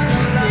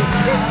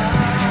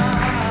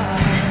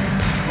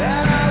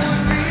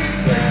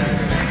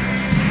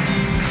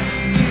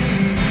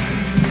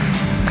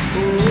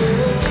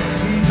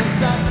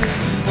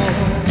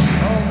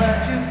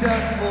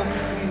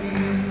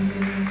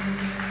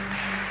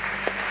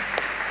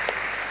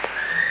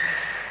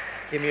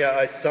 Kimia,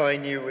 I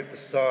sign you with the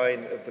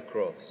sign of the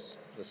cross,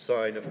 the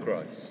sign of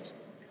Christ.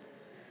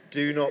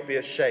 Do not be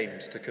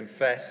ashamed to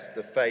confess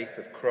the faith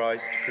of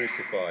Christ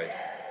crucified.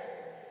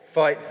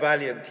 Fight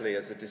valiantly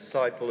as a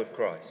disciple of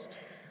Christ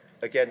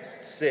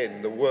against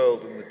sin, the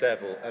world and the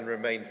devil, and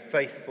remain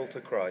faithful to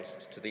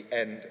Christ to the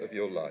end of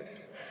your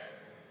life.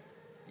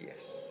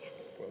 Yes.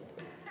 Well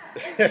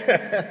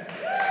done.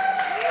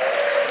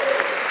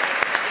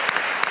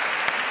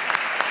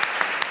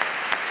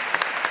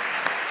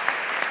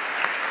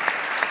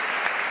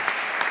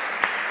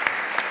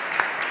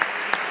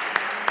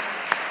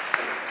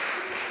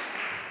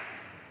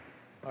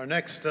 Our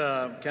next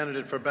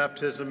candidate for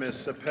baptism is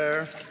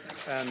Seper,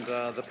 and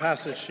the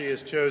passage she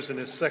has chosen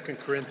is 2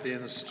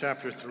 Corinthians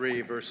chapter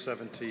 3, verse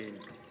 17.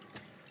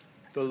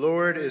 The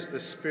Lord is the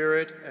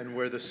Spirit, and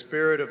where the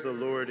Spirit of the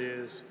Lord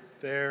is,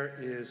 there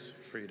is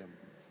freedom.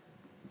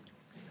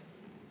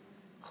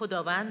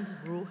 خداوند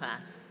روح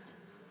است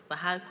و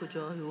هر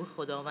کجا روح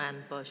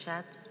خداوند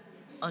باشد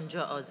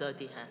آنجا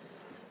آزادی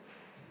هست.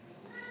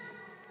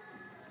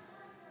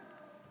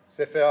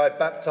 Sefer, I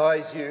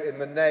baptize you in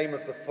the name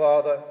of the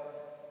Father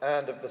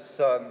and of the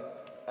Son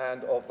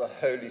and of the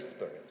Holy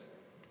Spirit.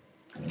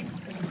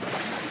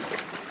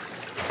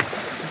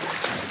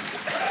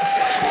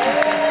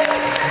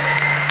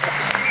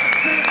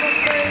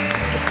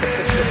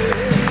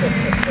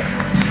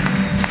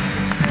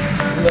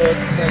 Lord,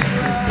 thank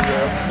you for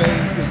your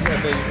amazing,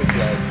 amazing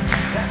love.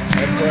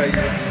 I pray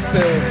you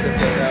fill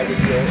Sefer now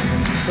with your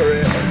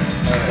Spirit and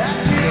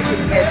give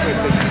him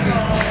everything he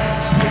needs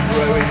to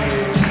grow in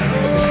you and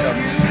to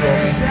become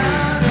strong in you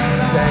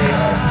day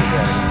after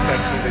day.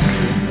 Thank you that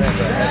you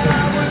never ever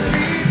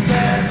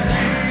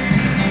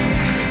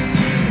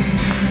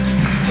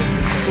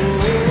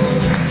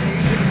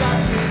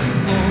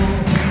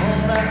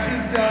All that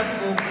you've done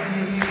for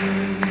me.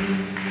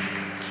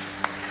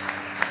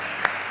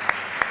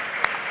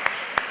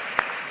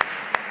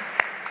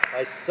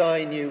 I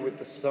sign you with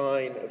the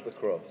sign of the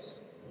cross,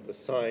 the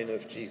sign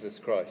of Jesus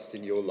Christ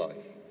in your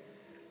life.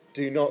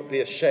 Do not be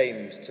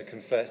ashamed to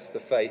confess the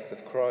faith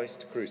of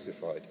Christ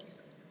crucified.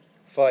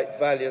 Fight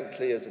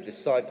valiantly as a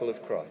disciple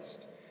of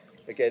Christ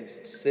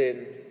against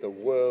sin, the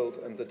world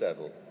and the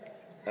devil,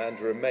 and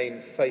remain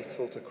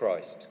faithful to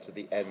Christ to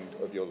the end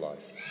of your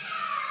life.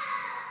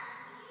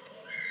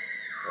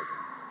 Well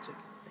done.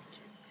 Cheers. Thank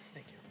you.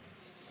 Thank you.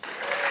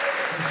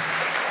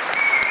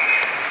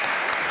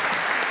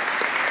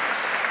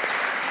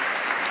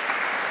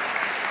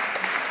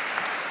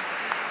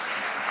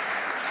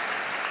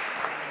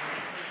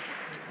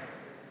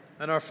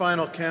 And our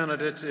final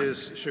candidate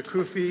is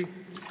Shakufi,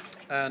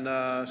 and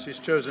she's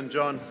chosen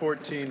John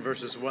 14,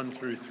 verses 1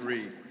 through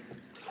 3.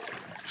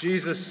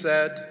 Jesus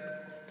said,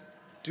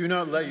 "Do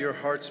not let your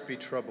hearts be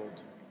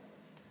troubled.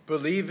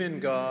 Believe in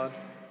God,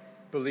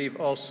 believe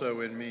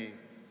also in me.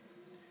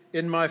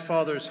 In my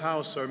Father's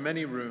house are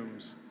many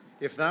rooms.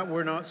 If that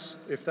were not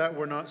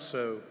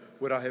so,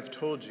 would I have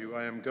told you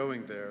I am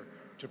going there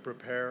to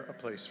prepare a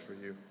place for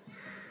you."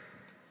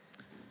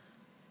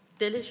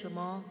 دل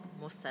شما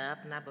مضطرب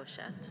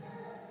نباشد.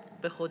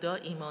 به خدا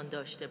ایمان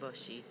داشته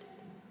باشید.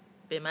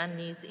 به من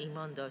نیز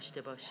ایمان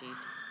داشته باشید.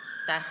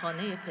 در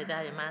خانه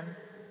پدر من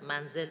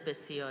منزل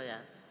بسیار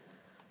است.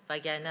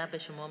 وگرنه به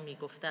شما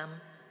میگفتم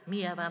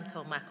میروم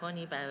تا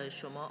مکانی برای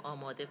شما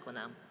آماده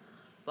کنم.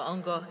 و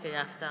آنگاه که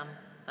رفتم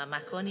و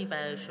مکانی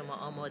برای شما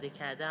آماده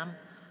کردم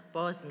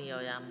باز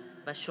میایم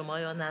و شما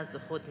را نزد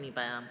خود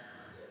میبرم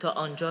تا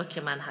آنجا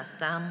که من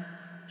هستم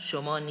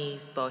شما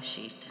نیز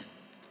باشید.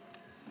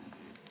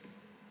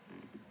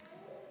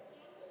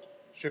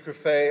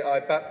 Shukrufe, I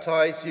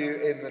baptize you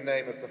in the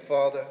name of the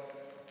Father,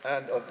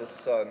 and of the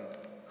Son,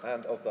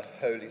 and of the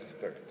Holy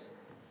Spirit.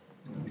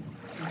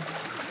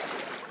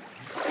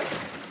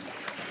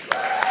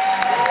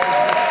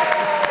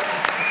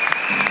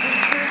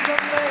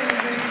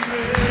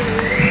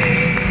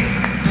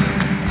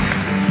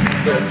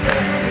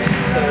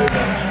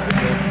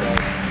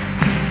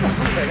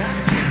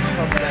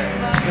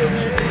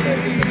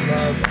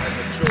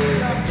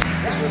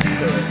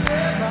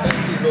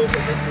 Lord,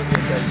 that this will be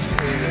a day you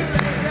always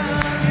remember.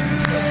 Thank you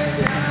that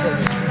you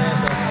promise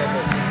never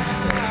ever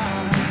to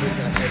leave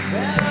us with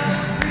that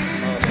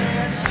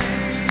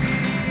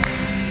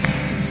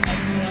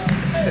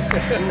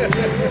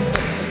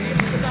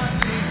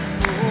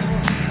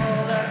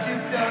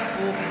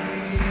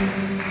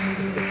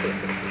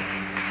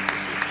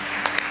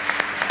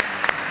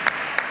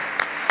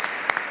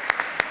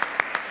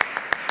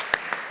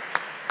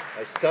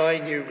I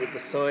sign you with the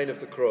sign of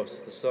the cross,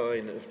 the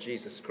sign of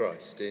Jesus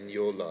Christ in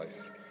your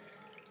life.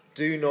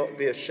 Do not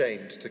be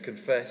ashamed to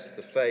confess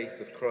the faith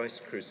of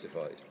Christ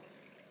crucified.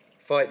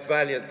 Fight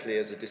valiantly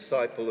as a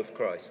disciple of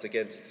Christ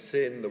against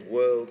sin, the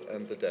world,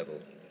 and the devil,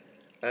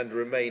 and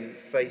remain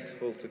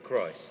faithful to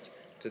Christ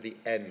to the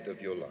end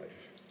of your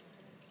life.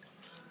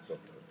 Well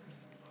done.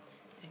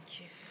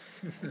 Thank you.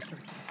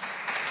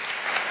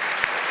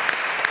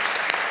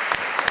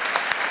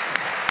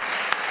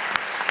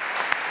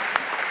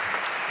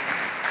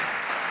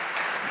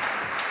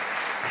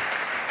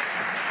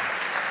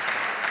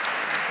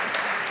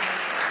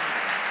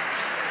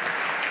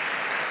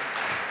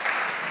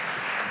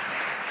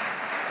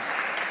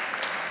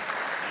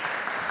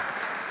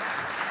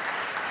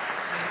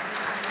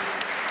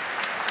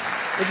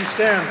 Would you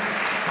stand?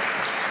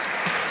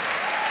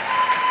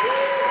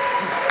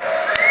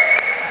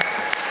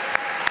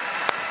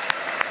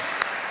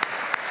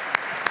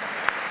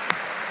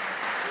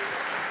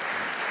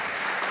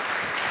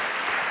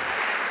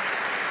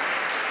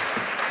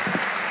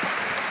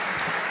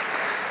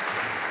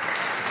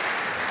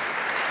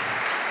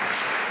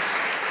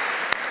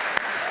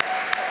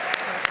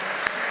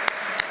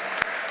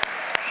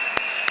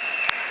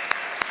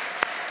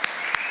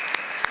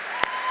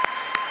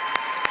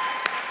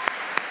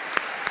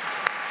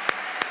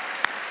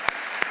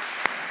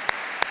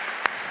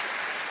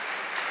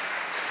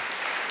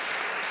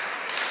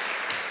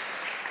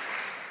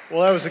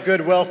 Well, that was a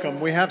good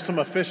welcome. We have some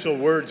official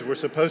words we're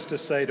supposed to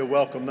say to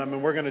welcome them,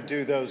 and we're going to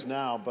do those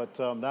now, but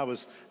that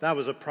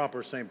was a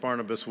proper St.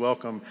 Barnabas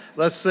welcome.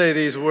 Let's say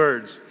these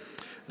words.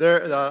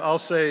 I'll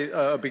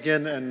say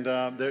begin, and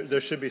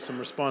there should be some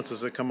responses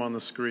that come on the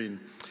screen.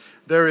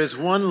 There is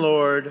one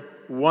Lord,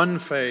 one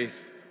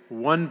faith,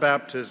 one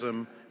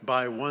baptism,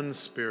 by one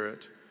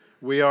Spirit.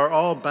 We are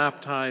all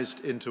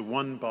baptized into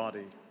one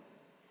body.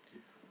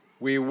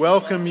 We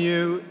welcome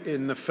you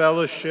in the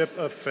fellowship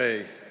of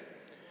faith.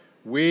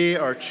 We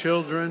are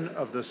children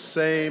of the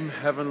same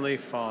Heavenly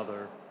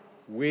Father.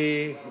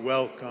 We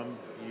welcome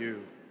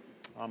you.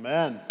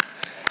 Amen.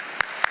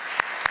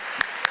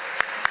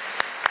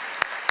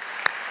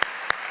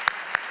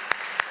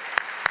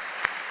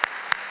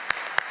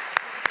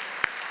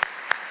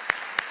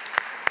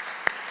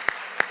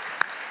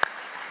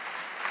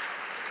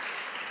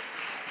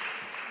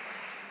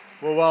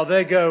 Well, while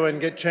they go and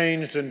get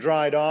changed and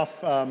dried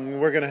off,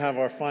 we're going to have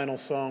our final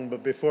song.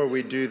 But before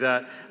we do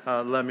that,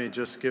 let me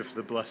just give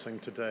the blessing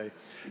today.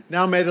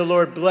 Now may the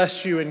Lord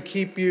bless you and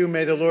keep you.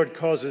 May the Lord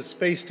cause his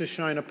face to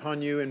shine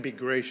upon you and be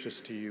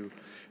gracious to you.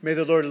 May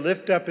the Lord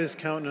lift up his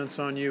countenance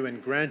on you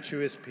and grant you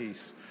his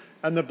peace.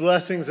 And the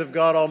blessings of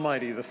God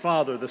Almighty, the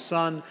Father, the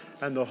Son,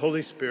 and the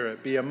Holy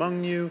Spirit be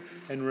among you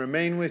and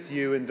remain with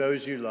you and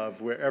those you love,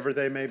 wherever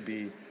they may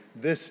be,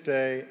 this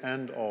day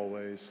and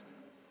always.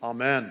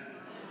 Amen.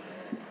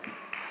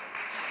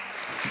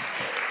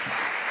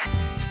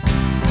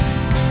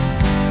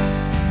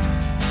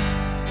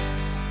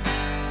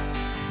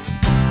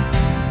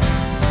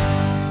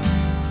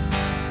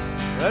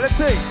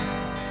 Sing.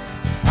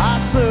 I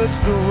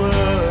searched the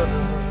world,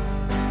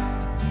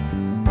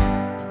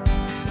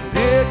 but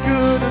it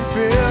couldn't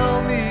fill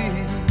me.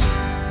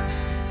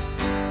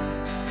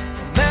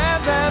 A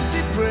man's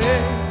empty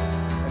praise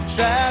and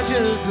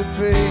treasures that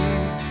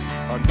fade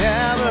are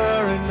never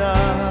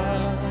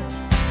enough.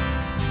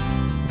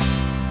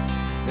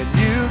 Then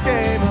you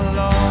came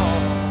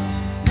along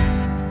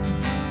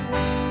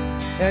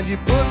and you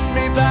put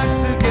me back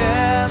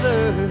together,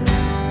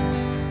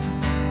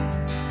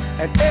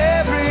 and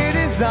every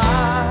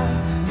desire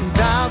is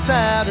now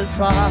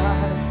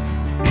satisfied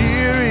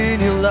here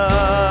in your love.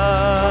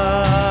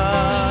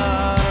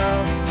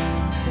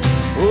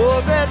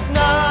 Oh, there's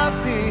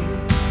nothing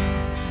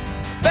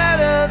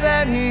better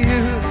than you.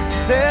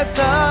 There's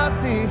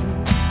nothing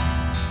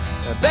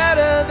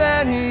better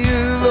than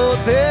you, Lord.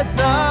 There's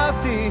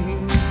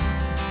nothing,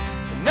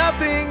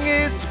 nothing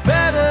is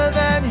better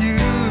than you.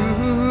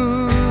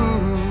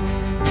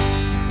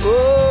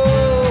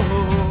 Oh,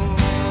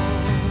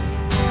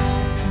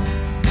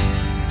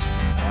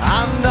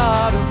 I'm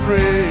not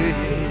afraid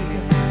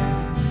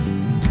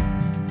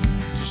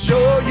to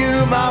show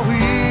you my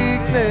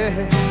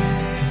weakness,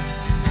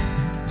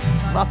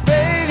 my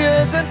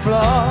failures and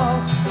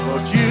flaws.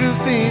 Lord, you've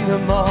seen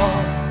them all,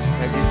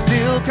 and you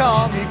still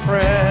call me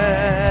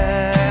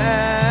friend.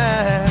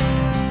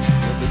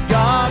 You're the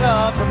God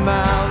of the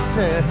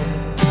mountain,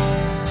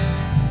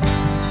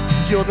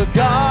 you're the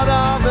God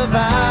of the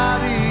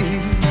valley,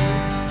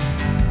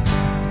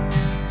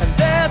 and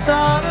there's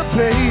not a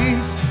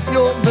place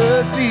your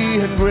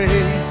mercy and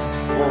grace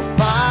won't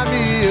find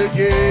me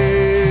again.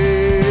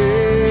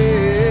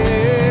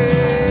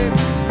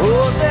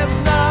 Oh, there's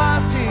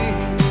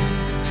nothing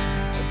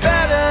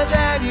better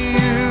than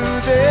you.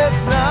 There's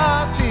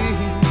nothing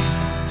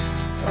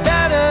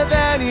better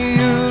than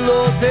you,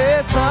 Lord.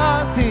 There's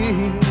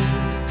nothing,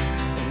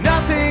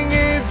 nothing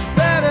is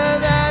better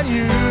than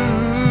you.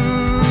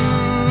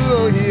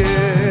 Oh,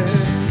 yeah.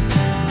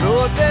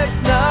 Lord, there's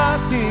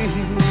nothing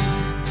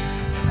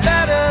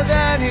better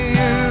than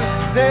you.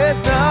 There's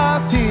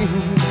nothing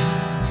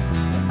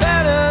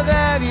better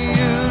than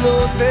you,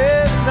 Lord.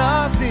 There's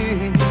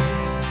nothing,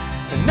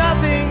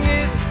 nothing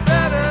is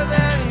better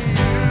than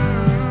you.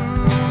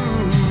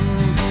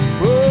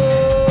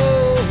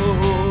 Oh,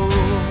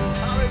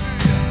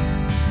 hallelujah.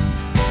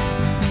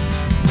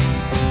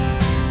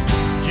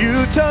 You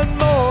turn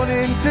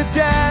mourning to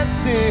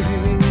dancing,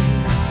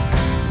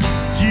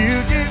 you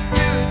give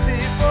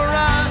beauty for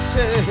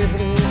ashes.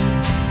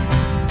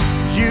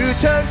 You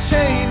turn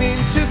shame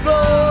into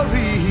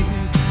glory.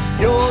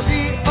 You're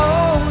the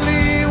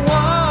only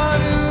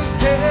one who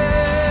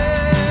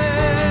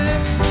can.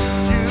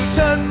 You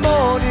turn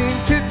mourning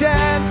to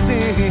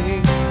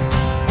dancing.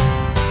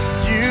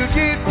 You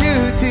give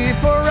beauty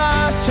for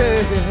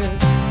ashes.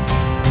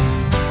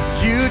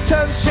 You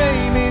turn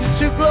shame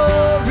into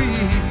glory.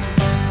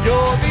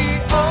 You're the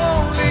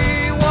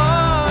only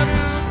one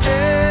who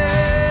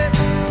can.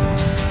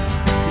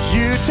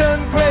 You turn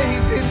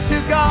graves into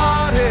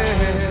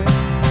gardens.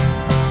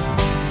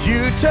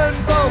 You turn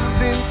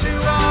bones into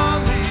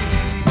armies.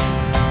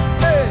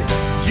 Hey.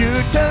 You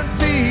turn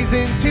seas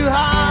into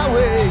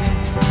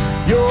highways.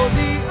 You're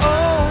the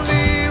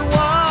only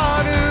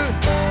one who.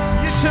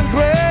 You turn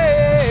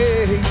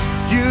graves.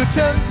 You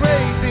turn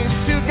graves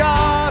into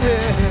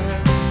gardens.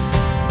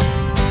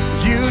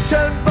 You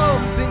turn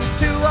bones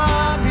into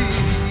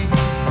armies.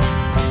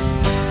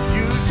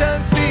 You turn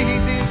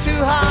seas into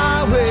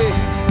highways.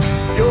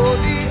 You're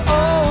the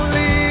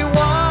only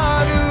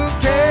one who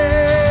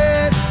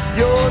can.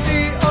 You're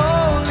the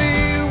only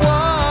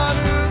one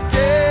who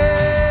can.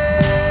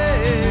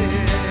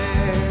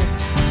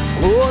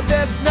 Oh,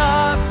 there's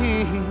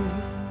nothing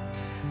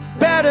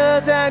better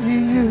than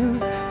you.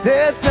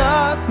 There's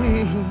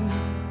nothing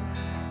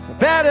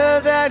better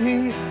than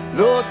you.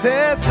 Lord,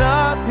 there's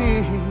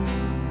nothing,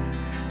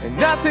 and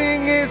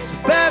nothing is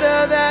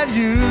better than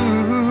you.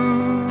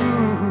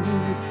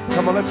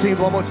 Come on, let's sing it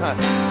one more time.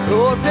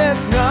 Lord,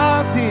 there's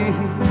nothing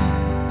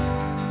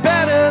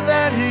better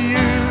than you.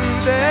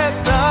 There's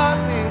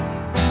nothing.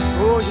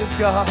 Oh, yes,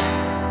 God.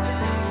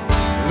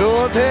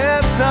 Lord,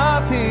 there's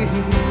nothing,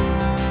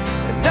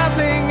 and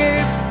nothing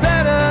is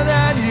better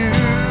than you.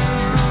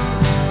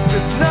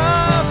 There's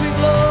nothing,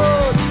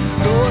 Lord.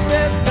 Lord,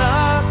 there's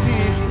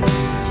nothing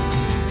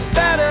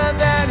better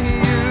than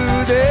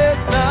you.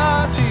 There's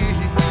nothing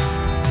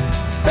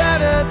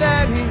better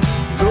than you.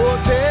 Lord,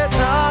 there's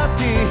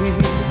nothing,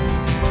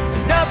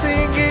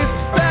 nothing is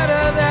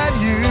better than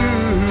you.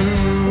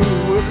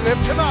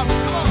 Lift him up,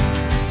 come on.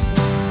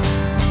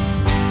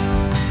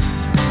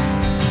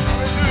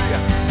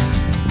 Hallelujah.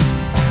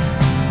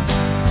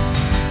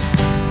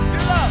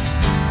 Give up.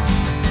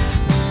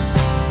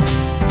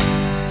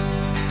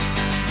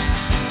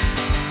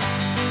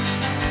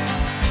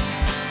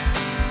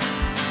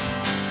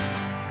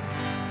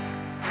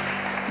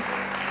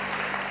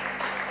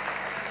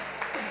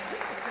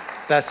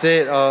 That's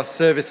it. Our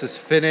service is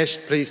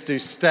finished. Please do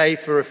stay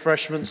for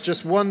refreshments.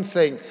 Just one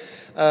thing.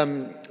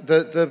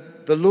 The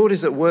the Lord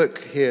is at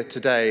work here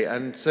today.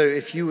 And so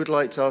if you would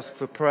like to ask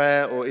for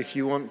prayer, or if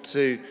you want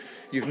to,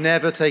 you've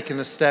never taken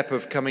a step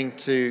of coming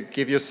to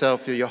give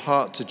yourself, your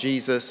heart to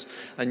Jesus,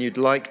 and you'd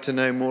like to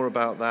know more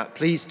about that,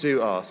 please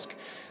do ask.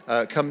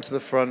 Come to the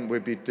front.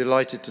 We'd be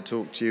delighted to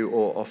talk to you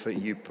or offer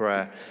you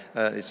prayer.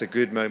 It's a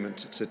good moment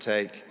to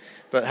take.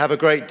 But have a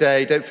great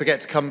day. Don't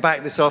forget to come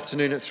back this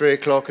afternoon at 3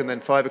 o'clock and then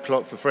 5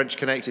 o'clock for French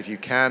Connect if you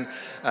can,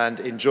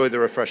 and enjoy the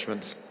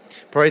refreshments.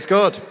 Praise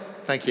God.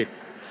 Thank you.